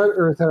of Strahd,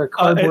 or is that a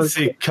cardboard? It's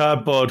the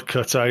cardboard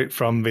cutout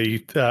from the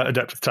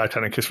Adeptus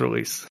Titanicus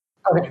release.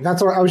 Okay,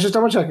 that's what I was just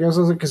double checking.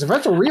 Because if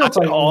that's a real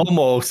Titan, I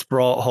almost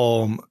brought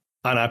home.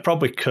 And I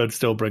probably could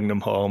still bring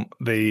them home.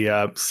 The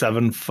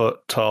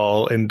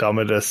 7-foot-tall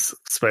Indomitus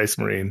Space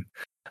Marine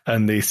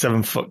and the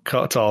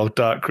 7-foot-tall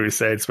Dark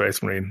Crusade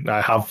Space Marine.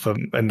 I have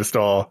them in the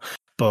store,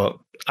 but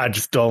I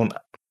just don't.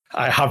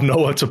 I have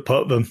nowhere to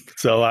put them,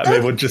 so they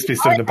would just be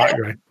sitting in the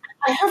background.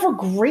 I have a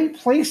great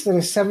place that a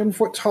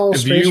 7-foot-tall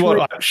Space Marine.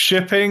 Want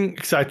shipping,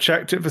 because I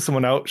checked it for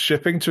someone else,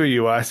 shipping to the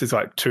US is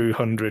like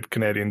 $200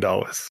 Canadian.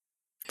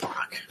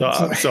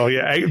 Fuck. So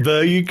yeah,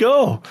 there you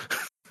go.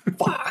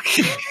 Fuck.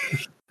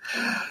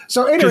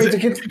 So anyway,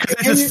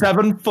 it's a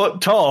 7 foot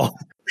tall.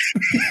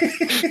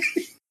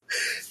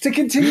 To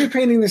continue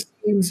painting the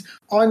scenes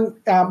on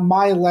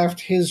my left,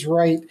 his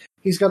right,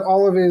 he's got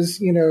all of his,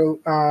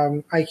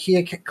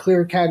 IKEA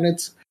clear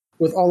cabinets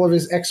with all of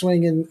his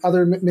X-Wing and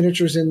other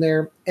miniatures in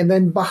there. And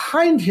then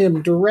behind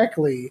him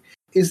directly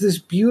is this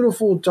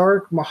beautiful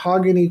dark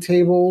mahogany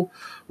table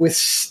with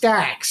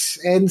stacks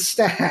and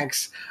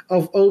stacks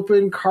of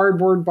open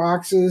cardboard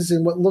boxes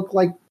and what look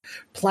like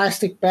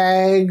plastic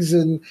bags,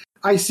 and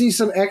I see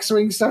some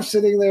X-Wing stuff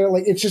sitting there.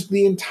 Like, it's just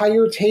the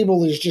entire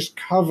table is just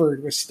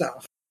covered with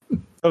stuff.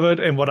 Covered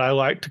in what I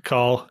like to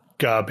call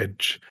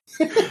garbage.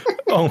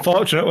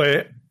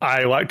 Unfortunately,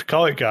 I like to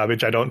call it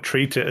garbage. I don't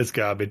treat it as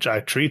garbage.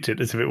 I treat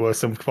it as if it were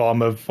some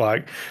form of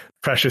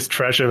precious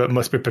treasure that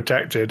must be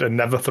protected and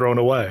never thrown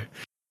away.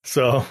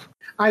 So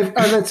I've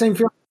that same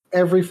feeling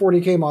every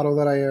 40K model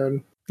that I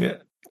own. yeah,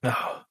 no.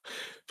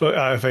 But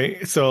I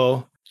think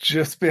so.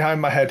 Just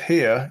behind my head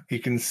here, you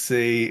can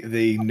see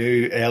the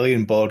new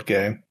Alien board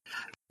game.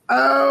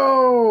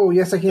 Oh,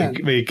 yes, I can.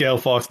 The Gale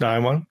Force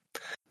 9 one.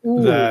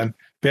 Ooh. Then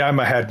behind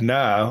my head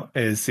now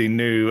is the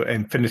new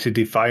Infinity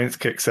Defiance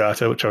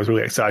Kickstarter, which I was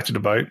really excited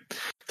about.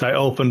 So I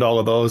opened all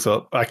of those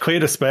up. I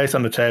cleared a space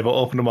on the table,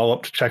 opened them all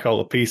up to check all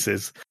the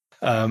pieces,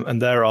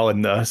 and they're all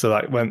in there. So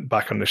that went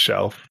back on the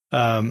shelf.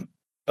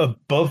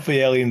 Above the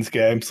Aliens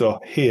game, so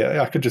here,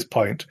 I could just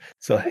point.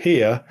 So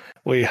here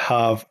we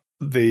have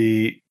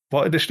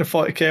what edition of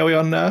 40K are we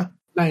on now?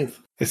 9th.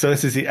 So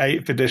this is the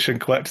 8th edition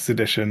Collector's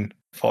Edition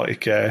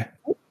 40K.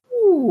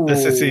 Ooh.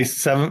 This is the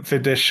 7th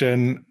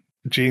edition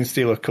Gene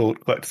Stealer Cult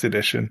Collector's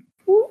Edition.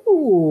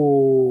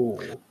 Ooh.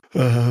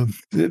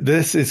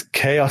 This is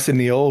Chaos in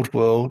the Old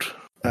World.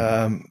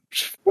 One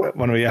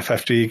of the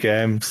FFG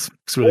games.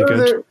 It's really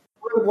good.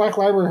 What are the Black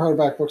Library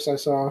hardback books I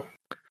saw?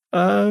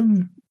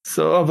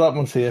 So that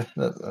one's here.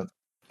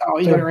 Oh,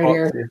 you got it right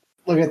here.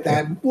 Look at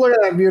that. Look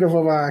at that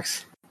beautiful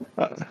box.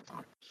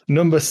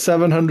 Number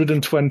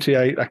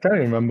 728. I can't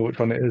even remember which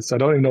one it is. I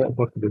don't even know what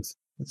book it is.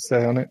 Let's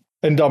say on it.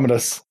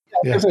 Indominus.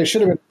 Yeah, it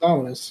should have been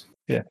Indominus.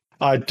 Yeah.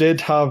 I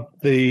did have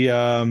the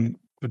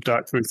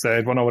Dark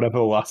Crusade one or whatever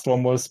the last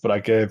one was, but I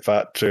gave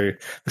that to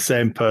the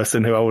same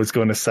person who I was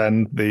going to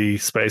send the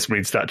Space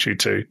Marine statue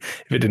to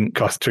if it didn't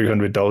cost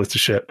 $200 to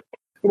ship.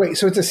 Wait,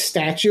 so it's a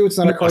statue? It's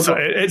not a cardboard?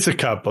 It's a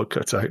cardboard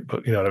cutout,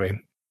 but you know what I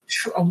mean.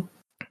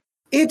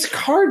 It's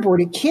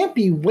cardboard. It can't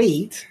be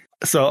weight.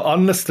 So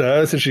on the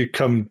stairs, as you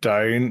come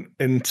down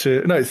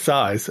it's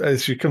size.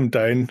 As you come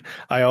down,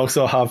 I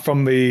also have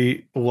from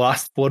the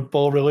last Blood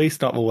Bowl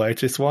release, not the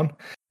latest one,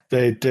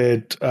 they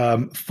did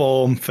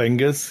foam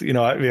fingers,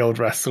 like the old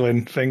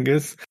wrestling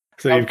fingers.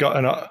 So you've got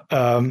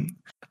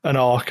an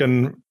Orc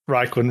and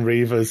Reichland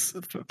Reaver's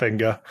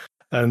finger.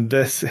 And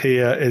this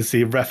here is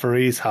the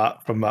referee's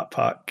hat from that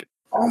pack.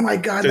 Oh my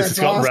God, that's awesome. It's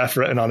got awesome. ref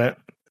written on it.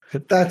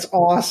 That's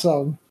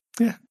awesome.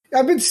 Yeah.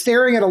 I've been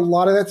staring at a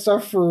lot of that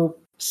stuff for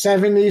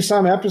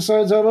 70-some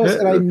episodes almost,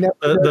 and I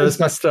never... There's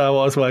my Star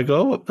Wars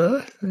Lego up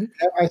there.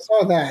 I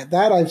saw that.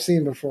 That I've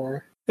seen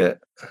before. Yeah.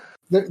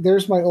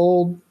 There's my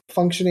old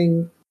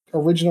functioning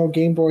original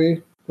Game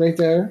Boy right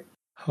there.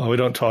 Oh, we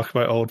don't talk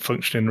about old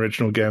functioning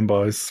original Game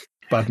Boys.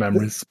 Bad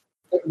memories.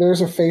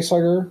 There's a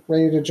facehugger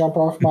ready to jump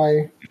off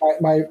my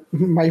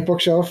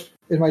bookshelf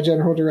in my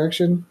general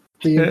direction.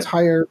 The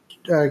entire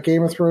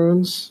Game of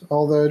Thrones,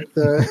 all the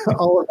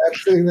all of that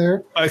sitting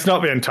there. It's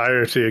not the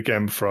entirety of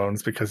Game of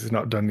Thrones because it's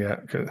not done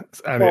yet,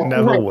 and it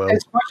never will.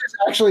 As much as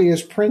actually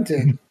is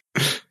printed.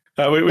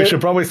 We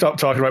should probably stop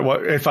talking about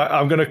what.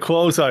 I'm going to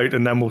close out,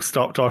 and then we'll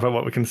stop talking about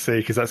what we can see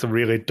because that's a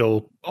really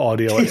dull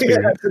audio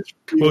experience.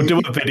 We'll do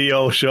a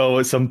video show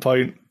at some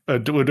point. We'll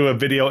do a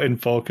video in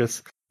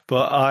focus.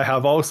 But I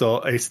have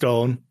also a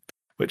stone,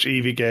 which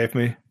Evie gave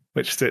me,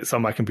 which sits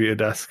on my computer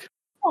desk.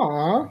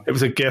 Aww. It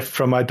was a gift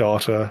from my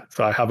daughter,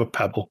 so I have a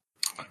pebble.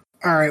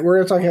 All right, we're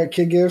going to talk about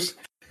kid gifts.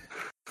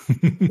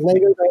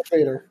 Lego Darth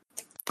Vader.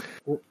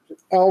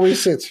 Always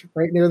sits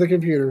right near the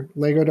computer.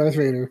 Lego Darth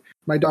Vader.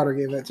 My daughter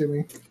gave that to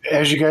me.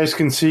 As you guys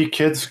can see,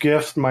 kids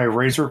gift my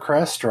Razor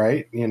Crest,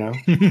 right? So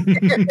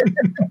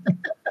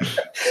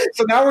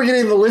now we're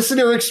getting the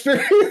listener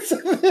experience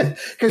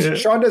because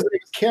Sean doesn't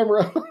have his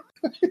camera.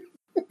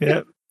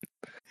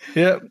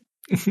 Yep.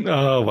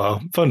 Oh,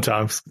 well, fun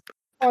times.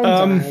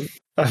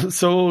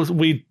 So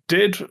we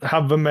did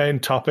have the main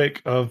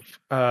topic of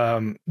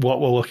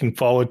what we're looking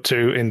forward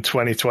to in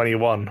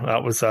 2021.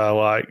 That was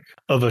our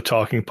other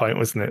talking point,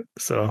 wasn't it?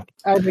 So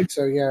I think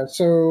so. Yeah.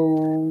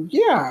 So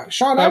yeah,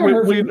 Sean, I haven't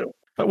heard we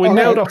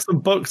nailed off some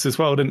books as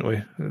well, didn't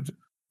we?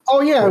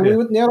 Oh yeah, we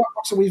nailed off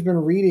books that we've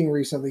been reading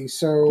recently.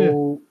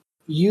 So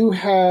you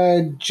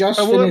had just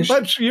finished.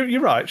 But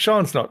you're right.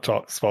 Sean's not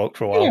spoke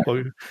for a while. But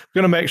we're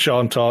going to make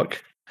Sean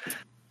talk.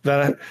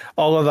 Then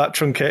all of that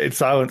truncated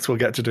silence we'll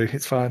get to do.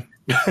 It's fine.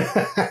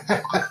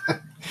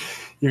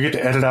 You get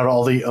to edit out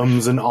all the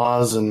ums and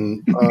ahs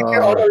and.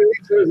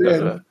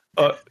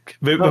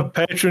 The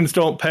patrons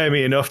don't pay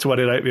me enough to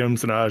edit out the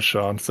ums and ahs,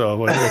 Sean. So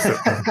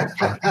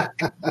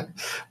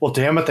well,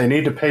 damn it, they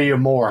need to pay you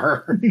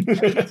more.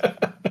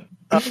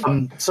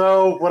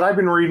 So what I've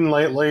been reading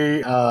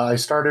lately, I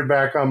started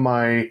back on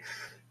my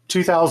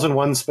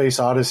 2001 Space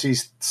Odyssey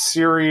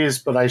series,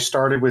 but I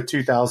started with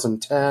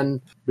 2010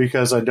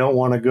 because I don't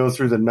want to go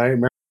through the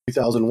nightmare of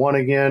 2001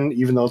 again,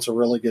 even though it's a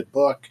really good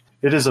book.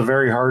 It is a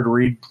very hard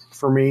read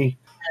for me.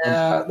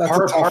 Yeah,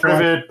 that's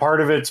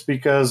part of it's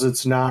because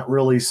it's not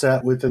really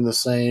set within the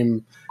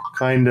same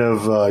kind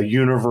of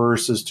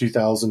universe as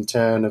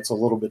 2010. It's a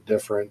little bit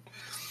different.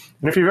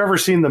 And if you've ever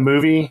seen the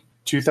movie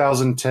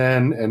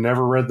 2010 and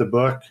never read the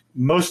book,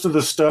 most of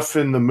the stuff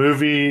in the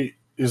movie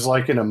is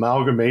like an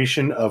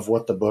amalgamation of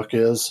what the book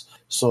is.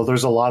 So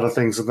there's a lot of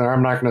things in there.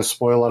 I'm not going to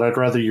spoil it. I'd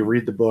rather you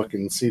read the book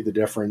and see the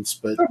difference.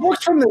 But the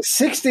book's from the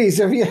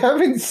 60s. If you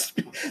haven't,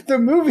 the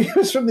movie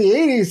was from the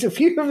 80s. If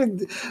you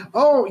haven't,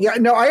 oh yeah,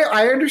 no,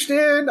 I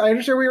understand. I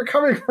understand where you're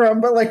coming from,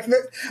 but like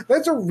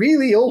that's a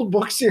really old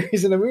book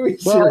series and a movie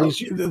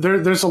series.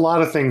 There's a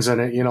lot of things in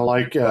it.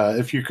 Like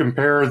if you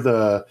compare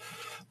the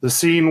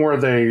scene where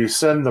they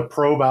send the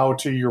probe out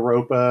to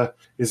Europa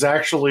is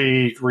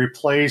actually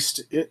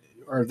replaced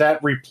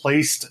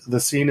the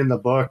scene in the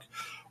book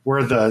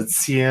where the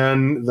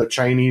Xi'an, the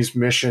Chinese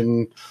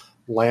mission,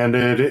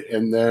 landed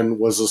and then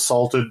was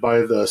assaulted by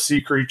the sea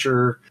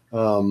creature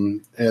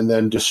and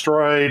then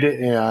destroyed.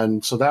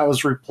 And so that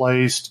was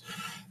replaced.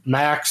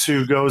 Max,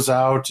 who goes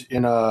out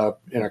in a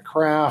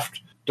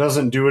craft,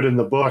 doesn't do it in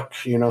the book,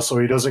 so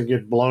he doesn't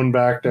get blown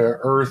back to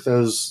Earth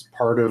as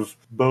part of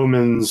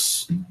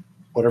Bowman's,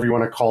 whatever you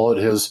want to call it,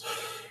 his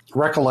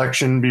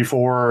recollection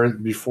before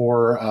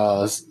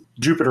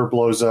Jupiter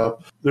blows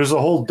up. There's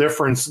a whole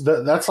difference.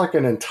 That's like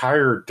an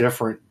entire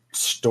different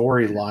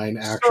storyline,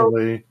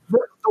 actually. So,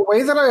 the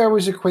way that I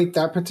always equate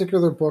that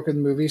particular book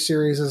and movie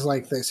series is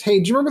like this. Hey,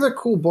 do you remember that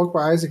cool book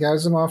by Isaac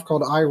Asimov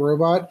called I,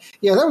 Robot?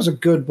 Yeah, that was a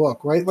good book,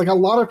 right? Like a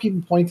lot of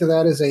people point to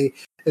that as a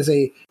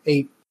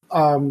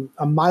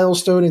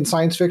milestone in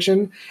science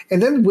fiction.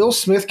 And then Will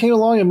Smith came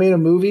along and made a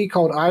movie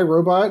called I,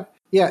 Robot.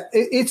 Yeah,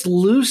 it's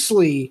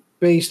loosely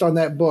based on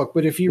that book.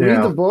 But if you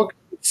read the book,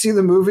 see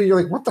the movie,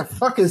 you're like, what the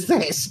fuck is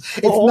this?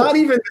 It's not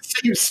even the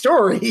same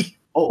story.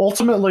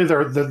 Ultimately,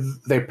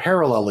 they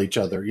parallel each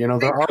other.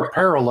 There are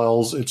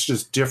parallels. It's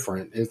just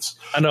different.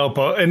 I know,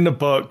 but in the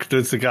book,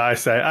 does the guy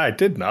say, I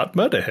did not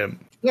murder him?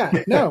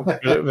 Yeah, no.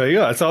 There you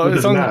go. It's on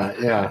that.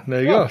 Yeah.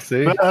 There you go.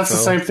 See? But that's the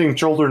same thing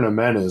Children of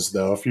Men is,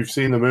 though. If you've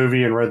seen the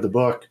movie and read the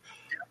book,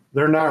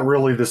 they're not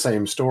really the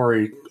same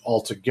story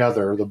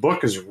altogether. The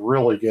book is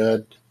really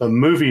good. The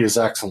movie is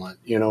excellent.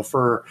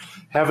 For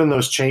having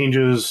those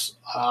changes,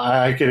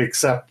 I could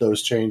accept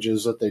those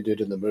changes that they did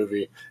in the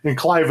movie. And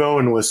Clive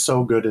Owen was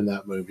so good in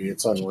that movie.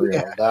 It's unreal.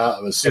 Yeah.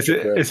 That was such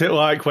good. Is it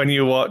like when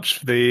you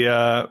watch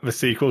the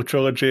sequel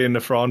trilogy and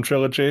the Thrawn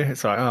trilogy?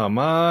 It's like, oh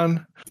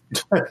man.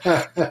 That's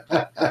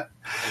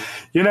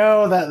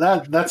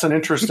an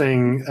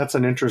interesting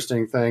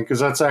thing, because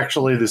that's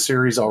actually the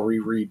series I'll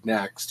reread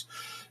next.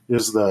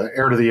 Is the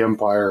Heir to the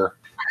Empire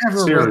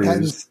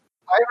series.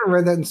 I haven't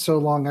read that in so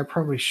long. I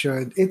probably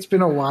should. It's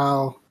been a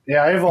while.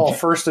 Yeah, I have all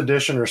first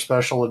edition or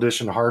special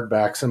edition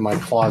hardbacks in my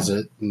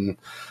closet, and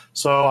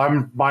so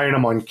I'm buying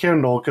them on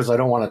Kindle because I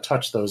don't want to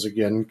touch those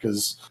again,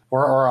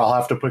 or I'll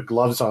have to put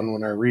gloves on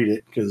when I read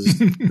it because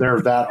they're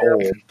that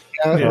old.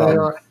 Yeah, they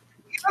are.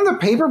 Even the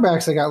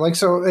paperbacks I got,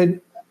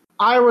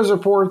 I was a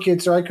poor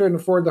kid, so I couldn't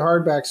afford the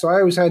hardback. So I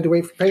always had to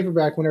wait for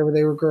paperback whenever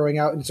they were growing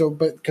out. And so,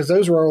 because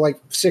those were all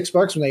like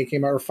 $6 when they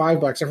came out, or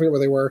 $5, I forget where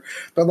they were.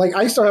 But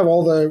I still have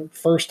all the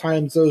first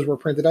times those were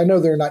printed. I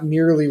know they're not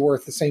nearly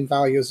worth the same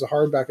value as the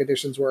hardback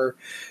editions were,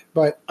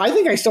 but I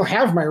think I still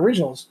have my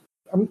originals.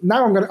 I'm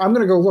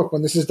gonna go look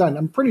when this is done.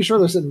 I'm pretty sure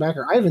they're sitting back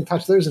here. I haven't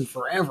touched those in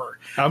forever.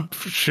 I'm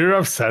sure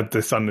I've said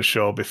this on the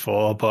show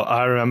before, but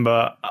I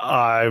remember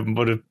I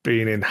would have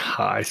been in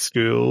high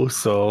school,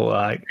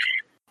 so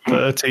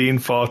 13,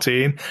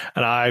 14,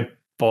 and I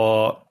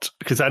bought,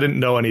 because I didn't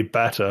know any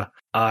better,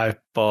 I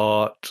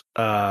bought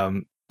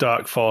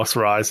Dark Force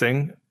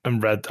Rising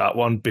and read that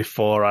one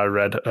before I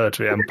read Heir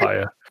to the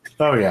Empire.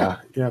 Oh yeah.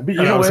 But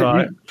you know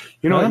what?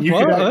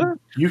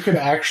 You could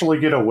actually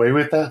get away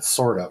with that,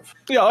 sort of.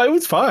 Yeah, it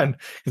was fine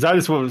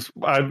because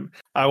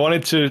I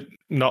wanted to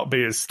not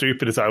be as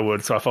stupid as I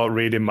would, so I thought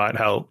reading might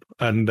help,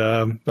 and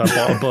I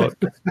bought a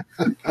book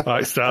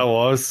like Star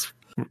Wars.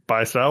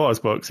 Buy a Star Wars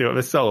book, see what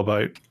this is all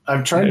about.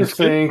 I'm trying to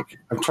think.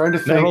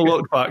 Never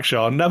look back,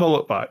 Sean. Never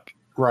look back.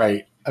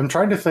 Right. I'm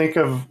trying to think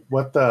of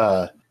what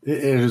it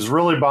is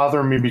really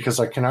bothering me because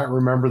I cannot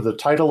remember the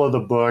title of the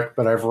book,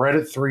 but I've read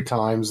it 3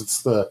 times.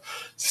 It's the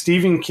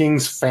Stephen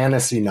King's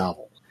fantasy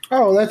novel.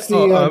 Oh, that's the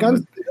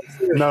Gunslinger.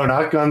 No,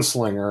 not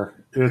Gunslinger.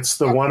 It's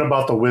the one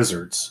about the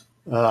wizards.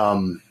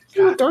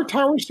 The Dark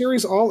Tower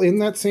series all in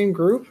that same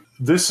group?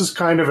 This is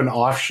kind of an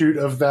offshoot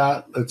of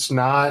that. It's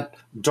not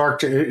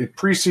Dark. It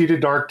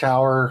preceded Dark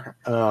Tower.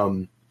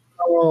 All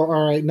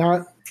right.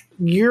 Now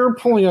you're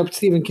pulling up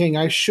Stephen King.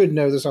 I should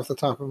know this off the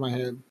top of my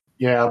head.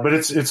 Yeah, but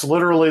it's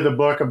literally the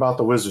book about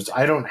the wizards.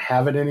 I don't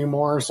have it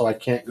anymore, so I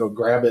can't go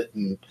grab it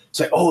and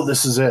say, "Oh,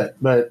 this is it."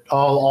 But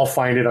I'll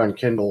find it on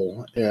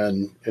Kindle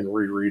and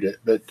reread it.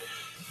 But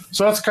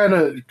so that's kind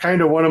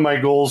of one of my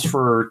goals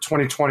for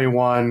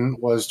 2021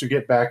 was to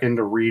get back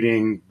into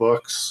reading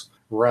books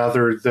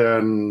rather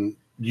than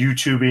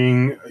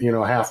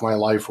YouTubing, half my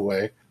life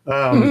away.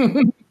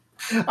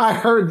 I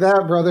heard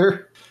that,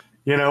 brother.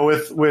 Now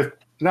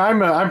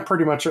I'm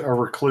pretty much a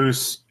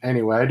recluse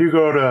anyway. I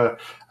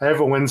have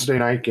a Wednesday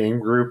night game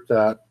group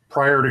that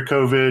prior to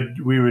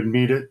COVID we would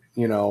meet at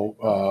one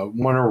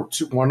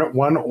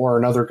or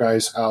another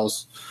guy's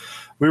house.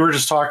 We were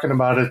just talking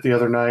about it the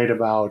other night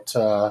about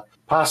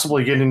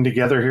possibly getting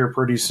together here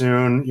pretty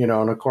soon,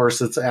 and of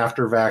course it's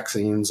after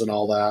vaccines and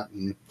all that.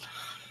 And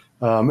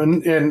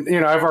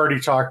And I've already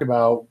talked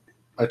about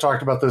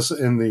this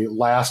in the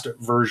last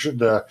version,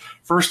 the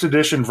first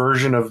edition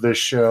version of this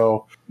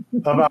show,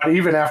 about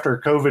even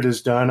after COVID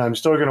is done, I'm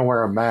still going to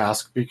wear a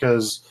mask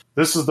because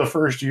this is the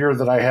first year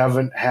that I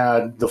haven't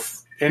had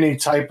any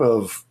type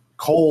of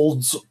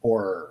colds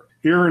or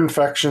ear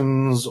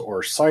infections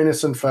or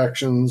sinus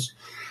infections.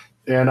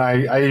 And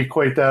I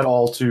equate that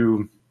all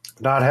to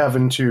not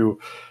having to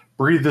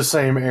breathe the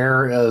same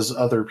air as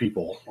other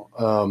people.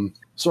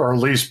 Or at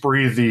least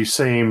breathe the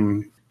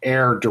same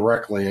air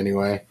directly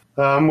anyway,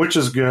 which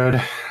is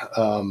good.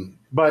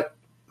 But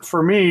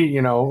for me,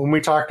 when we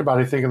talked about,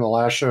 I think in the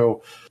last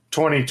show,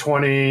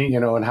 2020,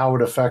 and how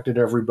it affected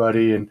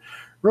everybody. And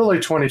really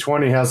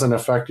 2020 hasn't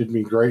affected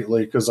me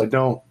greatly because I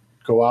don't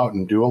go out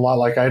and do a lot.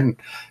 Like, I'm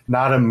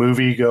not a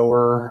movie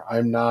goer.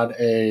 I'm not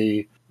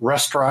a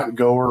restaurant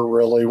goer,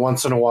 really.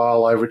 Once in a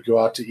while, I would go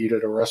out to eat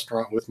at a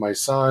restaurant with my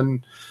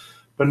son.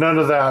 But none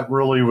of that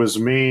really was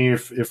me.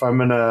 If I'm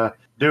going to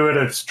do it,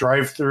 it's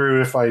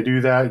drive-through. If I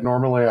do that,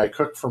 normally I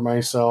cook for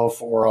myself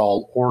or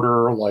I'll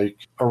order like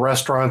a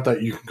restaurant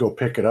that you can go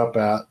pick it up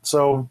at.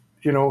 So,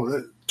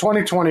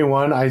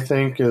 2021, I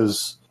think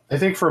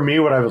for me,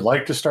 what I would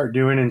like to start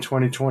doing in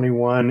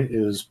 2021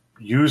 is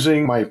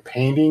using my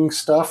painting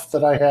stuff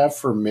that I have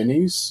for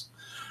minis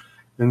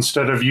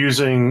instead of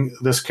using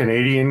this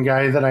Canadian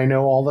guy that I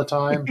know all the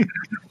time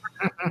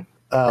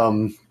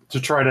to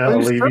try to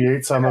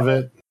alleviate some of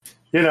it.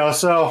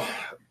 So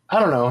I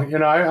don't know.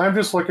 I'm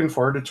just looking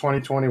forward to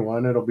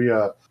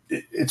 2021.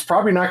 It's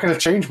probably not going to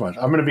change much.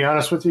 I'm going to be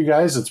honest with you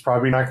guys. It's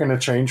probably not going to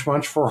change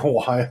much for a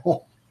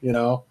while.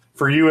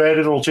 For you, Ed,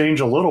 it'll change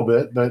a little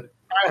bit, but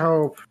I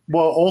hope.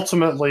 Well,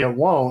 ultimately it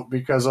won't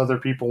because other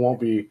people won't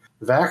be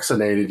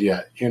vaccinated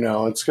yet.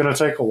 It's going to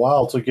take a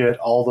while to get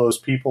all those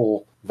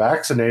people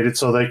vaccinated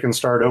so they can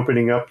start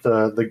opening up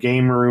the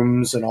game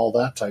rooms and all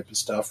that type of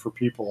stuff for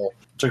people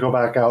to go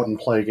back out and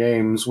play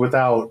games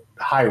without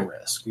high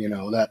risk.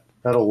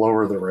 That'll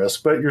lower the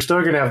risk, but you're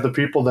still going to have the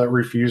people that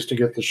refuse to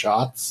get the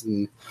shots.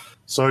 And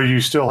so you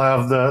still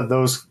have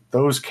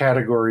those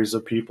categories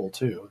of people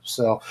too.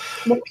 So,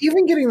 well,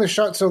 even getting the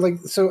shot.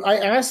 So I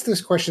asked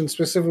this question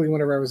specifically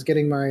whenever I was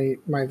getting my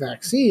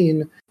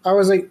vaccine. I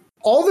was like,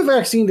 all the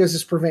vaccine does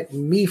is prevent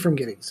me from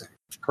getting sick.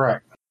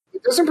 Correct.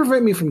 It doesn't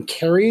prevent me from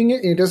carrying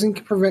it. And it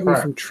doesn't prevent me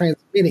from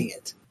transmitting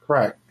it.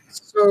 Correct.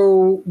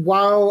 So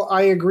while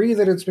I agree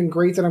that it's been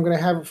great that I'm going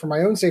to have it for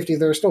my own safety,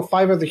 there are still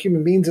 5 other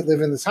human beings that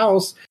live in this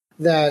house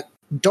that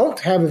don't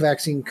have a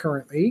vaccine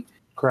currently.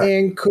 Correct.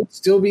 And could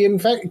still be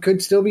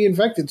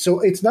infected. So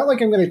it's not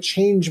like I'm going to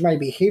change my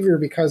behavior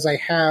because I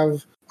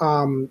have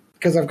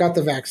because I've got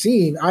the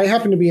vaccine. I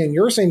happen to be in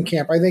your same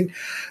camp. I think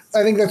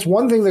that's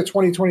one thing that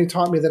 2020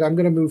 taught me, that I'm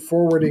going to move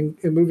forward and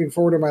moving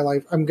forward in my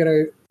life.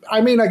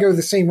 I may not go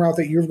the same route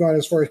that you've gone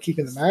as far as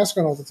keeping the mask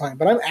on all the time,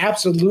 but I'm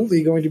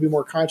absolutely going to be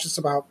more conscious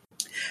about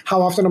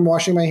how often I'm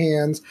washing my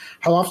hands,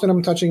 how often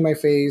I'm touching my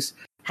face,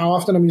 how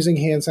often I'm using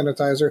hand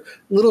sanitizer,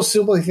 little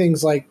simple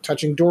things like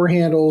touching door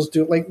handles,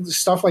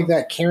 stuff like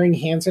that, carrying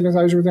hand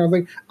sanitizer with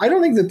everything. I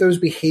don't think that those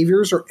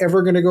behaviors are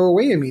ever going to go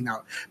away in me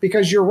now,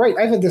 because you're right.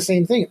 I've had the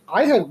same thing.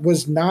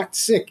 Was not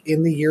sick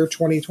in the year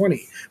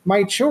 2020.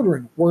 My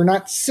children were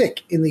not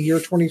sick in the year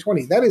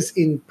 2020. That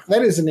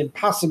is an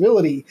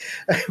impossibility.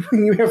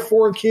 When you have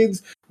 4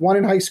 kids, 1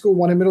 in high school,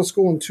 1 in middle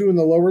school, and 2 in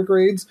the lower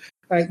grades,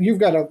 you've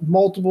got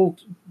multiple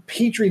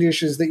petri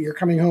dishes that you're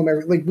coming home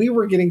we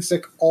were getting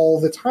sick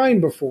all the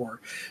time before.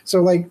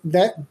 So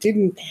that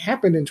didn't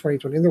happen in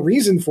 2020. And the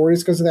reason for it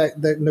is because of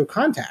that no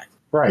contact.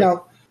 Right.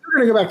 Now, we're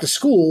going to go back to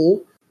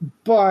school,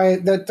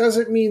 but that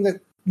doesn't mean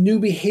that new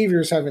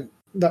behaviors aren't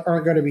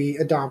going to be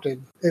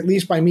adopted, at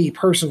least by me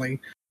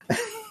personally.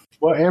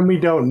 Well, and we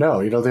don't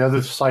know. The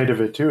other side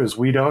of it, too, is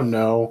we don't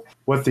know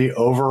what the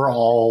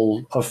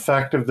overall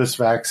effect of this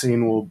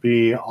vaccine will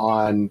be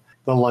on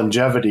the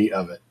longevity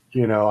of it.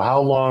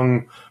 How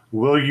long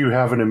will you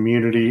have an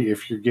immunity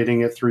if you're getting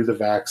it through the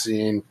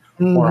vaccine?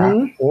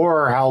 Mm-hmm.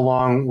 Or how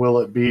long will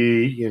it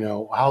be,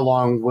 how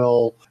long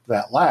will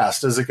that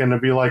last? Is it going to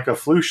be like a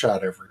flu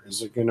shot ever?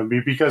 Is it going to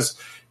be, because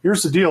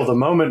here's the deal. The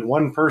moment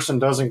one person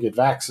doesn't get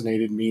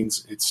vaccinated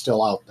means it's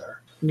still out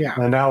there. Yeah.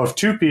 And now if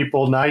 2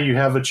 people, now you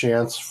have a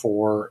chance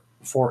for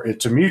it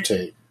to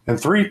mutate. And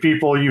 3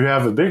 people, you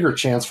have a bigger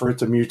chance for it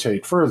to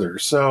mutate further.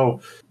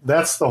 So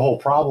that's the whole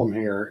problem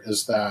here,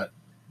 is that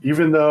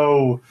even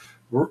though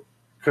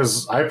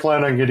because I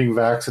plan on getting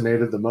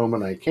vaccinated the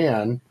moment I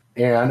can,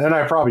 and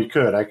I probably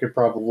could. I could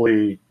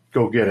probably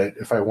go get it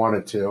if I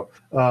wanted to.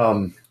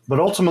 But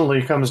ultimately,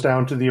 it comes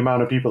down to the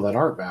amount of people that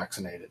aren't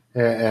vaccinated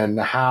and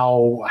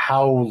how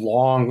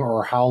long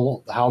or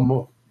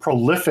how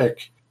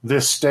prolific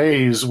this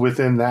stays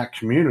within that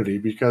community.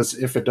 Because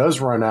if it does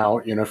run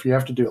out, if you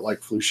have to do it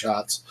like flu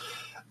shots,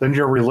 then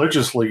you're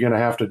religiously going to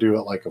have to do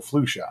it like a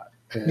flu shot.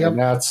 And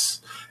that's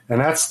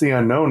the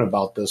unknown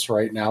about this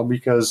right now,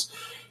 because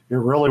it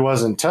really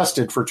wasn't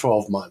tested for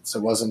 12 months. It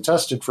wasn't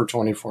tested for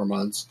 24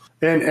 months.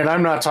 And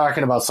I'm not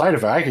talking about side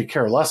effects. I could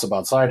care less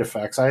about side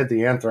effects. I had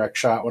the anthrax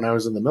shot when I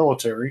was in the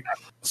military,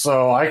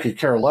 so I could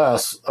care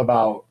less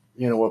about,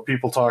 what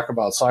people talk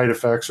about side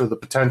effects or the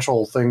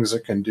potential things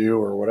it can do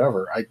or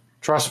whatever.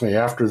 Trust me,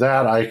 after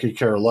that, I could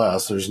care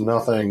less. There's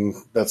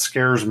nothing that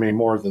scares me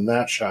more than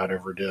that shot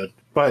ever did.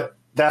 But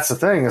that's the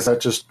thing, is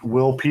that just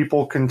will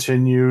people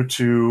continue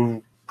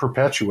to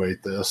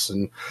perpetuate this?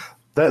 And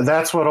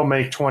that's what will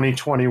make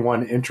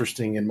 2021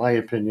 interesting, in my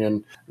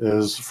opinion,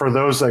 is for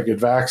those that get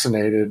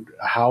vaccinated,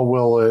 how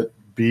will it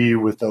be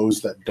with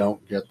those that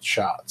don't get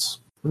shots?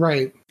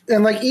 Right.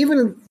 And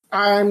even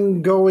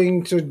I'm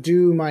going to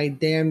do my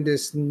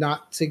damnedest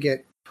not to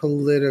get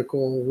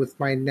political with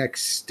my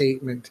next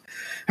statement,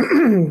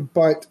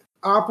 but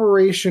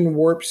Operation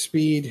Warp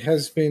Speed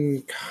has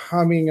been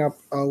coming up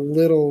a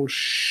little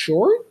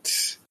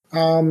short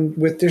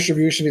with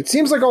distribution. It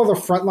seems like all the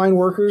frontline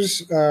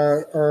workers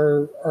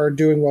are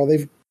doing well.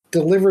 They've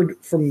delivered,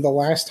 from the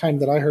last time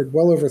that I heard,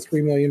 well over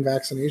 3 million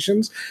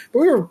vaccinations. But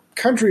we're a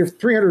country of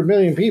 300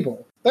 million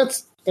people.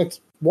 That's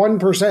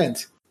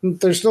 1%.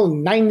 There's still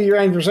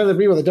 99% of the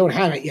people that don't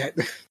have it yet.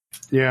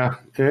 Yeah,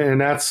 and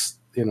that's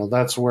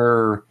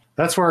where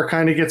it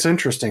kind of gets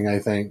interesting, I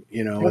think.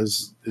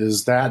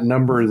 Is that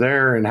number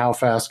there, and how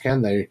fast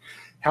can they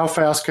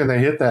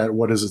hit that?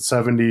 What is it,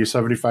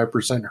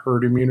 75%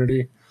 herd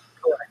immunity?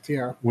 Correct.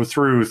 Yeah.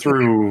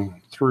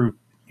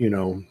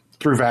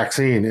 Through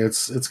vaccine,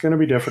 it's going to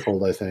be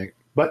difficult, I think.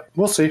 But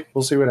we'll see.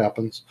 We'll see what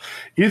happens.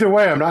 Either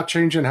way, I'm not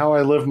changing how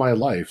I live my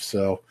life,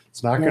 so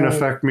it's not going to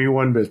affect me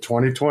one bit.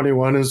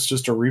 2021 is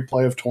just a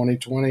replay of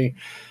 2020,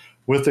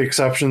 with the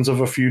exceptions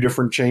of a few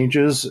different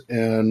changes,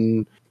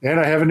 and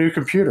I have a new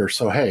computer,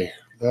 so hey,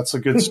 that's a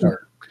good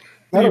start.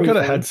 You've got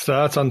a head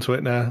start onto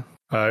it now.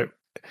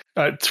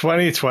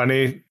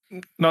 2020,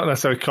 not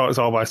necessarily caught us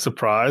all by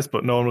surprise,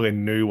 but no one really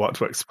knew what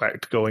to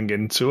expect going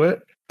into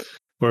it.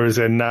 Whereas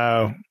in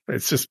now,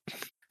 it's just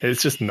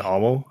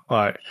normal.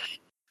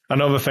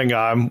 Another thing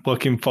I'm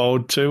looking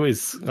forward to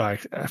is,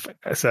 like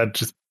I said,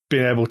 just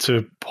being able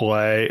to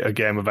play a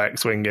game of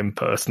X-Wing in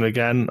person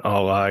again,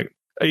 or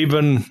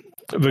even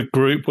the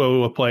group where we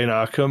were playing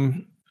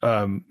Arkham,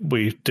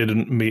 we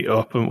didn't meet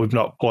up, and we've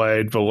not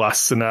played the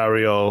last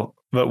scenario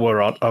that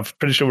we're on. I'm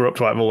pretty sure we're up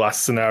to the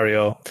last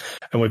scenario,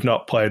 and we've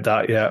not played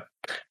that yet.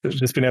 It's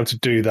just being able to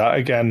do that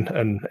again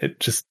and it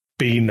just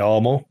be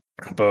normal.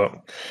 But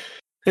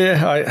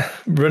yeah,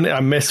 I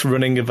miss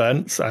running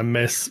events. I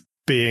miss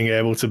being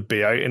able to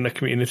be out in the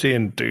community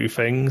and do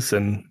things,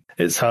 and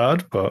it's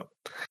hard, but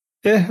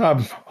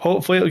yeah,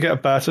 hopefully it'll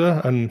get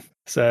better. And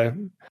so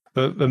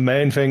the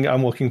main thing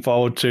I'm looking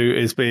forward to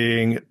is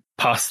being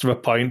past the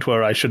point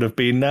where I should have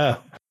been now,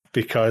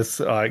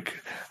 because I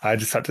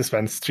just had to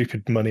spend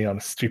stupid money on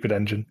a stupid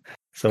engine.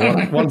 So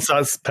once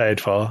that's paid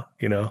for,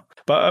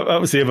 But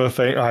that was the other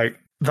thing,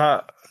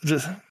 that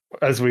just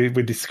as we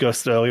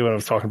discussed earlier when I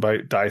was talking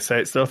about Dice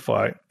 8 stuff,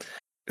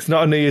 it's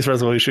not a New Year's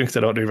resolution, because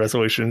I don't do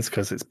resolutions,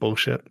 because it's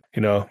bullshit.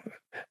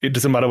 It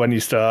doesn't matter when you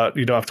start.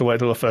 You don't have to wait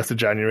till the 1st of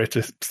January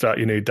to start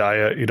your new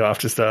diet. You don't have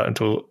to start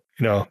until,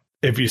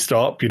 if you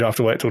stop, you don't have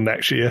to wait till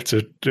next year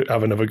to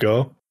have another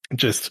go.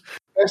 Just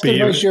that's the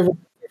most you ever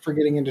for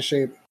getting into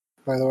shape,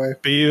 by the way.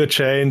 Be the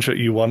change that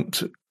you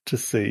want to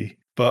see.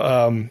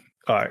 But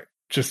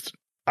just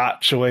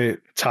actually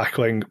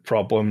tackling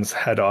problems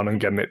head on and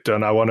getting it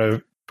done. I want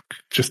to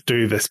just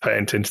do this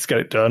painting, just get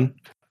it done.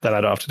 Then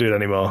I don't have to do it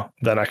anymore.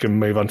 Then I can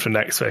move on to the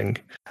next thing.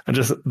 And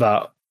just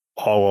that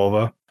all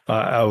over.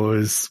 I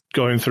was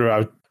going through,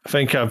 I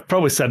think I've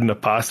probably said in the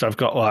past, I've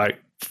got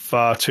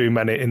far too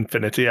many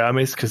Infinity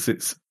armies,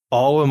 because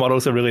all the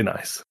models are really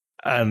nice.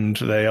 And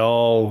they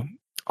all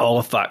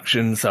the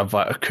factions have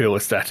a cool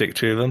aesthetic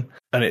to them.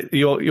 And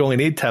you only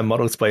need 10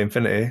 models to play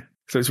Infinity.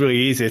 So it's really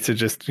easy to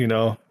just,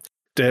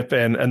 dip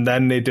in. And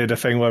then they did a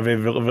thing where they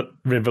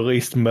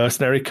released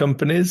mercenary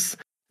companies,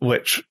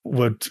 which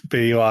would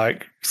be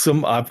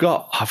I've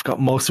got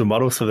most of the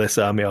models for this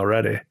army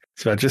already.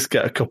 So I just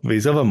get a couple of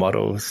these other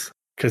models,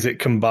 because it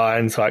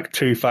combines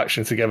 2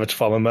 factions together to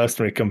form a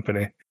mercenary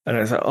company. And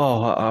it's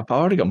I've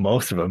already got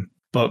most of them.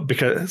 But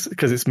because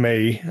it's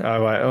me,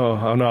 I'm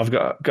oh no, I've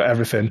got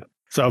everything.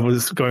 So I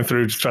was going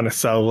through just trying to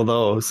sell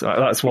those.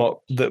 That's what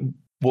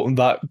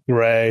that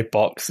grey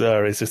box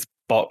there is, just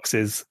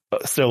boxes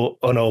still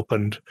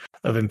unopened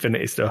of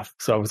Infinity stuff.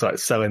 So I was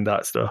selling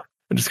that stuff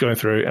and just going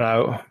through. And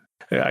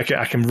I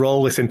can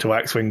roll this into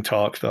X-Wing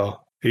talk, though.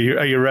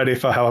 Are you ready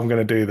for how I'm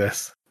going to do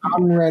this?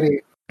 I'm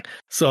ready.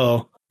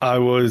 So I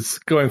was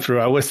going through,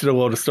 I listed a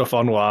load of stuff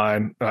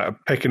online,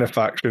 picking a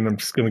faction. I'm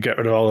just going to get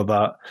rid of all of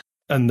that.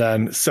 And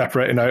then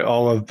separating out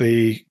all of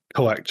the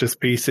collector's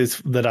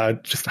pieces that I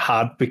just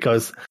had,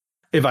 because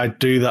if I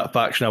do that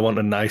faction, I want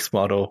a nice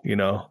model,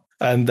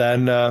 And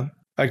then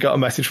I got a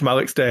message from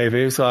Alex Davey.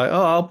 He was like,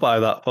 oh, I'll buy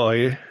that for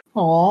you.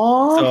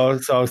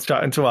 Aww. So I was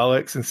chatting to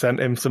Alex and sent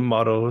him some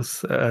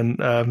models.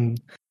 And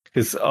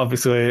because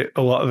obviously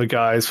a lot of the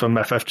guys from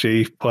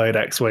FFG played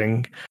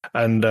X-Wing,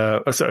 and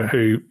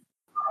who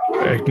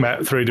I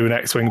met through doing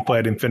X-Wing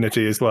played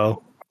Infinity as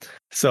well.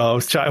 So I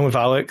was chatting with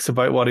Alex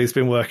about what he's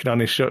been working on.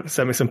 He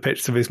sent me some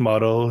pictures of his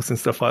models and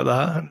stuff like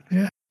that. And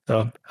yeah.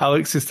 So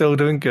Alex is still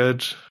doing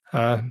good.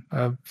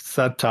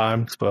 Sad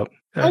times, but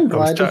I'm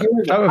glad to hear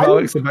that. Chat with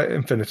Alex about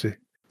Infinity.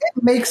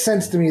 It makes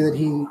sense to me that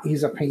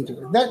he's a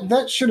painter.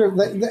 That should have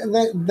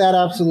that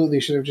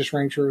absolutely should have just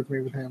rang true with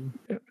me with him.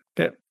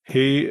 Yeah,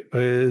 he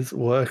is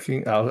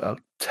working. I'll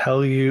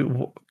tell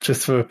you,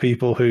 just for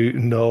people who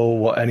know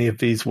what any of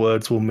these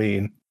words will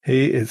mean.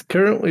 He is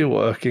currently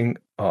working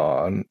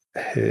on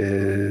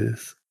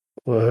his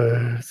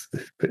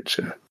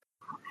picture.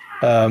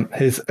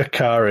 His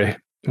Akari,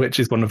 which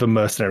is one of the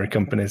mercenary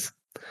companies.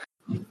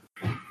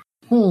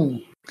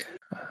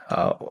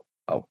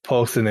 I'll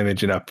post an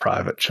image in our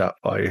private chat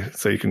for you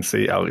so you can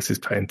see Alex's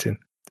painting.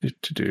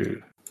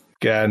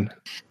 Again,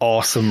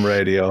 awesome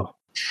radio.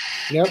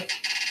 Yep.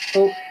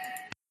 Oh,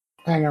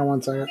 hang on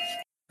one second.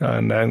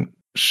 And then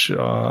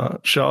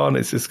Sean,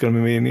 it's just going to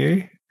be me and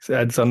you.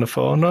 Ed's on the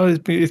phone. No,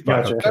 he's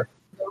back. Gotcha. Okay.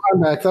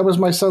 I'm back. That was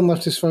my son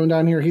left his phone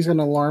down here. He's got an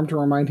alarm to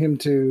remind him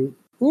to...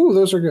 Ooh,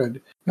 those are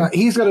good.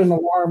 He's got an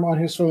alarm on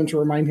his phone to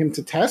remind him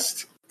to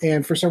test,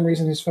 and for some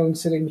reason his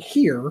phone's sitting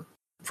here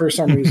for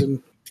some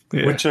reason.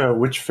 Yeah.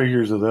 Which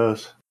figures are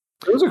those?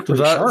 Those are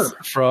pretty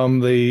sharp. From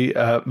the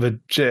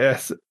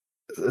JS...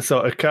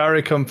 So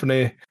Akari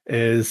Company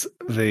is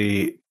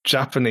the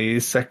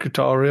Japanese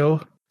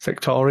sectorial,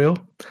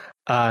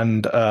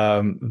 and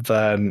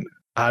then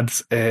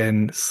adds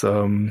in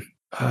some...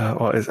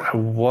 adds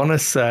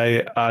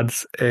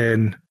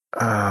in...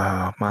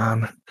 Oh,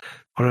 man.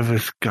 What are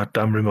those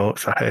goddamn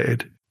remotes I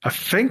hated? I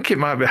think it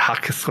might be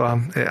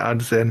Hackaslam it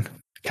adds in.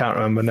 Can't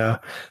remember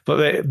now.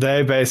 But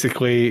they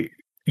basically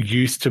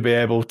used to be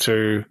able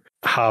to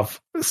have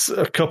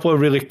a couple of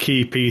really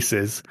key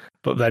pieces,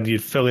 but then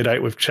you'd fill it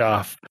out with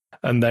chaff,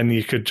 and then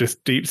you could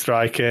just deep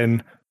strike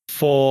in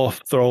 4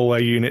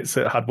 throwaway units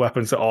that had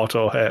weapons that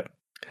auto hit.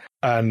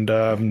 And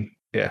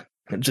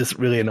just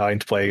really annoying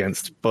to play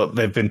against, but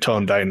they've been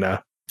toned down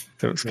now.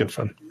 So it's good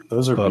fun.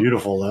 Those are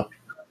beautiful, though.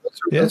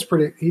 That's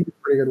pretty. He did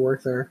pretty good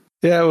work there.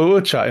 Yeah, we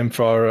were chatting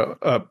for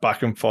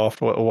back and forth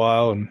for a little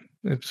while, and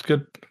it's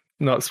good.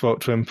 Not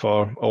spoke to him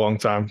for a long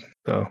time.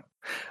 So,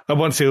 and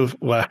once he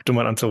left and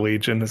went on to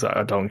Legion, he's like,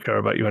 I don't care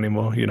about you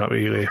anymore. You're not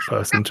really a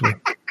person to me.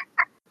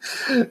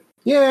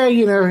 Yeah,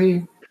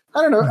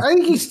 I don't know. I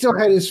think he still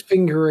had his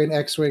finger in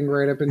X-Wing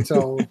right up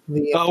until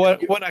the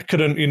end. When I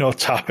couldn't,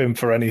 tap him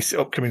for any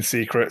upcoming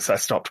secrets, I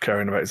stopped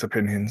caring about his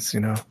opinions,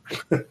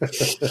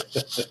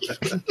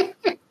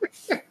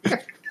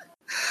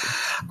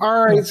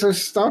 All right, so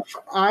stuff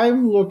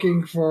I'm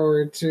looking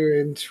forward to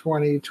in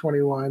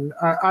 2021.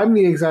 I'm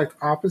the exact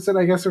opposite,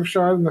 I guess, of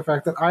Sean, in the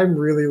fact that I'm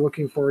really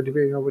looking forward to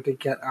being able to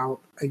get out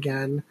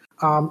again.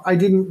 I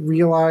didn't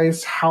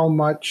realize how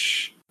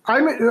much...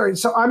 I'm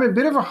a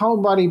bit of a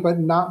homebody, but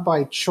not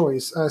by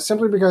choice,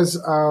 simply because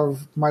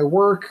of my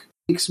work.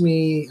 It takes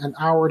me an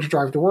hour to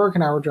drive to work,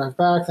 an hour to drive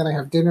back, then I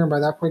have dinner, and by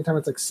that point in time,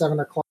 it's like 7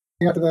 o'clock.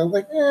 After that, I'm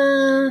like,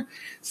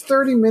 it's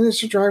 30 minutes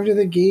to drive to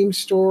the game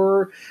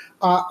store.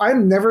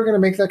 I'm never going to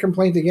make that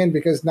complaint again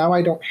because now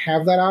I don't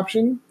have that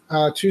option.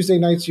 Tuesday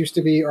nights used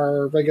to be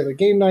our regular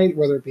game night,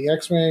 whether it be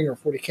X-Wing or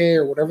 40K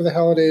or whatever the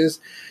hell it is.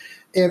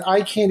 And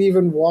I can't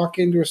even walk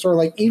into a store.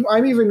 Like,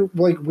 I'm even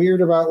like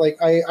weird about, like,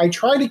 I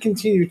try to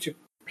continue to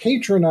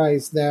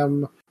patronize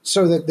them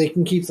so that they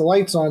can keep the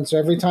lights on. So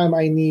every time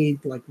I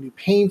need like new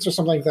paints or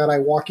something like that, I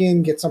walk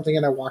in, get something,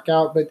 and I walk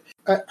out. But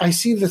I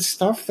see the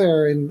stuff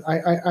there, and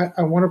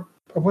I want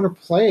to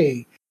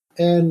play.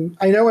 And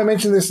I know I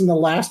mentioned this in the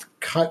last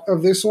cut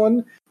of this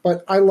one,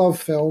 but I love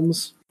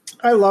films.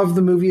 I love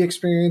the movie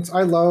experience.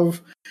 I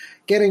love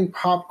getting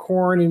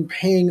popcorn and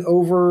paying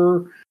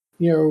over,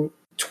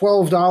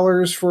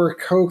 $12 for a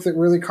Coke that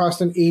really cost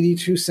them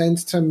 82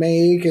 cents to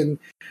make, and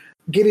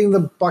getting the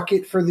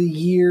bucket for the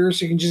year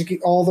so you can just get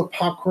all the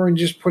popcorn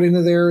just put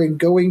into there, and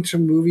going to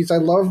movies. I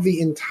love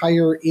the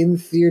entire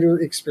in-theater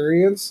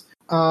experience.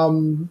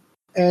 And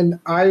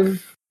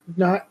I've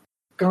not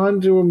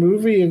gone to a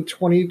movie in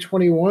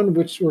 2021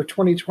 or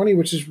 2020,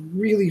 which is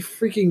really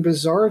freaking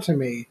bizarre to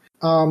me.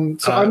 So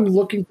I'm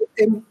looking,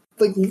 and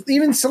like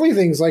even silly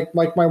things like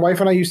my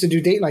wife and I used to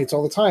do date nights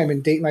all the time,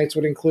 and date nights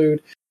would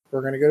include, we're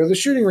going to go to the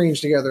shooting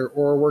range together,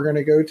 or we're going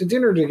to go to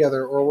dinner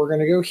together, or we're going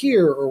to go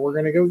here, or we're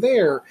going to go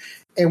there.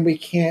 And we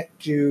can't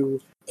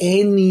do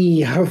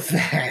any of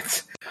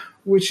that,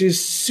 which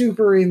is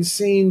super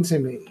insane to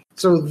me.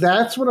 So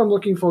that's what I'm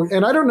looking for.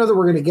 And I don't know that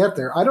we're going to get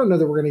there. I don't know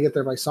that we're going to get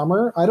there by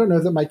summer. I don't know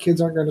that my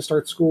kids aren't going to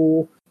start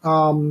school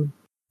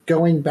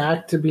going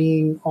back to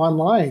being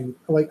online.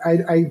 Like,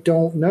 I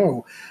don't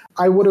know.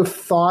 I would have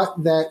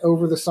thought that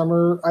over the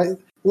summer,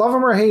 love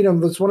him or hate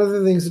him, that's one of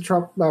the things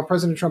that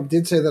President Trump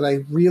did say that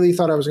I really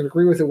thought I was going to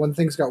agree with it when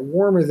things got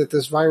warmer, that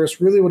this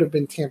virus really would have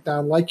been tamped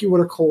down like you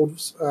would a cold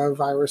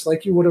virus,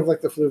 like you would have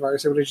like the flu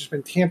virus. It would have just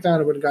been tamped down.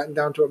 It would have gotten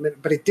down to a minute,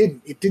 but it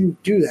didn't. It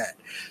didn't do that.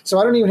 So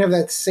I don't even have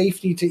that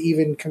safety to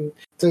even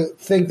to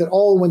think that,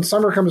 when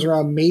summer comes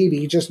around,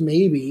 maybe, just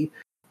maybe,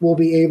 we'll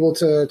be able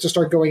to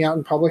start going out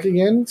in public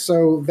again.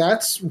 So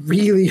that's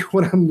really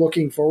what I'm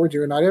looking forward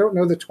to. And I don't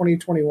know that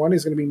 2021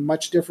 is going to be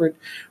much different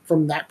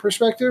from that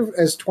perspective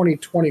as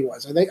 2020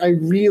 was. I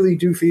really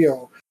do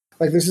feel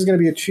like this is going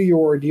to be a 2-year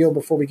ordeal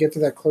before we get to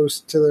that close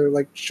to the,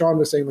 like Sean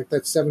was saying, like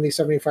that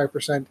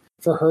 70-75%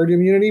 for herd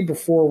immunity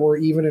before we're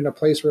even in a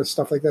place where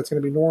stuff like that's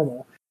going to be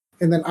normal.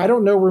 And then I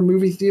don't know where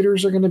movie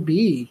theaters are going to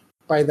be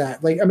by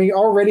that. Like, I mean,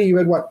 already you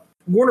had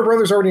Warner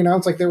Brothers already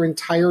announced like their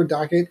entire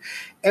docket,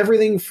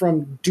 everything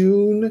from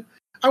Dune.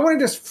 I wanted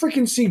to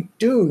freaking see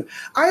Dune.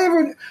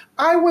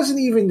 I wasn't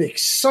even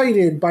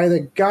excited by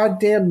the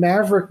goddamn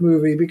Maverick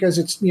movie because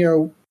it's,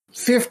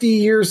 50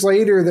 years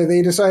later that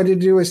they decided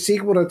to do a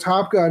sequel to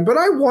Top Gun, but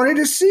I wanted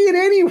to see it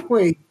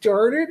anyway,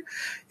 darn it.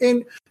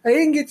 And I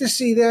didn't get to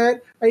see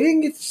that. I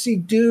didn't get to see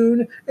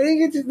Dune. I didn't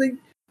get to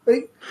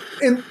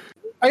and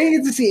I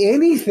didn't get to see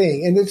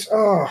anything. And it's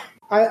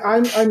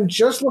I'm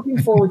just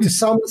looking forward to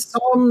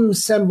some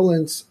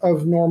semblance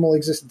of normal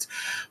existence.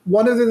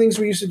 One of the things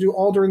we used to do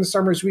all during the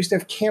summer is we used to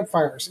have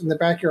campfires in the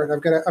backyard.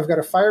 I've got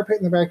a fire pit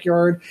in the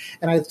backyard,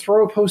 and I'd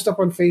throw a post up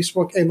on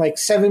Facebook, and like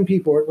 7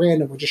 people at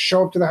random would just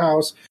show up to the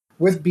house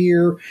with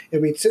beer,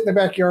 and we'd sit in the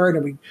backyard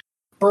and we'd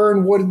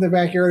burn wood in the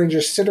backyard and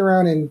just sit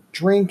around and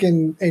drink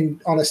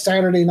and on a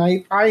Saturday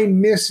night. I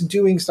miss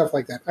doing stuff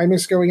like that. I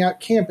miss going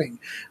out camping.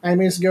 I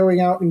miss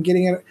going out and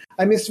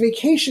I miss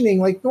vacationing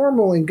like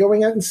normal and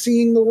going out and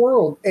seeing the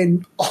world.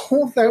 And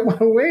all of that went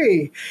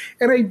away.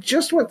 And I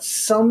just want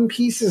some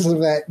pieces of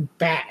that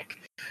back.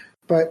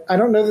 But I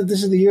don't know that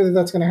this is the year that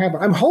that's going to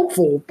happen. I'm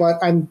hopeful, but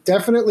I'm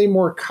definitely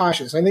more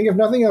cautious. I think if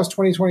nothing else,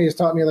 2020 has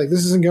taught me like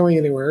this isn't going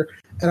anywhere,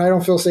 and I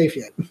don't feel safe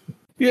yet.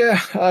 Yeah,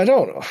 I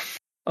don't know.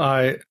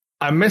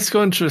 I miss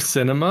going to a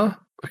cinema,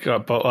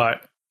 but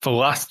like for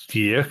last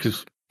year,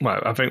 because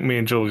I think me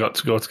and Joel got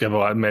to go together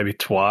like maybe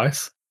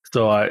twice.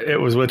 So it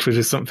was literally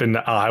just something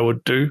that I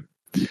would do.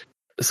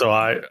 So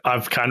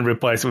I've kind of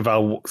replaced it with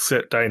I'll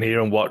sit down here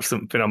and watch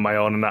something on my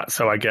own, and that's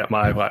how I get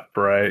my like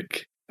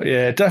break. But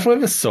yeah,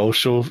 definitely the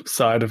social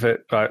side of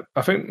it. Like,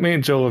 I think me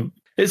and Joel,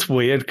 it's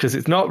weird because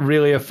it's not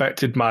really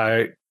affected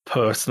my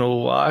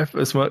personal life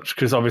as much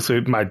because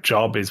obviously my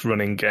job is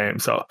running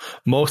games. So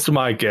most of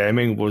my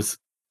gaming was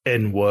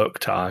in work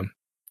time.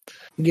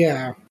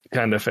 Yeah.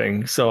 Kind of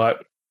thing. So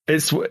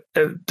it's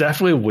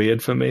definitely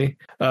weird for me.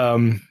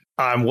 I'm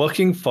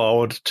looking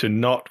forward to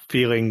not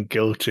feeling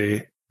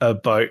guilty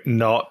about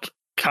not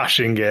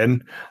cashing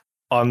in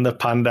on the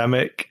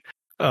pandemic.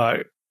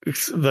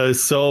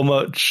 There's so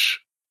much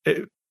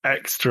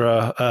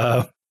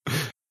extra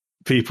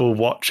people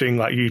watching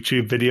like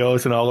YouTube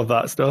videos and all of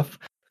that stuff.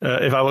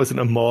 If I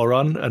wasn't a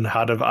moron and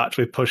had have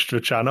actually pushed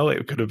the channel,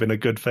 it could have been a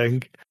good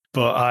thing.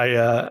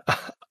 But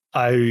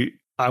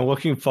I'm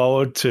looking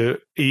forward to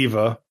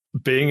either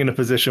being in a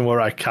position where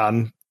I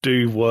can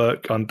do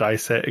work on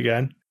Dice 8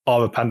 again,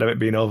 or the pandemic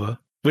being over.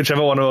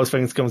 Whichever one of those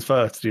things comes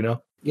first,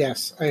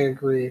 Yes, I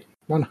agree.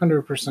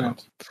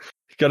 100%.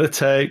 You got to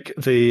take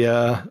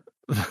the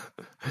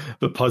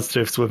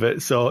positives with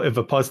it. So if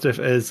the positive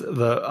is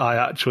that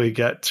I actually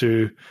get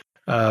to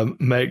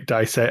make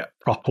Dice 8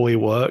 properly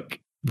work,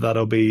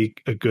 that'll be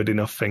a good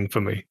enough thing for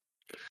me.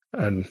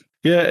 And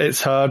yeah,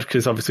 it's hard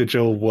because obviously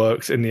Jill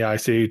works in the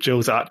ICU.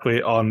 Jill's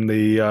actually on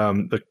the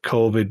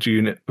COVID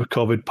unit, the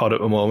COVID pod at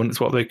the moment. Is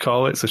what they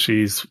call it. So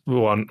she's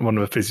one of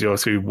the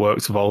physios who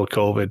works with all the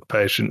COVID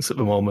patients at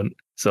the moment.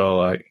 So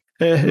like,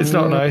 it's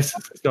not nice,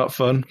 it's not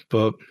fun,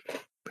 but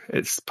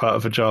it's part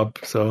of a job.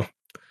 So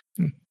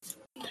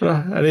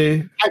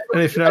anything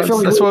else?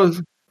 I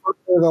suppose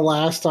the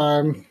last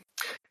time.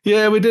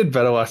 Yeah, we did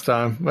better last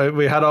time.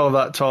 We had all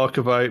that talk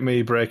about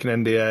me breaking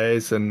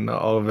NDAs and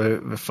all of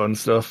the fun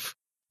stuff,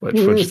 which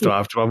we just don't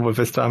have to have with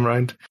this time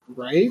around.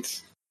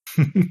 Right?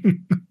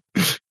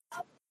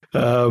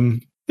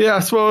 Yeah, I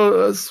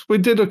suppose we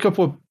did a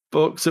couple of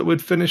books that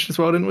we'd finished as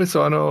well, didn't we?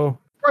 So I know.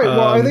 Right,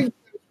 well, I think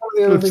one of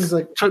the other things,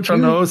 like, touch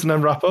on those and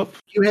then wrap up.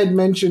 You had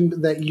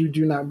mentioned that you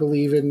do not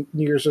believe in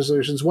New Year's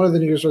resolutions. One of the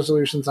New Year's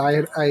resolutions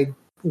I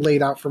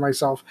laid out for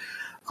myself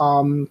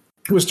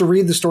was to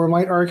read the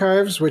Stormlight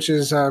Archives, which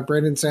is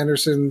Brandon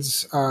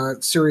Sanderson's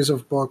series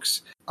of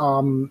books.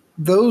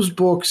 Those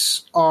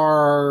books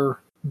are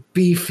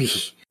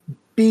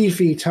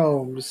beefy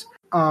tomes.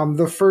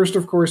 The first,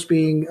 of course,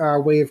 being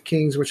Way of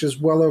Kings, which is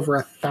well over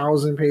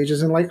 1,000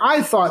 pages. And like,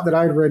 I thought that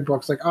I'd read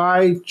books. Like,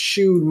 I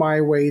chewed my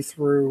way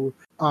through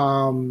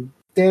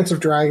Dance of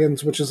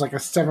Dragons, which is like a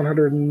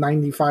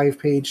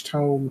 795-page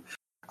tome.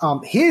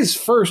 His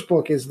first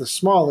book is the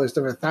smallest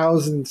of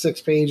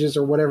 1,006 pages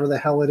or whatever the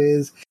hell it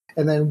is.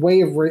 And then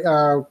Way of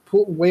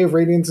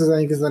Radiance, I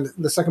think, is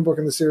the second book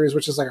in the series,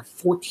 which is like a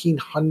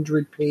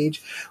 1,400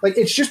 page. Like,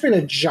 it's just been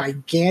a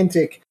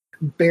gigantic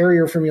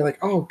barrier for me. Like,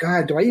 oh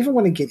God, do I even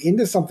want to get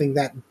into something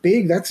that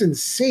big? That's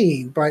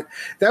insane. But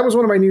that was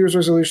one of my New Year's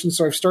resolutions.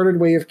 So I've started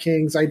Way of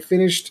Kings. I'd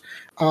finished.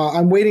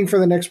 I'm waiting for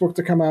the next book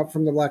to come out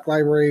from the Black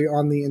Library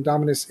on the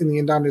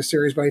Indominus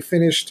series. But I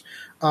finished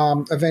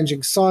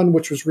Avenging Sun,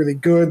 which was really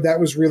good.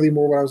 That was really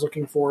more what I was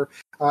looking for.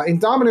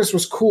 Indominus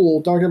was cool,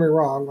 don't get me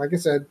wrong. Like I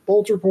said,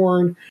 bolter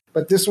porn,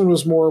 but this one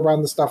was more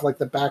around the stuff like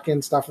the back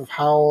end stuff of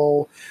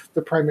how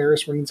the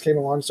Primaris Marines came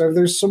along. So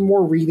there's some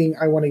more reading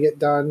I want to get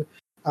done.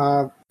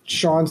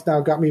 Sean's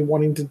now got me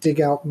wanting to dig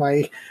out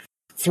my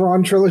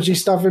Thrawn trilogy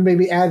stuff and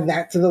maybe add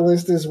that to the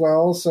list as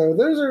well. So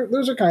those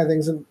are kind of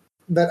things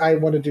that I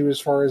want to do as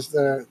far as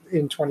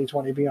in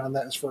 2020. Beyond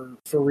that is for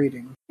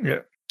reading. Yeah.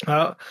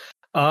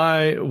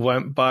 I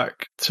went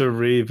back to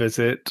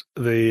revisit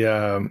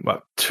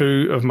the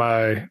two of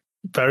my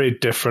very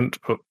different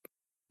but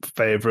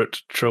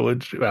favorite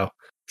trilogy,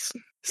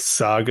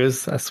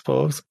 sagas, I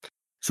suppose.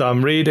 So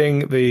I'm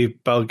reading the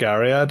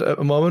Belgariad at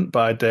the moment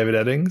by David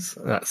Eddings.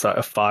 That's like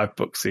a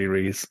 5-book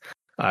series.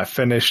 I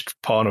finished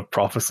Pawn of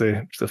Prophecy,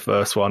 which is the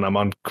first one. I'm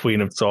on Queen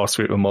of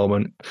Sorcery at the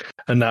moment,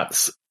 and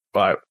that's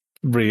like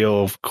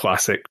real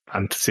classic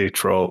fantasy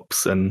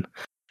tropes and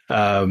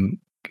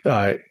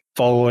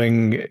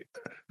following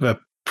the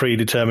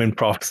predetermined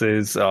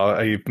prophecies, or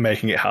are you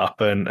making it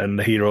happen, and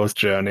the hero's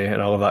journey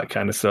and all of that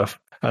kind of stuff.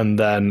 And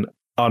then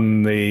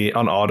on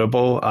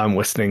Audible, I'm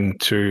listening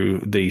to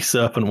the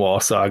Serpent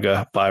War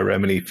Saga by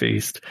Remini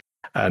Feast,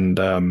 and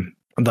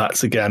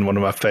that's again one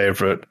of my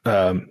favorite.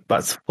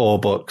 That's 4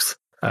 books,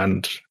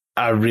 and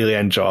I really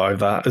enjoy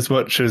that as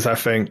much as I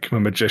think The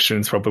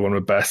Magician's probably one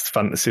of the best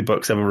fantasy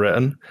books ever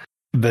written.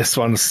 This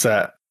one's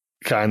set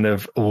kind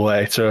of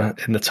later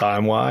in the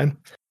timeline,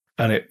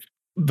 and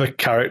the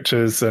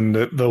characters and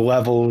the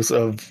levels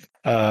of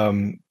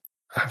I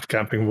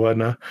can't think of a word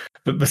now,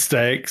 but the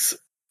stakes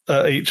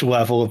at each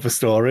level of the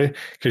story,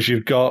 because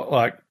you've got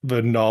like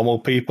the normal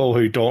people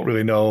who don't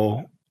really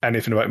know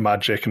anything about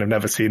magic and have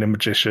never seen a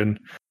magician,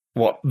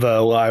 what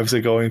their lives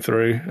are going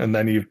through, and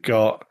then you've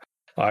got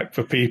like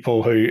the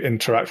people who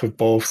interact with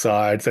both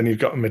sides, and you've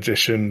got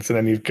magicians, and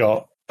then you've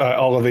got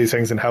all of these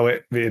things and how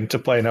the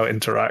interplay and how it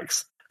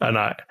interacts. And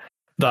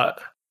that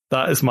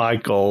is my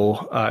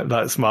goal.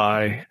 That's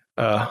my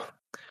I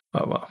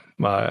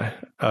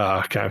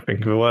can't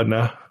think of a word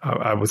now.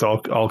 I was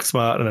all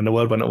smart and then the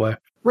word went away.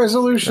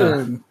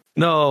 Resolution.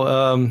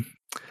 No,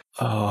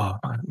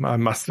 my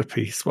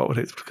masterpiece. What was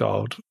it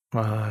called?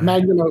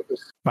 Magnum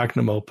Opus.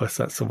 Magnum Opus,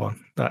 that's the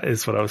one. That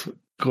is what I was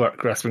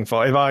grasping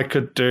for. If I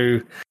could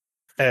do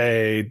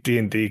a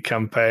D&D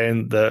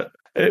campaign that,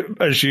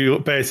 as your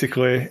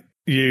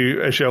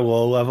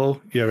low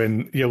level,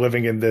 you're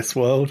living in this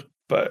world,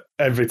 but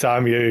every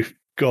time you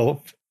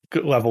go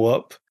level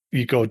up,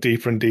 you go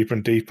deeper and deeper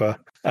and deeper.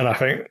 And I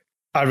think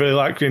I really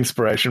like the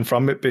inspiration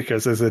from it,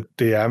 because as a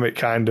DM, it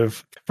kind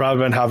of, rather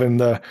than having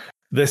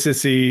this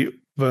is the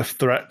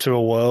threat to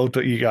a world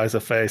that you guys are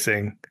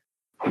facing,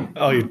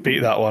 oh, you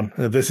beat that one,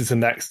 this is the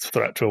next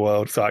threat to a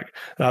world. It's like,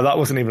 no, that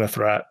wasn't even a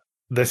threat.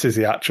 This is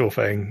the actual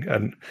thing.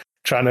 And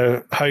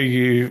how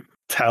you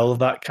tell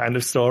that kind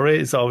of story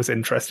is always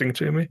interesting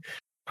to me.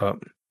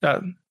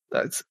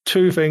 That's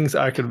 2 things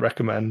I could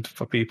recommend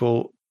for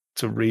people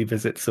to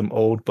revisit some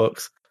old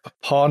books.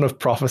 Pawn of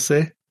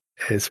Prophecy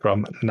is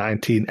from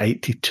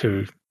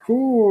 1982.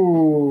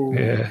 Ooh.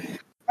 Yeah.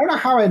 I don't know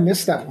how I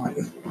missed that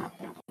one.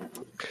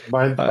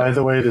 By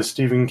the way, the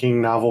Stephen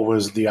King novel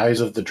was The Eyes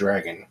of the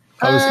Dragon.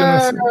 I was going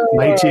to say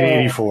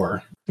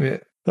 1984. Yeah.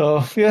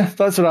 So yeah,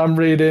 that's what I'm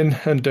reading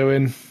and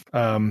doing.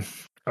 I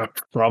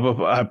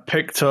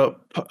picked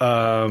up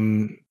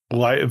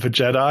Light of the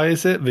Jedi,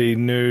 is it? The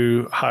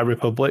new High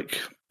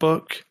Republic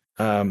book.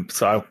 So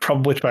I'll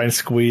probably try and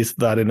squeeze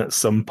that in at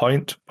some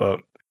point,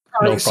 but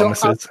no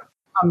promises.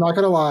 I'm not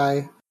going to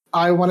lie.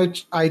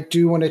 I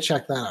do want to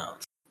check that out.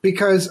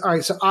 Because, all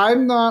right, so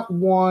I'm not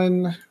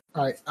one...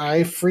 All right,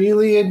 I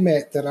freely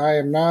admit that I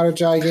am not a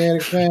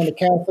gigantic fan of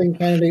Kathleen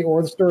Kennedy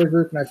or the Story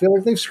Group, and I feel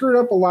like they've screwed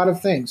up a lot of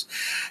things.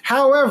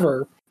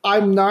 However,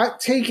 I'm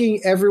not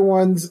taking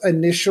everyone's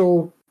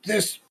initial,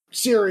 this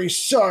series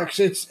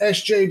sucks, it's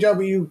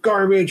SJW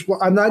garbage. Well,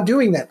 I'm not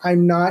doing that.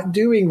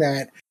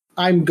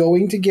 I'm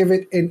going to give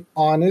it an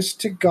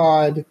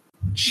honest-to-God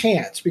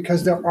chance,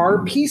 because there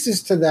are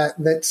pieces to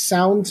that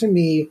sound to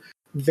me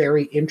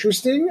very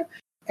interesting,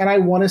 and I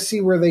want to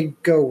see where they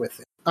go with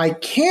it. I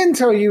can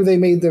tell you they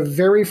made the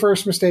very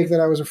first mistake that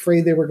I was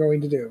afraid they were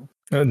going to do.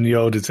 And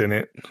Yoda's in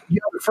it.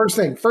 Yoda,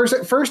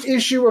 first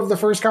issue of the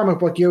first comic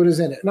book, Yoda's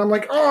in it. And I'm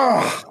like,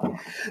 oh.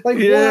 Like,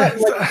 yeah.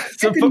 what? Like,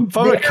 so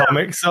for a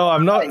comic, so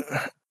I'm not,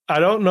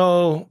 I don't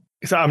know.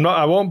 So I'm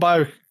not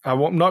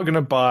going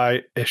to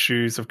buy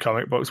issues of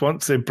comic books.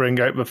 Once they bring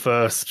out the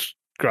first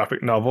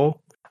graphic novel,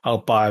 I'll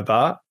buy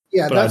that.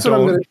 Yeah, but that's what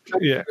I'm going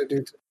to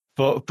do.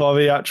 But for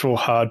the actual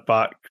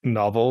hardback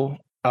novel,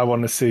 I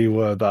want to see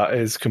where that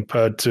is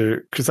compared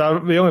to, because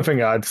the only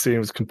thing I'd seen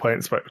was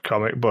complaints about the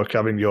comic book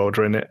having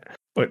Yoda in it,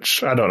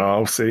 which I don't know.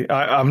 I'll see.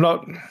 I'm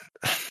not.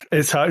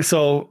 It's hard.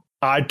 So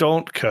I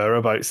don't care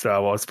about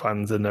Star Wars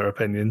fans and their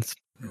opinions.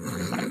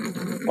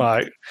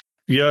 Like,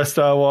 your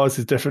Star Wars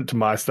is different to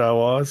my Star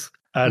Wars,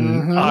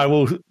 and I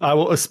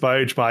will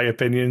espouse my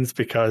opinions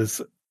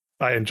because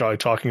I enjoy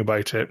talking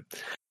about it.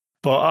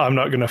 But I'm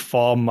not going to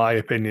form my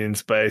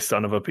opinions based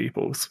on other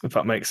people's, if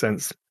that makes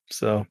sense.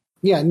 So.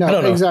 Yeah, no,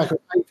 exactly.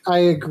 I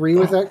agree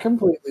with that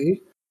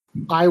completely.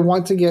 I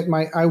want to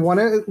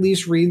at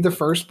least read the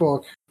first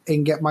book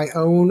and get my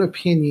own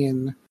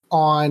opinion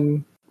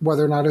on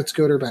whether or not it's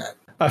good or bad.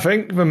 I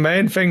think the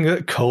main thing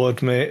that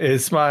coloured me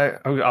is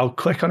I'll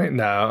click on it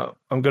now.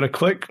 I'm going to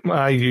click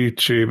my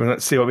YouTube and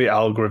let's see what the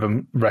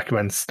algorithm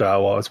recommends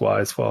Star Wars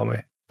wise for me.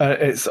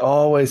 It's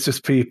always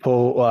just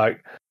people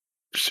like,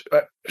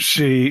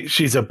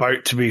 she's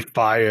about to be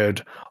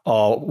fired,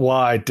 or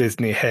why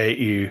Disney hate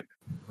you.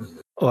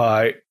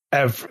 Like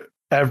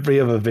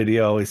every other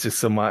video is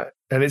just and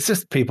it's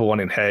just people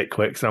wanting hate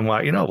clicks. And I'm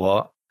like, you know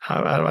what?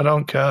 I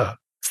don't care.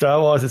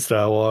 Star Wars is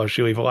Star Wars.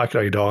 You either like it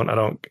or you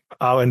don't.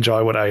 I'll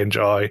enjoy what I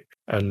enjoy,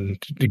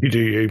 and you do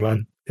you,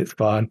 man. It's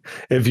fine.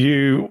 If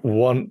you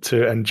want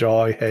to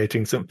enjoy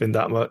hating something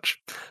that much,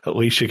 at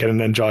least you get an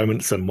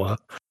enjoyment somewhere.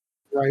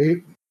 Right.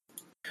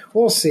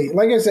 We'll see.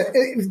 Like I said,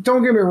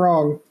 don't get me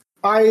wrong.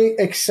 I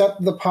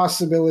accept the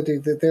possibility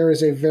that there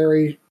is a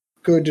very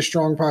good to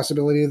strong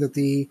possibility that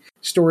the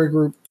story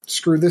group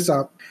screwed this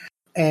up,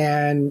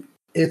 and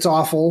it's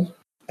awful,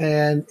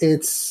 and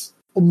it's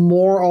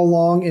more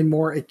along and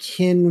more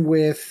akin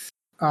with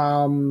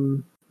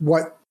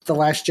what The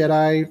Last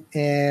Jedi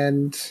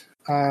and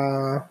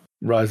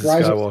Rise of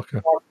Skywalker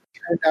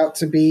turned out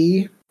to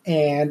be,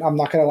 and I'm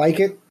not going to like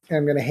it, and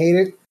I'm going to hate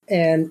it,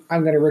 and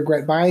I'm going to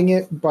regret buying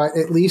it, but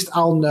at least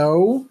I'll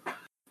know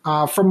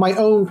from my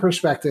own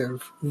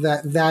perspective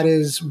that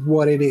is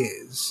what it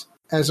is,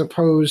 as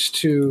opposed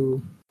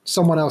to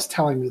someone else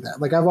telling me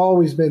that. Like, I've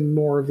always been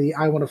more of the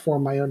I want to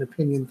form my own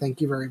opinion, thank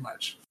you very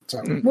much.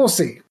 So we'll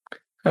see.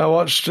 I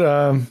watched,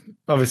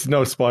 obviously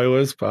no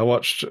spoilers, but I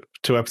watched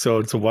 2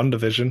 episodes of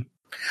WandaVision.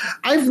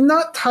 I've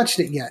not touched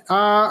it yet.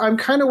 I'm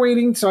kind of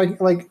waiting.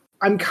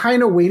 I'm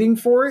kind of waiting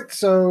for it.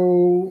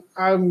 So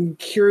I'm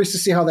curious to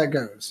see how that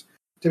goes,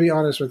 to be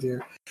honest with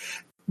you.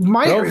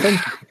 I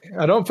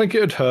don't think it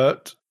would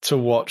hurt to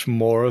watch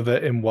more of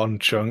it in one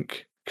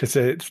chunk, because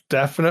it's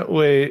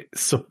definitely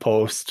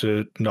supposed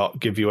to not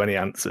give you any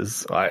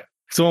answers. Like,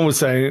 someone was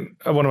saying,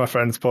 one of my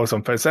friends posted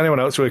on Facebook, anyone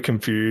else really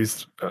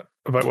confused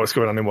about what's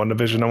going on in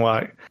WandaVision? I'm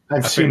like,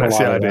 I've seen a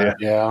lot of that.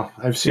 Yeah,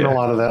 I've seen a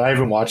lot of that. I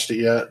haven't watched it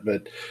yet,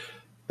 but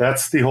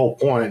that's the whole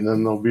point. And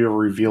then there'll be a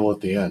reveal at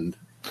the end.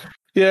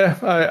 Yeah,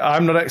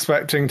 I'm not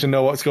expecting to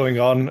know what's going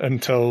on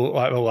until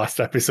like the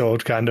last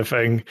episode kind of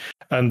thing.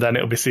 And then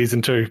it'll be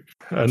season 2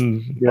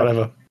 and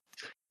whatever.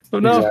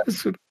 But no,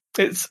 exactly.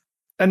 It's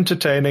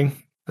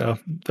entertaining. So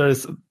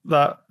there's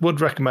that.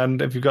 Would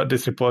recommend if you've got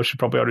Disney Plus, you've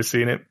probably already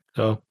seen it.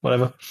 So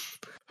whatever.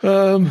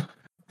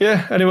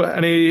 Yeah. Anyway,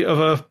 any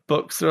other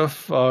book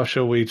stuff, or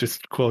shall we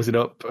just close it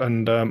up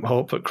and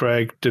hope that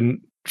Craig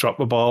didn't drop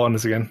the ball on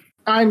us again?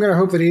 I'm going to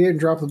hope that he didn't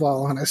drop the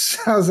ball on us.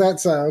 How's that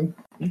sound?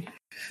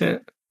 Yeah.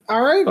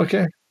 All right.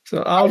 Okay.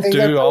 So I'll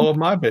do all of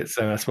my bits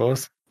then, I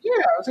suppose. Yeah,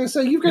 I was going to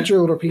say, you've got your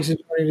little pieces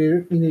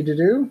you need to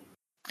do.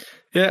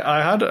 Yeah,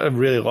 I had a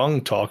really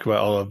long talk about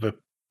all of the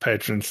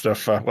Patreon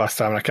stuff last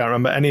time, and I can't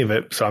remember any of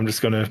it, so I'm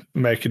just going to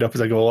make it up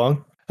as I go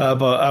along.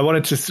 But I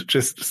wanted to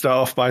just start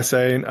off by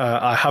saying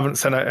I haven't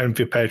sent out any of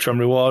your Patreon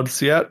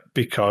rewards yet,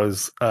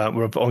 because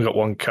we've only got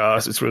one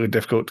car, so it's really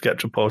difficult to get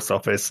to the post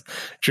office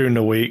during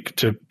the week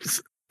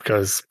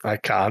because I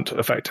can't,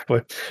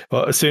 effectively.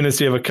 But as soon as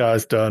the other car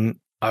is done,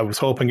 I was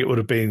hoping it would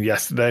have been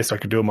yesterday so I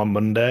could do them on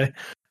Monday,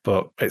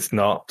 but it's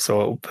not.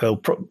 So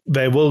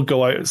they will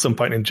go out at some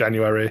point in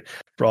January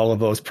for all of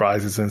those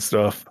prizes and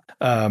stuff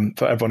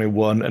for everyone who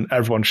won, and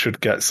everyone should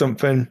get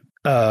something.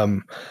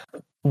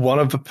 One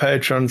of the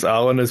patrons,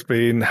 Alan, has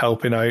been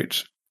helping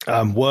out,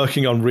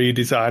 working on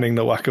redesigning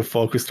the lack of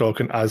focus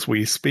token as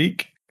we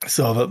speak,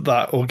 so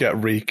that will get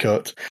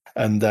recut.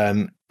 And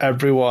then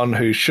everyone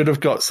who should have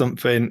got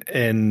something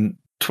in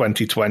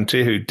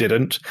 2020 who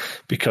didn't,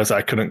 because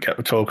I couldn't get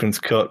the tokens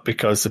cut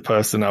because the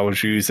person I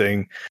was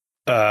using,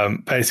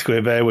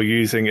 basically they were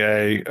using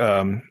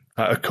a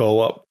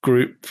co-op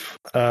group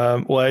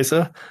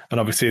laser, and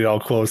obviously it all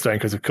closed down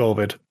because of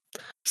COVID.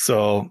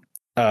 So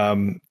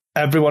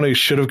everyone who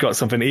should have got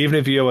something, even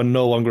if you are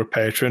no longer a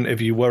patron,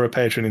 if you were a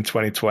patron in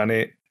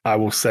 2020, I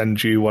will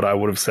send you what I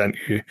would have sent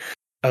you,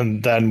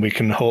 and then we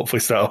can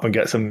hopefully start up and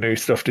get some new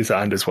stuff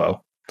designed as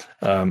well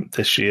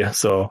this year.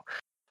 So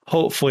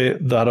hopefully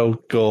that'll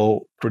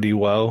go pretty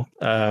well.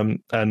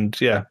 And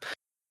yeah,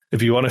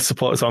 if you want to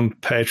support us on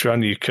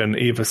Patreon, you can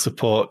either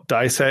support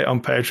Dice Hate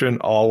on Patreon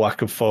or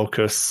Lack of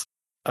Focus.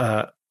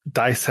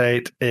 Dice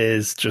Hate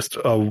is just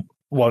a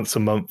once a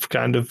month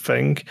kind of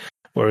thing,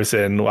 whereas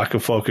in Lack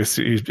of Focus,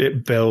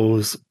 it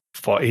bills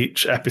for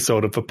each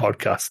episode of the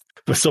podcast.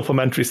 The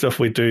supplementary stuff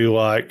we do,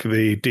 like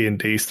the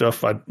D&D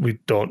stuff, we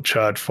don't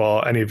charge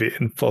for. Any of the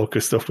In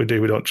Focus stuff we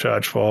don't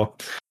charge for.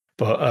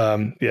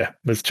 But yeah,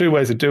 there's 2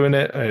 ways of doing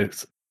it.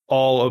 It's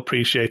all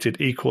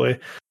appreciated equally.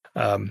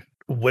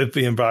 With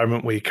the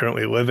environment we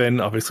currently live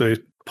in, obviously,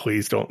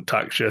 please don't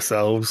tax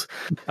yourselves.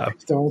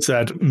 I've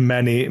said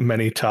many,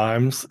 many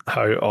times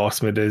how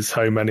awesome it is,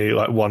 how many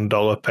like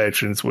 $1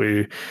 patrons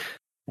we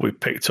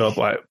picked up.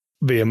 Like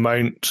the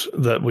amount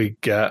that we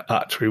get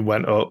actually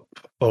went up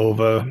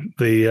over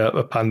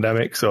the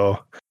pandemic. So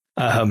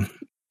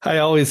I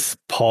always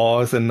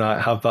pause and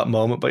have that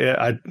moment. But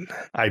yeah,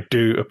 I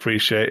do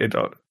appreciate it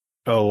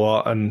a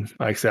lot. And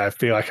like I say, I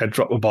feel like I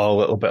dropped the ball a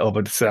little bit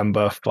over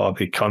December for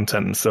the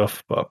content and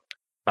stuff. But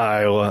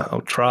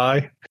I'll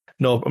try.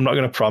 No, I'm not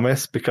going to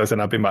promise because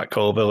then I'd be Matt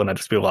Colville and I'd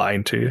just be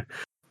lying to you.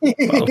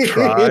 But I'll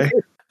try.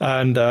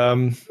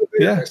 And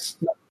Yes,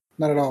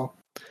 not at all.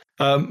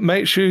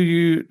 Make sure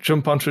you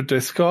jump onto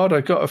Discord.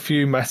 I got a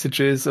few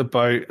messages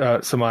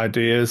about some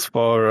ideas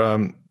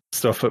for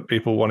stuff that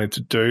people wanted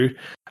to do.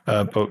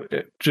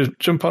 But just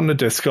jump on the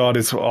Discord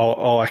is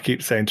all I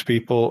keep saying to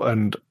people.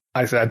 And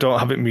I say I don't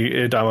have it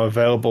muted. I'm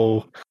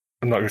available.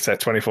 I'm not going to say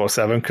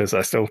 24/7 because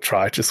I still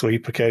try to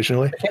sleep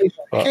occasionally.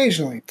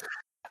 Occasionally.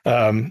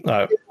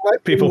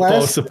 People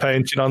post the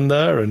painting on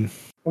there, and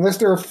unless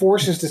there are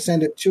forces to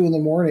send at 2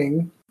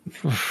 a.m.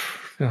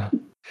 Yeah.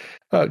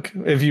 Look,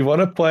 if you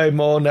want to play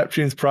more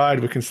Neptune's Pride,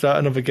 we can start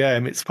another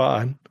game. It's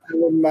fine.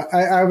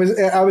 I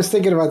was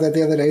thinking about that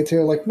the other day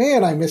too. Like,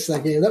 man, I missed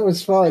that game. That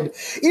was fun.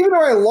 Even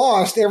though I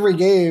lost every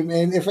game,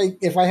 and if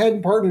I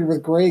hadn't partnered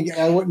with Greg,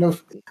 I wouldn't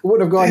have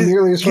gone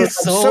nearly as far. You're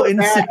so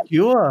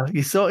insecure.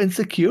 You're so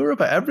insecure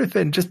about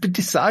everything. Just be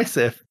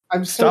decisive.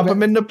 Stab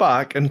him in the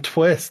back and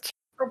twist.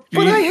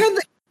 But I had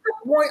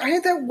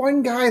that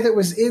one guy that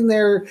was in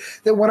there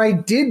that when I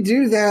did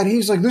do that,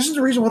 he's like, "This is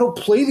the reason why I don't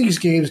play these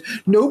games.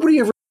 Nobody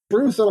ever."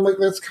 Bruce, and I'm like,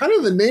 that's kind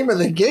of the name of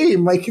the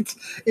game. Like,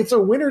 it's a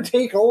winner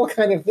take all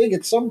kind of thing.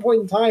 At some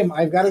point in time,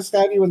 I've got to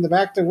stab you in the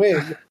back to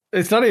win.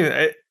 It's not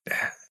even.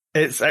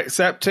 It's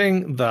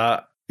accepting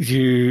that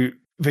the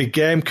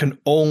game can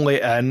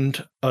only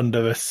end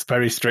under a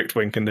very strict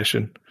win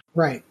condition.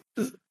 Right.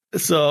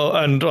 So,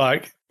 and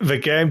like the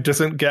game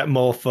doesn't get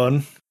more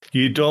fun.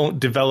 You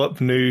don't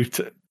develop new.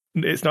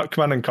 It's not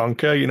Command and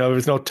Conquer.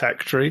 There's no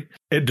tech tree.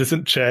 It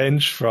doesn't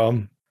change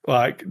from.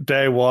 Like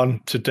day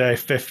 1 to day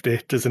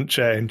 50 doesn't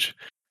change.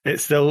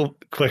 It's still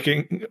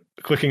clicking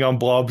on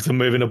blobs and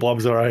moving the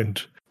blobs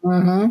around.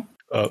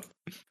 Mm-hmm.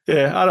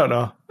 Yeah, I don't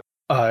know.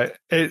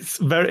 It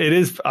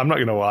is. I'm not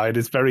going to lie. It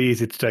is very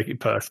easy to take it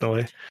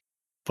personally,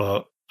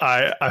 but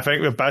I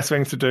think the best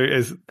thing to do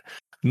is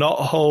not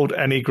hold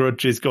any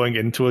grudges going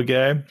into a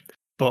game,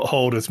 but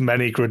hold as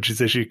many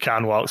grudges as you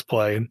can whilst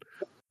playing.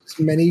 As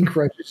many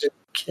grudges as you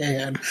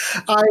can.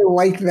 I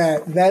like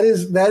that. That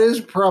is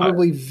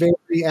probably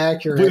very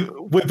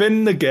accurate.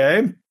 Within the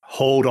game,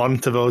 hold on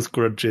to those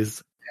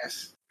grudges.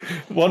 Yes.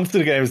 Once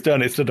the game's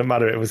done, it doesn't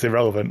matter. It was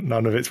irrelevant.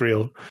 None of it's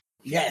real.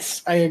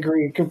 Yes, I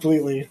agree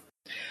completely.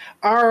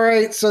 All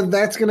right, so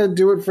that's going to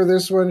do it for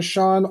this one.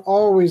 Sean,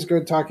 always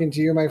good talking to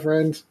you, my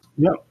friend.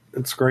 Yep,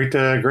 it's great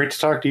to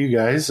talk to you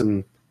guys,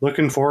 and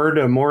looking forward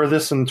to more of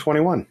this in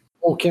 21.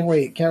 Oh, can't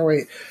wait.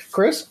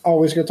 Chris,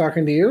 always good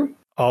talking to you.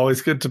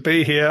 Always good to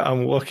be here.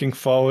 I'm looking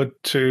forward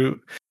to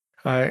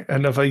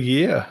another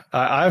year.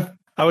 I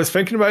was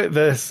thinking about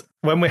this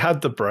when we had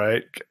the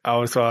break. I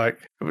was like,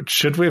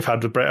 should we have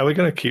had the break? Are we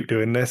going to keep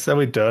doing this? Are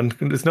we done?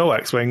 There's no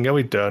X-Wing. Are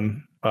we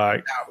done?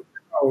 Like,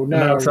 no. And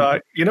I was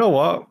like, you know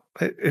what?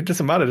 It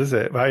doesn't matter, does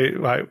it?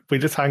 Like, we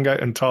just hang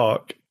out and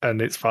talk,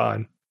 and it's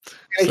fine.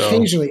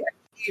 Occasionally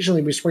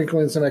we sprinkle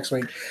in some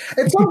X-Wing.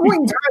 At some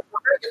point in time, we're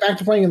going to get back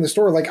to playing in the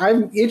store. Like,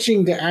 I'm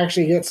itching to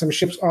actually get some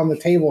ships on the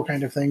table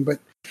kind of thing, but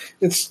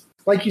it's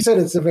like you said,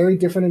 it's a very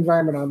different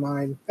environment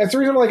online. That's the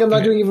reason I'm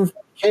not doing even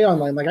 40K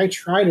online. Like, I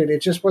tried it.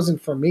 It just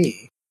wasn't for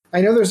me.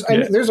 I know there's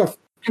a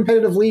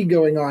competitive league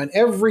going on.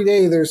 Every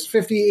day there's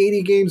 50,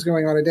 80 games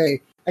going on a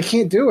day. I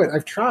can't do it.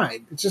 I've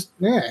tried. It's just,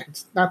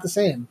 it's not the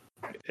same.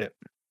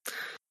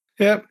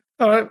 Yep.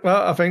 All right.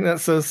 Well, I think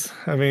that's us.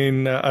 I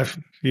mean,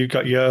 you've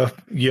got your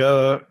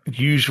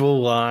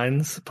usual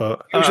lines,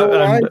 but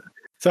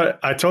so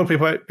I told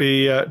people about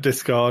the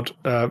Discord.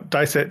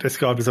 Dice 8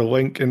 Discord is a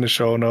link in the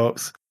show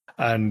notes,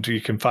 and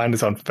you can find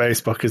us on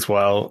Facebook as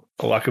well.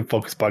 Lack of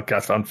Focus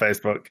Podcast on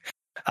Facebook,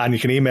 and you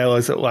can email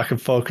us at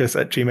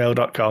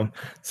lackofocus@gmail.com.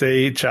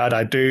 See, Chad,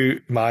 I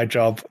do my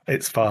job.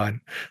 It's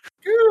fine.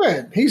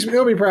 Good.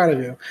 He'll be proud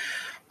of you.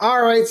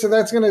 All right, so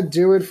that's going to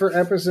do it for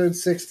episode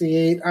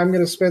 68. I'm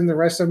going to spend the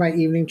rest of my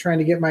evening trying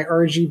to get my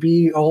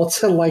RGB all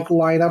to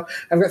line up.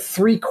 I've got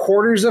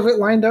 3/4 of it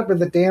lined up, but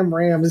the damn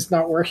RAM is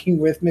not working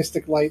with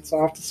Mystic Light, so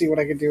I'll have to see what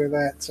I can do with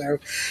that. So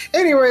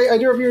anyway, I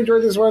do hope you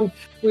enjoyed this one.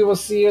 We will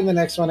see you in the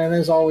next one, and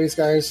as always,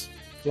 guys,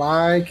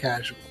 fly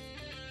casual.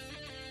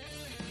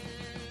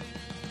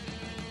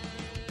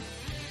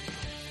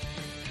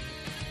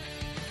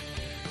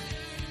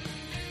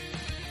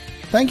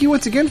 Thank you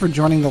once again for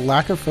joining the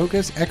Lack of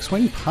Focus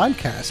X-Wing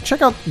podcast.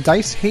 Check out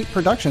Dice Hate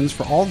Productions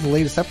for all the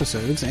latest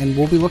episodes, and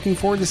we'll be looking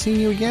forward to seeing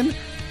you again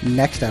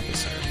next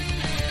episode.